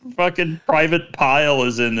 Fucking Private Pile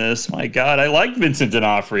is in this. My God, I like Vincent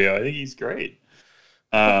D'Onofrio. I think he's great.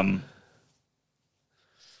 That's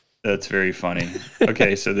very funny.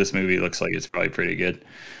 Okay, so this movie looks like it's probably pretty good.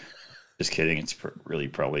 Just kidding. It's really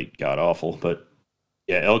probably god awful. But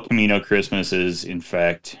yeah, El Camino Christmas is in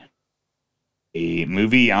fact a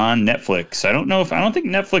movie on Netflix. I don't think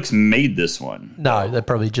Netflix made this one. No, they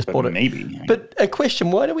probably just bought it. Maybe. But a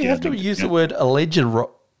question: why do we have to use the word alleged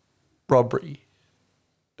robbery?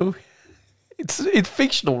 Oh, it's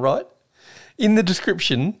fictional, right? In the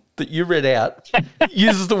description that you read out, it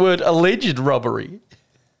uses the word alleged robbery.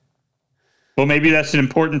 Well, maybe that's an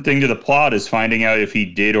important thing to the plot, is finding out if he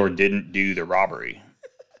did or didn't do the robbery,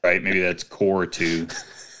 right? Maybe that's core to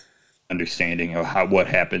understanding of what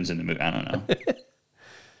happens in the movie. I don't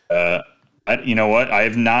know. You know what? I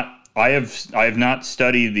have not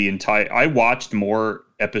studied the entire. I watched more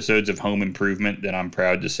episodes of Home Improvement than I'm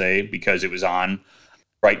proud to say, because it was on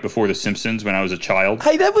right before The Simpsons when I was a child.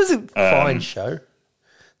 Hey, that was a fine show.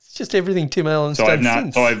 It's just everything Tim Allen's done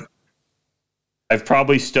since. So I've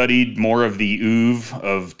probably studied more of the oeuvre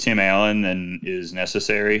of Tim Allen than is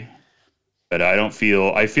necessary, but I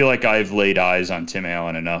feel like I've laid eyes on Tim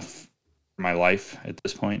Allen enough for my life at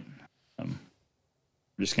this point.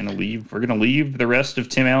 We're going to leave the rest of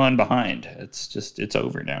Tim Allen behind. It's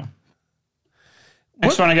over now.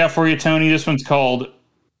 Next one I got for you, Tony. This one's called,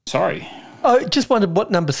 sorry. I just wondered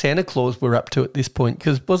what number Santa Claus we're up to at this point,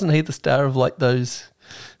 because wasn't he the star of like those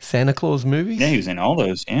Santa Claus movies? Yeah, he was in all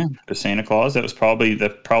those. Yeah, the Santa Claus. That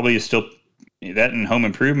probably is still that, and Home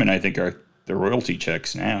Improvement, I think, are the royalty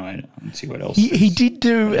checks now. I don't see what else. He did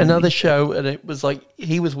do another show, and it was like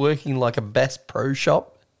he was working like a Bass Pro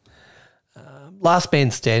Shop. Last Man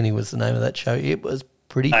Standing was the name of that show. It was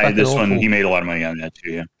pretty fucking this awful. one, he made a lot of money on that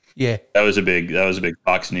too. Yeah, yeah. That was a big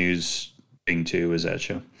Fox News thing too. Was that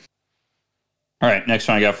show? All right, next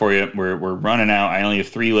one I got for you. We're running out. I only have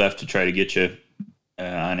 3 left to try to get you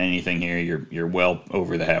on anything here. You're well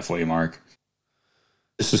over the halfway mark.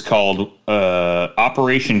 This is called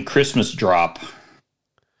Operation Christmas Drop.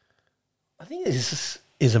 I think this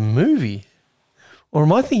is a movie, or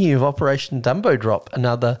am I thinking of Operation Dumbo Drop?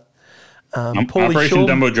 Another Operation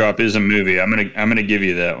Dumbo Drop is a movie. I'm gonna give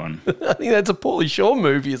you that one. I think that's a Pauly Shore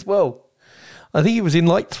movie as well. I think he was in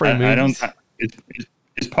like 3 movies.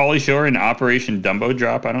 Is Pauly Shore in Operation Dumbo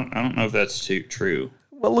Drop? I don't know if that's true.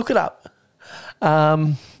 Well, look it up.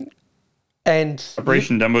 And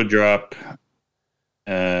Operation Dumbo Drop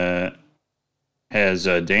has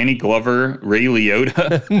Danny Glover, Ray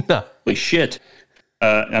Liotta. No. Holy shit.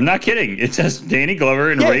 I'm not kidding. It says Danny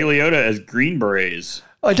Glover and Ray Liotta as Green Berets.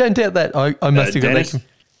 I don't doubt that. I must have got that.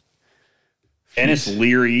 Dennis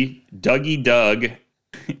Leary, Dougie Doug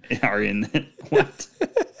are in it. What?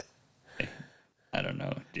 I don't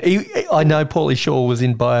know. I know Pauly Shore was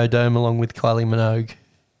in Biodome along with Kylie Minogue.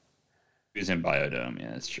 He was in Biodome.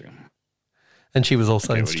 Yeah, that's true. And she was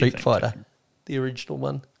also in Street Fighter, the original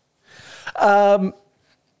one. I'm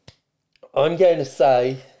going to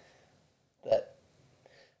say that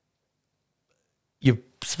you've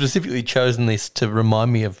specifically chosen this to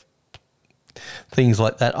remind me of things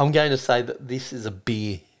like that. I'm going to say that this is a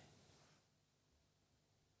beer.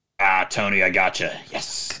 Tony, I gotcha.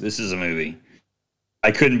 Yes, this is a movie.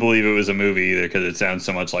 I couldn't believe it was a movie either because it sounds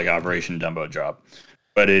so much like Operation Dumbo Drop.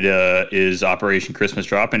 But it is Operation Christmas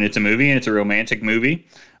Drop, and it's a movie, and it's a romantic movie.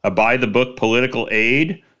 A by-the-book political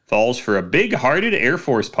aide falls for a big-hearted Air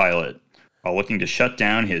Force pilot while looking to shut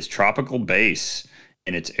down his tropical base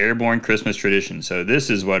in its airborne Christmas tradition. So this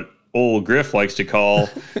is what old Griff likes to call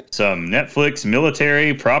some Netflix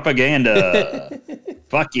military propaganda.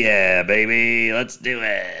 Fuck yeah, baby. Let's do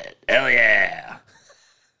it. Hell yeah.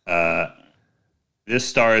 This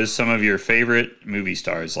stars some of your favorite movie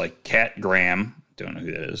stars, like Kat Graham. Don't know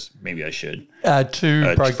who that is. Maybe I should.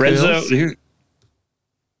 Two bright girls.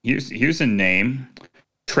 Here's a name.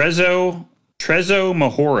 Trezzo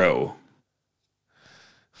Mahoro.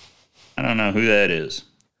 I don't know who that is.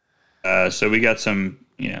 So we got some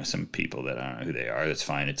people that I don't know who they are. That's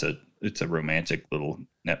fine. It's a romantic little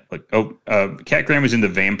Netflix. Oh, Kat Graham was in the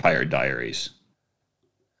Vampire Diaries.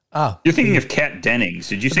 Oh, You're thinking of Kat Dennings.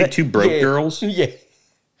 Did you say Two Broke Girls? Yeah.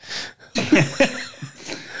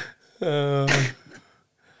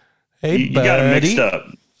 Hey, you got it mixed buddy. up.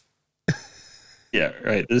 Yeah,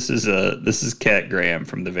 right. This is Kat Graham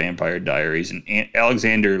from the Vampire Diaries and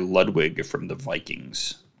Alexander Ludwig from the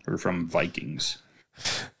Vikings or from Vikings.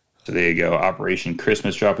 So there you go. Operation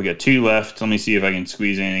Christmas Drop. We got 2 left. Let me see if I can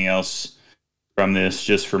squeeze anything else from this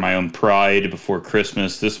just for my own pride before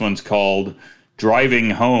Christmas. This one's called Driving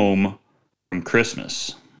Home from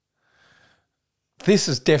Christmas. This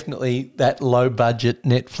is definitely that low budget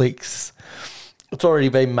Netflix. It's already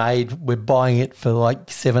been made. We're buying it for like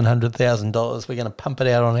 $700,000. We're going to pump it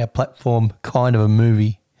out on our platform, kind of a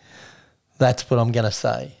movie. That's what I'm going to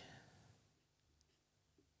say.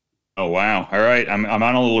 Oh, wow. All right. I'm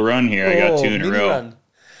on a little run here. I got 2 in a row. Run.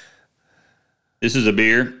 This is a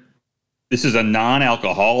beer. This is a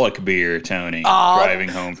non-alcoholic beer, Tony. Driving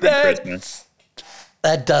home from Christmas.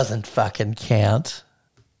 That doesn't fucking count.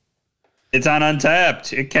 It's on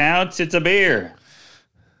Untapped. It counts. It's a beer.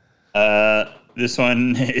 This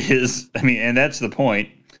one is, and that's the point.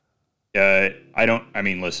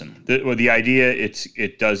 Listen, the idea,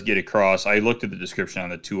 it does get across. I looked at the description on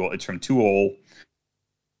the Tuol. It's from Tuol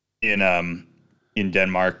in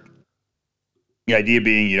Denmark. The idea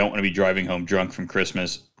being you don't want to be driving home drunk from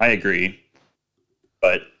Christmas. I agree.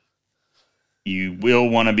 But you will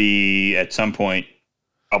want to be at some point,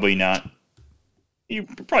 probably not. You're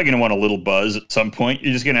probably going to want a little buzz at some point.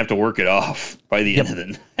 You're just going to have to work it off by the end of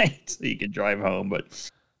the night so you can drive home. But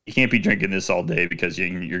you can't be drinking this all day because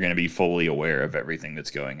you're going to be fully aware of everything that's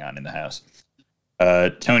going on in the house.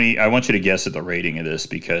 Tony, I want you to guess at the rating of this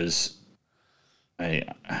because I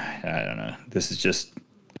don't know. This is just,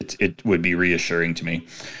 it would be reassuring to me.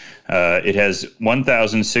 It has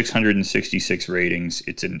 1,666 ratings.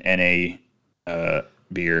 It's an NA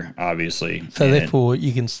beer, obviously. So therefore,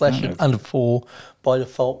 you can slash it under 4 by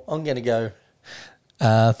default. I'm going to go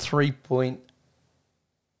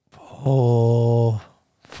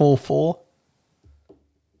 3.44.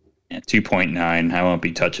 Yeah, 2.9. I won't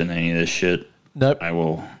be touching any of this shit. Nope. I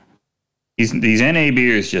will. These NA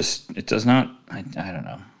beers just, it does not, I don't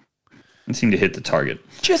know. It seem to hit the target.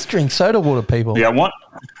 Just drink soda water, people. Yeah,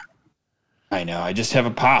 I know. I just have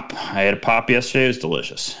a pop. I had a pop yesterday. It was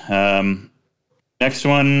delicious. Next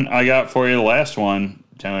one I got for you, the last one,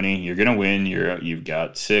 Tony. You're gonna win. You've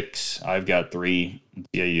got 6. I've got 3.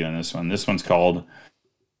 Yeah, you on this one. This one's called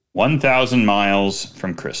 1,000 Miles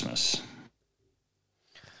from Christmas.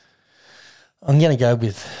 I'm gonna go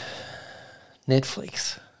with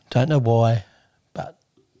Netflix. Don't know why, but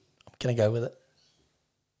I'm gonna go with it.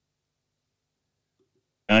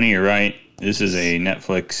 Tony, you're right. This is a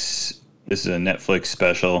Netflix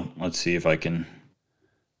special. Let's see if I can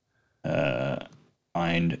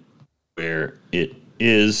find where it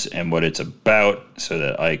is and what it's about so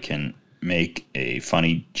that I can make a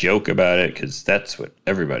funny joke about it because that's what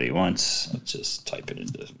everybody wants. Let's just type it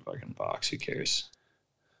into this fucking box. Who cares?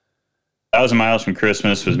 1,000 Miles from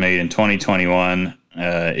Christmas was made in 2021.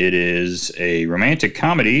 It is a romantic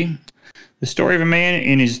comedy. The story of a man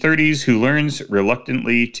in his 30s who learns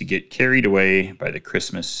reluctantly to get carried away by the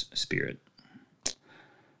Christmas spirit.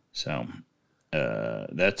 So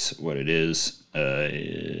that's what it is.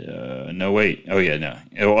 No, wait. Oh, yeah, no.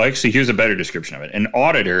 Well, actually, here's a better description of it. An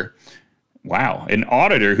auditor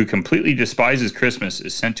who completely despises Christmas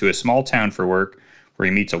is sent to a small town for work where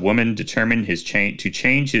he meets a woman determined to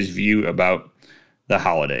change his view about the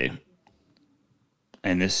holiday.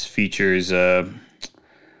 And this features...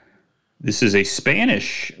 This is a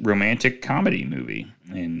Spanish romantic comedy movie,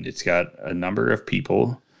 and it's got a number of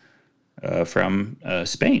people from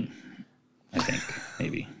Spain, I think,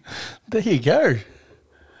 maybe. There you go.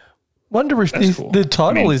 Wonder if Cool. the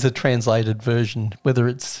title is a translated version, whether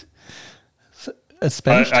it's a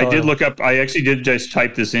Spanish title. I did look up. I actually did just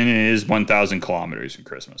type this in, and it is 1,000 kilometers from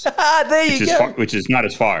Christmas. There you go. Which is not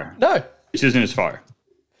as far. No. Which isn't as far.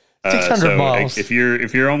 600 miles. If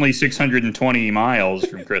you're only 620 miles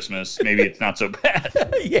from Christmas, maybe it's not so bad.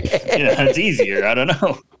 Yeah. It's easier. I don't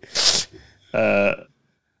know.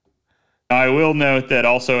 I will note that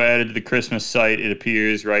also added to the Christmas site, it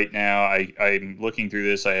appears right now. I'm looking through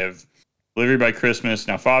this. I have Delivery by Christmas.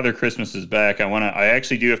 Now, Father Christmas is back. I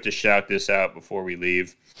actually do have to shout this out before we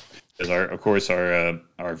leave. Because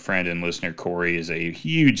our friend and listener Corey is a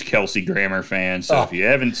huge Kelsey Grammer fan. So if you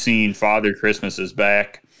haven't seen Father Christmas is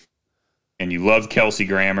back, and you love Kelsey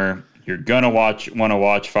Grammer, you're gonna want to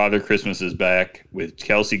watch Father Christmas is Back with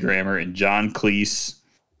Kelsey Grammer and John Cleese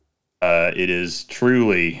It is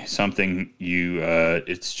truly something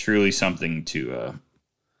it's truly something to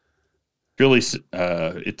really.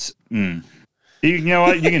 It's you know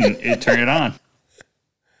what, you can turn it on.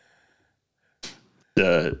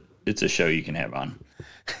 It's a show you can have on.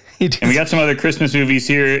 And we got some other Christmas movies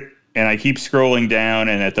here, and I keep scrolling down,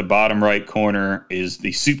 and at the bottom right corner is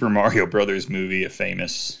the Super Mario Brothers movie, a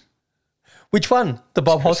famous. Which one? The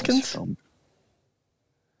Bob Christmas Hoskins? film.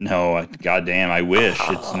 No, goddamn, I wish.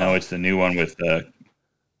 It's the new one with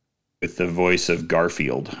the voice of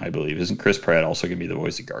Garfield, I believe. Isn't Chris Pratt also going to be the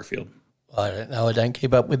voice of Garfield? I don't know. I don't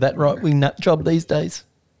keep up with that right-wing nut job these days.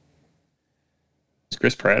 Is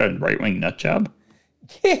Chris Pratt a right-wing nut job?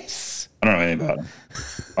 Yes. I don't know anything about him.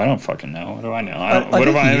 I don't fucking know. What do I know? I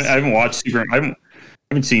haven't watched Super. I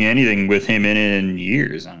haven't seen anything with him in it in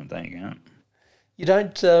years. I don't think. You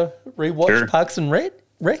don't rewatch Sure. Parks and Rec?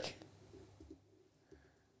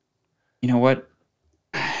 You know what?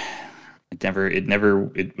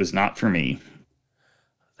 It was not for me.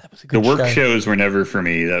 That was a The good work show. shows were never for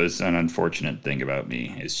me. That was an unfortunate thing about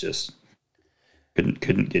me. It's just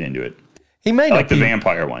couldn't get into it. He may I not like the be.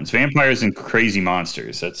 vampire ones. Vampires and crazy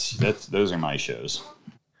monsters. Those are my shows.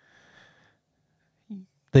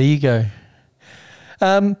 There you go.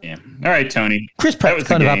 Yeah. All right, Tony. Chris That Pratt's was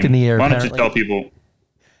kind of up game. in the air, Why don't you apparently. tell people?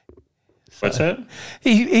 What's that?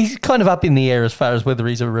 He's kind of up in the air as far as whether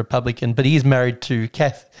he's a Republican, but he is married to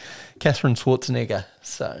Catherine Schwarzenegger.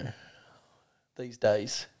 So these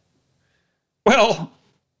days, Well,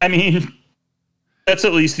 I mean, that's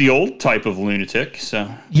at least the old type of lunatic. So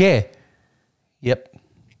yeah, yep.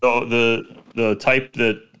 the type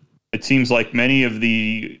that it seems like many of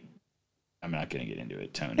the. I'm not going to get into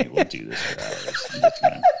it, Tony. We'll do this for hours.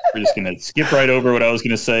 We're just going to skip right over what I was going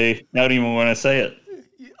to say. I don't even want to say it.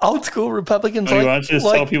 Old school Republicans Oh, you want to just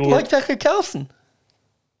tell people like Tucker Carlson.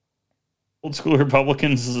 Old school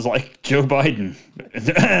Republicans is like Joe Biden.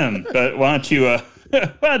 But why don't you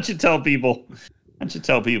tell people? Why don't you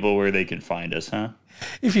tell people where they can find us, huh?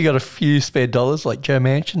 If you got a few spare dollars like Joe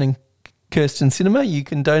Manchin and Kirsten Cinema, you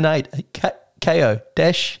can donate at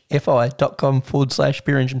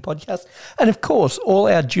ko-fi.com/Beer Engine Podcast. And of course, all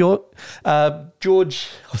our George, I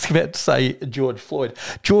was about to say George Floyd,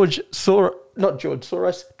 George Santos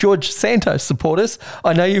supporters.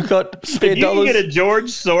 I know you've got spare If you dollars. can get a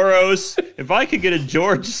George Soros, if I could get a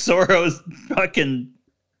George Soros fucking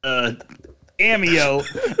cameo,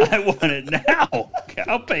 I want it now.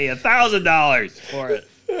 I'll pay $1,000 for it.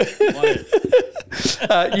 I want it.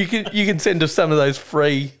 You can send us some of those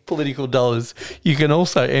free political dollars. You can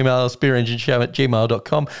also email us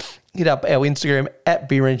beerengineshow@gmail.com. Hit up our Instagram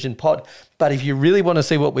 @beerenginepod. But if you really want to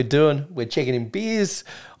see what we're doing, we're checking in beers.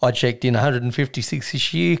 I checked in 156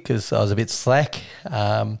 this year because I was a bit slack.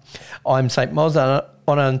 I'm St. Moz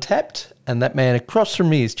on Untapped, and that man across from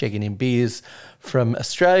me is checking in beers from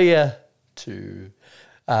Australia to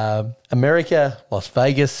America, Las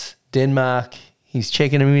Vegas, Denmark. He's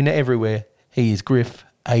checking them in everywhere. He is Griff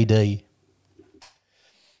AD.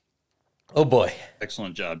 Oh boy.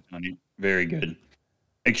 Excellent job, Tony. Very good.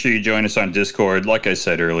 Make sure you join us on Discord. Like I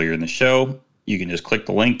said earlier in the show, you can just click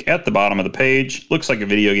the link at the bottom of the page. Looks like a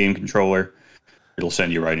video game controller. It'll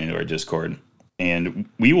send you right into our Discord. And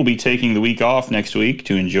we will be taking the week off next week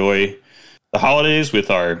to enjoy the holidays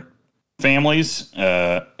with our families.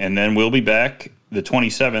 And then we'll be back the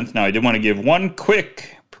 27th. Now, I did want to give one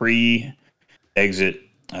quick pre-exit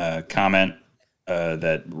comment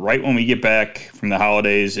that right when we get back from the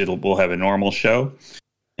holidays, we'll have a normal show.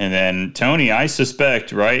 And then, Tony, I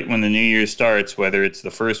suspect right when the new year starts, whether it's the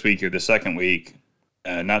first week or the second week,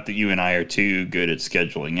 not that you and I are too good at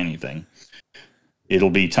scheduling anything, it'll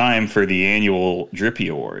be time for the annual Drippy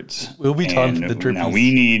Awards. Will be time for the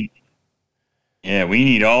Drippies. Now we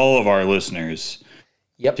need all of our listeners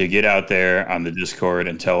to get out there on the Discord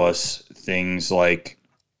and tell us things like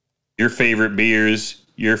your favorite beers,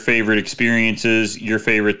 your favorite experiences, your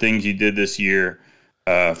favorite things you did this year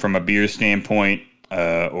from a beer standpoint.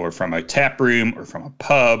 Or from a tap room, or from a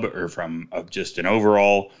pub, or from just an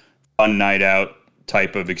overall fun night out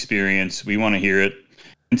type of experience. We want to hear it.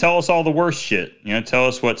 And tell us all the worst shit. Tell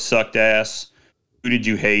us what sucked ass. Who did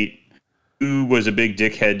you hate? Who was a big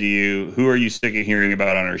dickhead to you? Who are you sick of hearing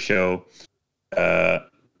about on our show?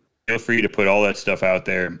 Feel free to put all that stuff out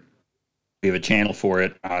there. We have a channel for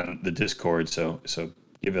it on the Discord, so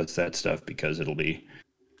give us that stuff because it'll be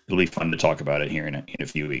fun to talk about it here in a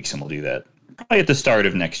few weeks, and we'll do that probably at the start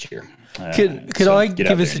of next year. Could I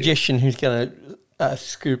give a suggestion who's going to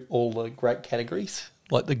scoop all the great categories,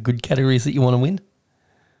 like the good categories that you want to win?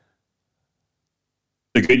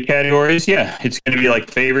 The good categories, yeah, it's going to be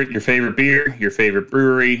like your favorite beer, your favorite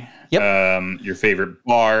brewery, your favorite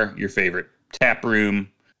bar, your favorite tap room.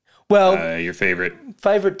 Well, your favorite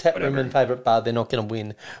tap room and favorite bar, they're not going to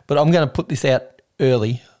win. But I'm going to put this out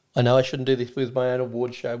early. I know I shouldn't do this with my own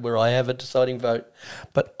award show where I have a deciding vote,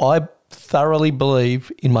 but I thoroughly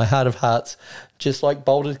believe in my heart of hearts, just like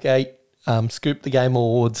Baldur's Gate, Scoop the Game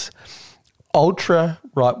Awards, ultra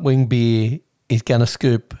right-wing beer is going to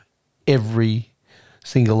scoop every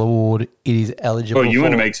single award it is eligible for. Oh, you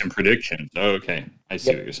want to make some predictions. Oh, okay. I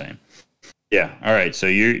see what you're saying. Yeah. All right. So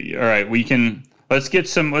all right, we can let's get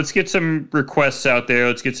some requests out there.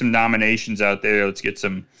 Let's get some nominations out there. Let's get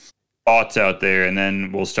some thoughts out there, and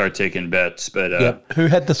then we'll start taking bets. But who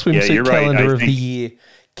had the swimsuit calendar of the year,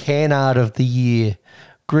 can art of the year,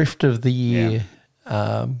 grift of the year,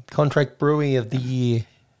 contract brewing of the year,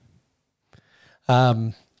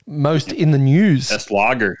 most in the news, best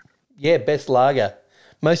lager. Yeah, best lager,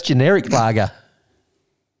 most generic lager,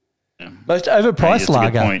 most overpriced lager.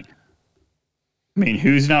 A good point. I mean,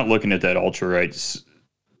 who's not looking at that Ultra Rights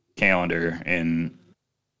calendar and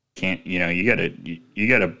can't, you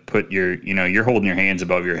gotta put you're holding your hands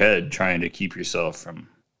above your head trying to keep yourself from,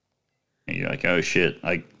 you're like, oh shit,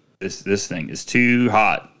 like this thing is too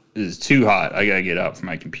hot. This is too hot. I gotta get up from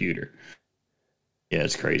my computer. Yeah,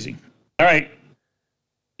 it's crazy. All right.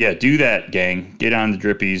 Yeah, do that, gang. Get on the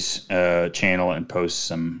Drippies channel and post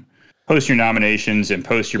your nominations and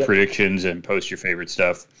post your predictions and post your favorite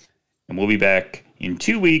stuff. And we'll be back in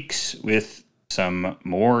 2 weeks with some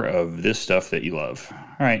more of this stuff that you love.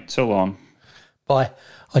 All right, so long. Bye.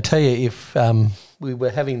 I tell you, if we were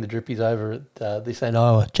having the Drippies over at This Ain't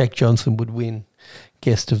Iowa, Jack Johnson would win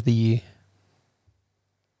Guest of the Year.